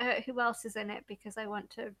who else is in it, because I want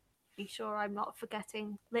to be sure I'm not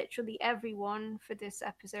forgetting literally everyone for this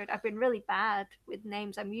episode. I've been really bad with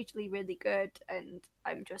names. I'm usually really good, and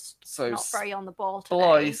I'm just not very on the ball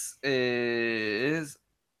today. Splice is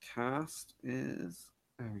cast is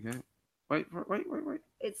there we go. Wait.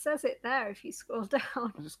 It says it there if you scroll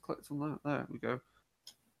down. I just clicked on that. There we go.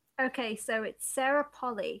 Okay, so it's Sarah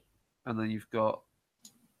Polley. And then you've got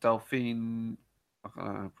Delphine. I don't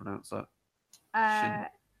know how to pronounce that.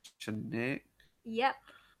 Chinook. Yep.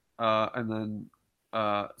 And then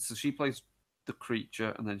so she plays the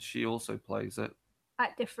creature, and then she also plays it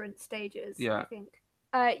At different stages, Yeah. I think.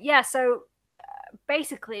 Yeah, so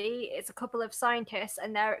basically, it's a couple of scientists,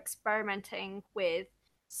 and they're experimenting with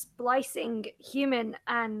splicing human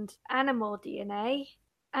and animal DNA,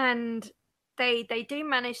 and they do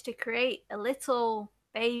manage to create a little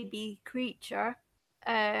baby creature,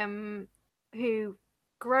 who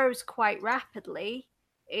grows quite rapidly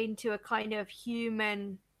into a kind of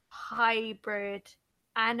human hybrid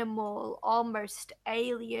animal, almost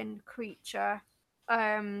alien creature.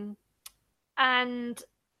 And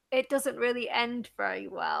it doesn't really end very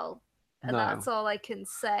well. No. That's all I can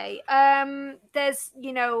say. There's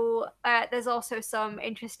there's also some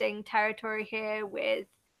interesting territory here with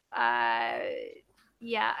I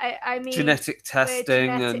mean genetic testing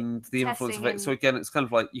genetic and the influence of testing it. So and- again, it's kind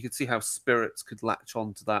of like you could see how spirits could latch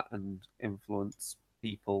onto that and influence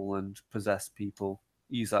people and possess people.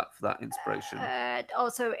 Use that for that inspiration.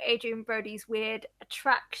 Also, Adrian Brody's weird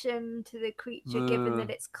attraction to the creature, given that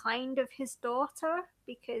it's kind of his daughter,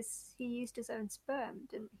 because he used his own sperm,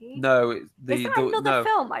 didn't he? No, Is that another no,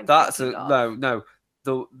 film I'm that's thinking of? no.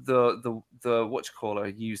 The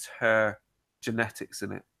whatchamacallit used her genetics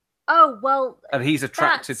in it, Oh well, and he's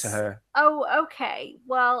attracted to that's- her. Oh, okay.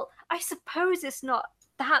 Well, I suppose it's not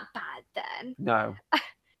that bad then. No,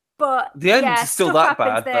 But The end yeah, is still stuff that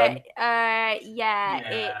happens bad, there.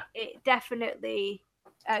 Yeah. It definitely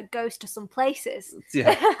goes to some places.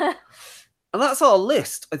 yeah. And that's our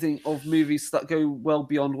list, I think, of movies that go well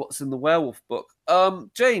beyond what's in the werewolf book.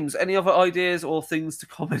 James, any other ideas or things to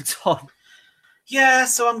comment on? Yeah,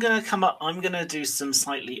 so I'm gonna do some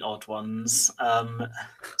slightly odd ones.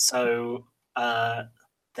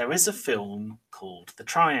 There is a film called The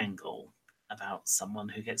Triangle about someone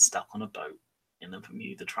who gets stuck on a boat in the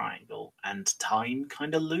Bermuda Triangle, and time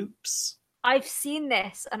kind of loops. I've seen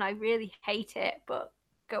this and I really hate it, but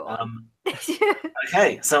go on.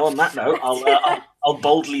 Okay, so on that note, I'll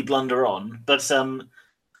boldly blunder on. But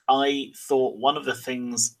I thought one of the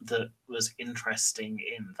things that was interesting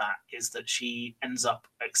in that is that she ends up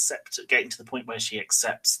getting to the point where she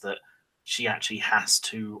accepts that she actually has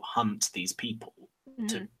to hunt these people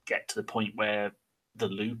to get to the point where the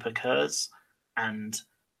loop occurs, and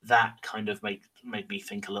that kind of made me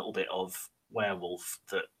think a little bit of Werewolf.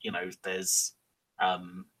 That there's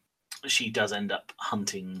she does end up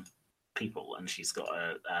hunting people, and she's got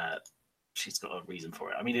a reason for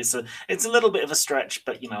it. I mean, it's a little bit of a stretch,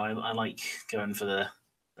 but I like going for the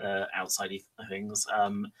outsidey things.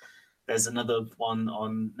 There's another one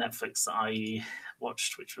on Netflix that I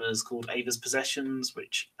watched, which was called Ava's Possessions,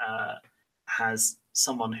 which has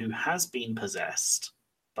someone who has been possessed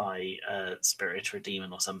by a spirit or a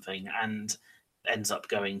demon or something, and ends up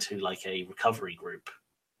going to like a recovery group.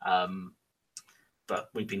 But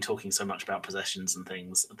we've been talking so much about possessions and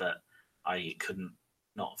things that I couldn't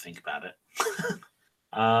not think about it.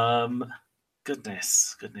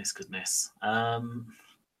 Goodness.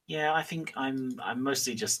 Yeah, I think I'm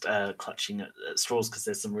mostly just clutching at straws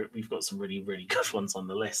because we've got some really, really good ones on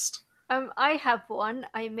the list. I have one.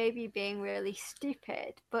 I may be being really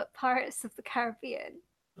stupid, but Pirates of the Caribbean.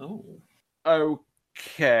 Oh.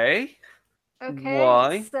 Okay. Okay.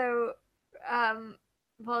 Why? So,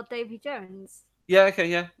 well, Davy Jones. Yeah. Okay.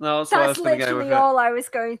 Yeah. No, that's why I was That's going to go with literally it. all I was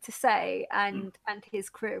going to say, and his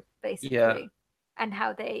crew basically, Yeah. and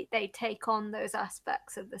how they take on those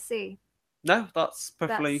aspects of the sea. No, that's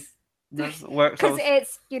perfectly. That's No, it works. because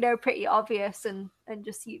it's pretty obvious, and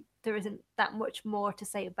just there isn't that much more to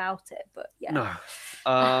say about it. But yeah, No.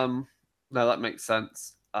 No, that makes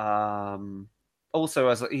sense.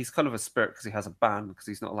 Also, he's kind of a spirit because he has a ban because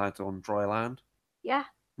he's not allowed to on dry land. yeah.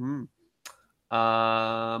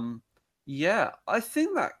 Yeah, I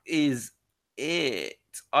think that is it.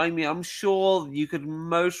 I mean, I'm sure you could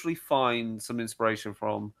mostly find some inspiration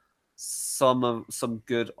from some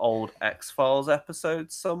good old X-Files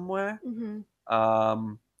episodes somewhere.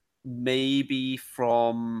 Maybe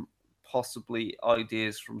from possibly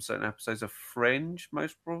ideas from certain episodes of Fringe,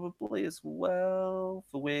 most probably as well,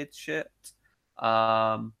 for weird shit.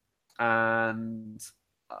 And I'm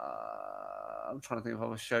trying to think of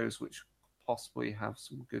other shows which possibly have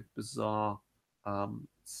some good bizarre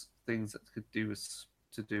things that could do with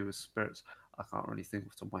spirits. I can't really think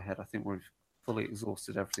off the top of my head. I think we've fully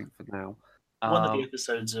exhausted everything for now. One of the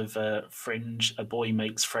episodes of Fringe, a boy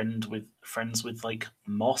makes friends with like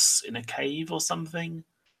moss in a cave or something,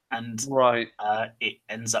 and right, it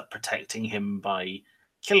ends up protecting him by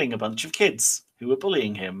killing a bunch of kids who were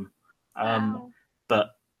bullying him.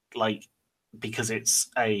 But like, because it's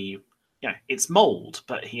it's mold,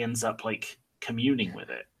 but he ends up like communing with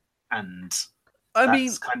it, and I that's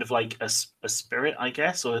mean, kind of like a spirit, I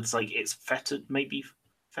guess, or it's like it's fettered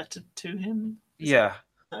to him. Is yeah.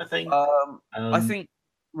 that a thing? I think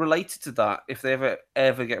related to that, if they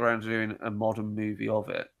ever get around to doing a modern movie of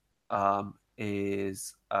it,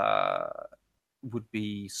 is would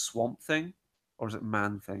be Swamp Thing, or is it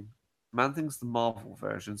Man Thing? Man Thing's the Marvel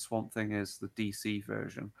version. Swamp Thing is the DC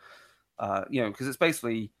version. Because it's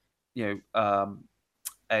basically a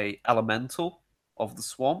elemental of the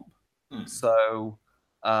swamp. So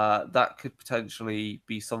that could potentially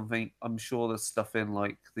be something. I'm sure there's stuff in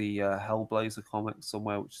like the Hellblazer comics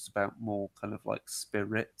somewhere, which is about more kind of like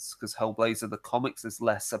spirits, because Hellblazer, the comics, is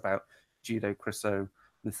less about Judeo-Christo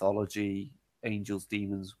mythology, angels,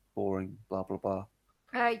 demons, boring, blah blah blah.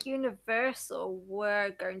 Universal were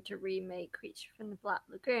going to remake Creature from the Black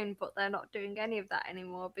Lagoon, but they're not doing any of that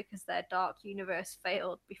anymore because their Dark Universe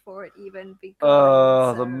failed before it even began.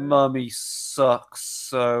 Oh, The Mummy sucks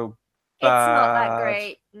so bad. It's not that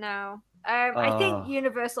great, no. I think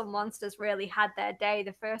Universal Monsters really had their day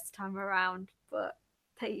the first time around, but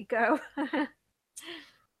there you go.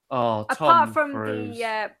 Apart from Cruise.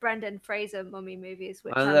 the Brendan Fraser Mummy movies,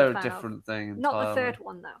 which they're a different thing entirely. Not the third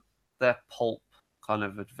one, though. They're pulp kind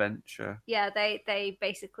of adventure. Yeah, they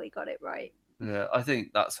basically got it right. Yeah, I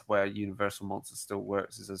think that's where Universal Monsters still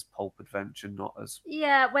works, is as pulp adventure, not as...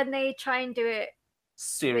 Yeah, when they try and do it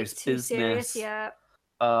serious business. Serious, yeah.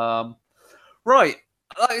 Right,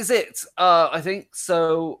 that is it, I think.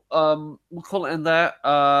 So we'll call it in there.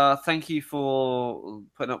 Thank you for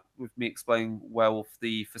putting up with me explaining Werewolf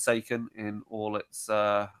the Forsaken in all its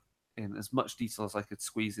in as much detail as I could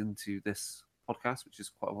squeeze into this podcast, which is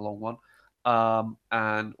quite a long one.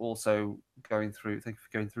 And also thank you for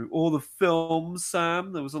going through all the films,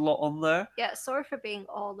 Sam. There was a lot on there. Yeah, sorry for being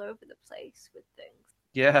all over the place with things.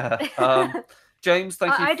 Yeah. James,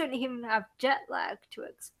 thank you. I don't even have jet lag to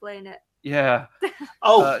explain it. Yeah.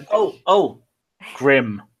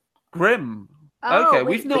 Grimm. Okay,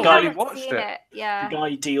 we've not really watched it. Yeah. The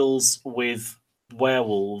guy deals with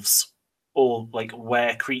werewolves or like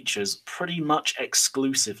were creatures pretty much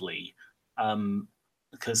exclusively.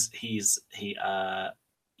 Because he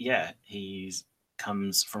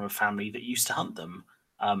comes from a family that used to hunt them.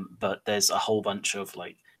 But there's a whole bunch of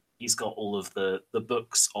like, he's got all of the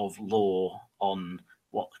books of lore on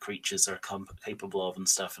what the creatures are capable of and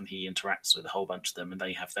stuff, and he interacts with a whole bunch of them, and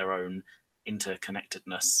they have their own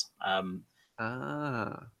interconnectedness.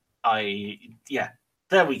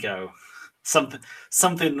 There we go.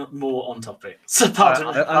 Something more on topic. So pardon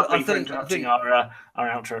me for interrupting our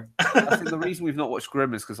outro. I think the reason we've not watched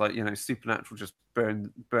Grimm is because Supernatural just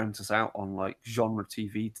burnt us out on like genre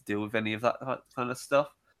TV to deal with any of that kind of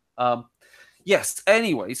stuff. Yes.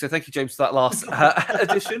 Anyway, so thank you, James, for that last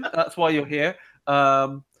edition. That's why you're here,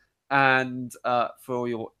 and for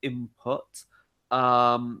your input.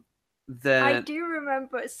 Then I do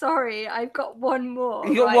remember. Sorry, I've got one more.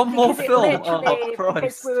 You got one more film? Oh, Christ.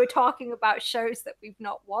 Because we were talking about shows that we've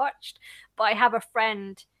not watched, but I have a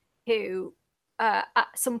friend who at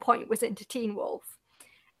some point was into Teen Wolf,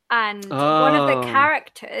 and one of the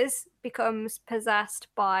characters becomes possessed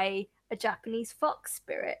by a Japanese fox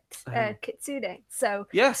spirit, Kitsune. So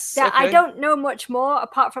yes, I don't know much more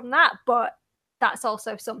apart from that, but that's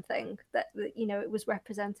also something that it was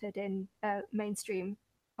represented in mainstream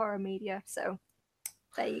horror media. So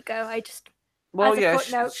there you go.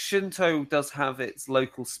 Shinto does have its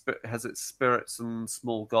local has its spirits and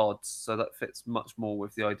small gods, so that fits much more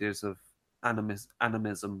with the ideas of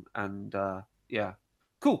animism and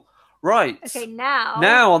cool. Right. Okay,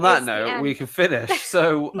 now on that note, we can finish.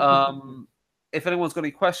 So if anyone's got any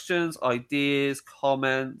questions, ideas,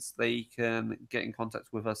 comments, they can get in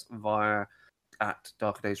contact with us via at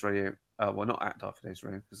Darker Days Radio. Well, not at Darker Days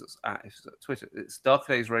Radio, because it's at Twitter. It's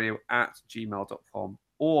darkerdaysradio@gmail.com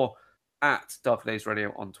or at Darker Days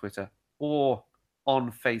Radio on Twitter or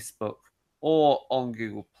on Facebook or on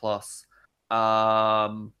Google+.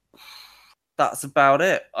 That's about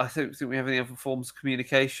it. I don't think we have any other forms of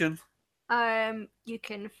communication. You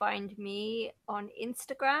can find me on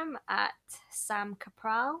Instagram at Sam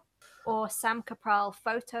Capral or Sam Capral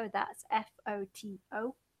Photo. That's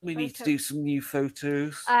FOTO. We need to do some new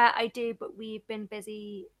photos. I do, but we've been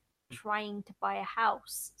busy trying to buy a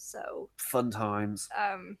house, so fun times.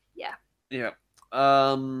 Yeah.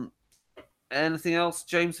 Anything else,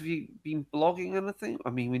 James? Have you been blogging anything? I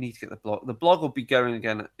mean, we need to get the blog. The blog will be going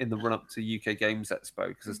again in the run up to UK Games Expo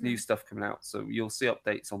because there's new stuff coming out. So you'll see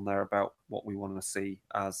updates on there about what we want to see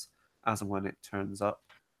as and when it turns up.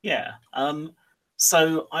 Yeah.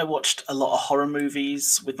 So I watched a lot of horror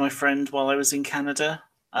movies with my friend while I was in Canada.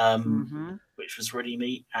 which was really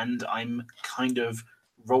neat. And I'm kind of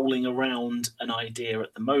rolling around an idea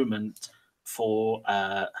at the moment for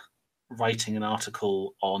writing an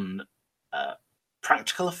article on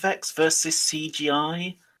practical effects versus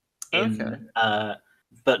CGI,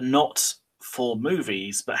 but not for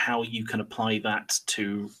movies, but how you can apply that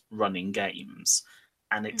to running games.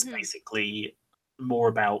 And it's basically more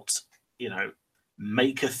about,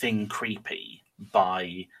 make a thing creepy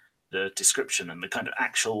by the description and the kind of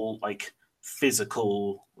actual, like,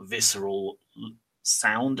 physical, visceral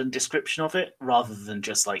sound and description of it, rather than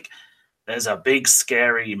just like, there's a big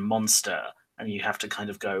scary monster and you have to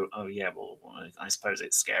kind of go, oh yeah, well, I suppose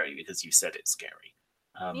it's scary because you said it's scary.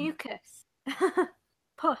 Mucus.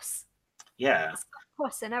 Puss. Yeah. It's got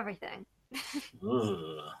puss and everything.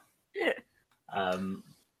 So yeah,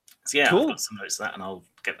 Cool. I've got some notes of that and I'll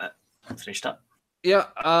get that finished up. Yeah,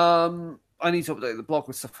 I need to update the blog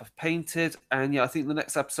with stuff I've painted, and yeah, I think the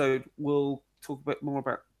next episode we'll talk a bit more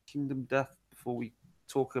about Kingdom Death before we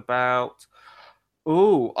talk about.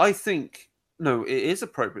 Oh, I think no, it is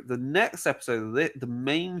appropriate. The next episode, the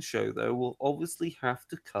main show though, will obviously have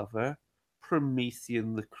to cover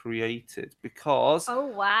Promethean the Created, because Oh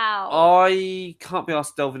wow! I can't be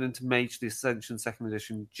asked delving into Mage the Ascension 2nd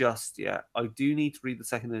edition just yet. I do need to read the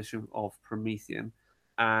 2nd edition of Promethean,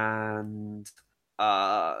 and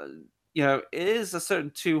it is a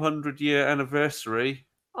certain 200-year anniversary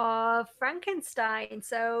of Frankenstein.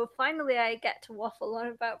 So finally, I get to waffle on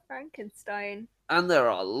about Frankenstein. And there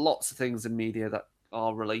are lots of things in media that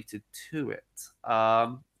are related to it.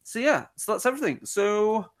 So that's everything.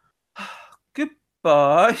 So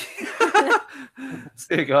goodbye.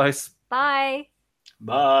 See you guys. Bye.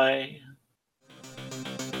 Bye.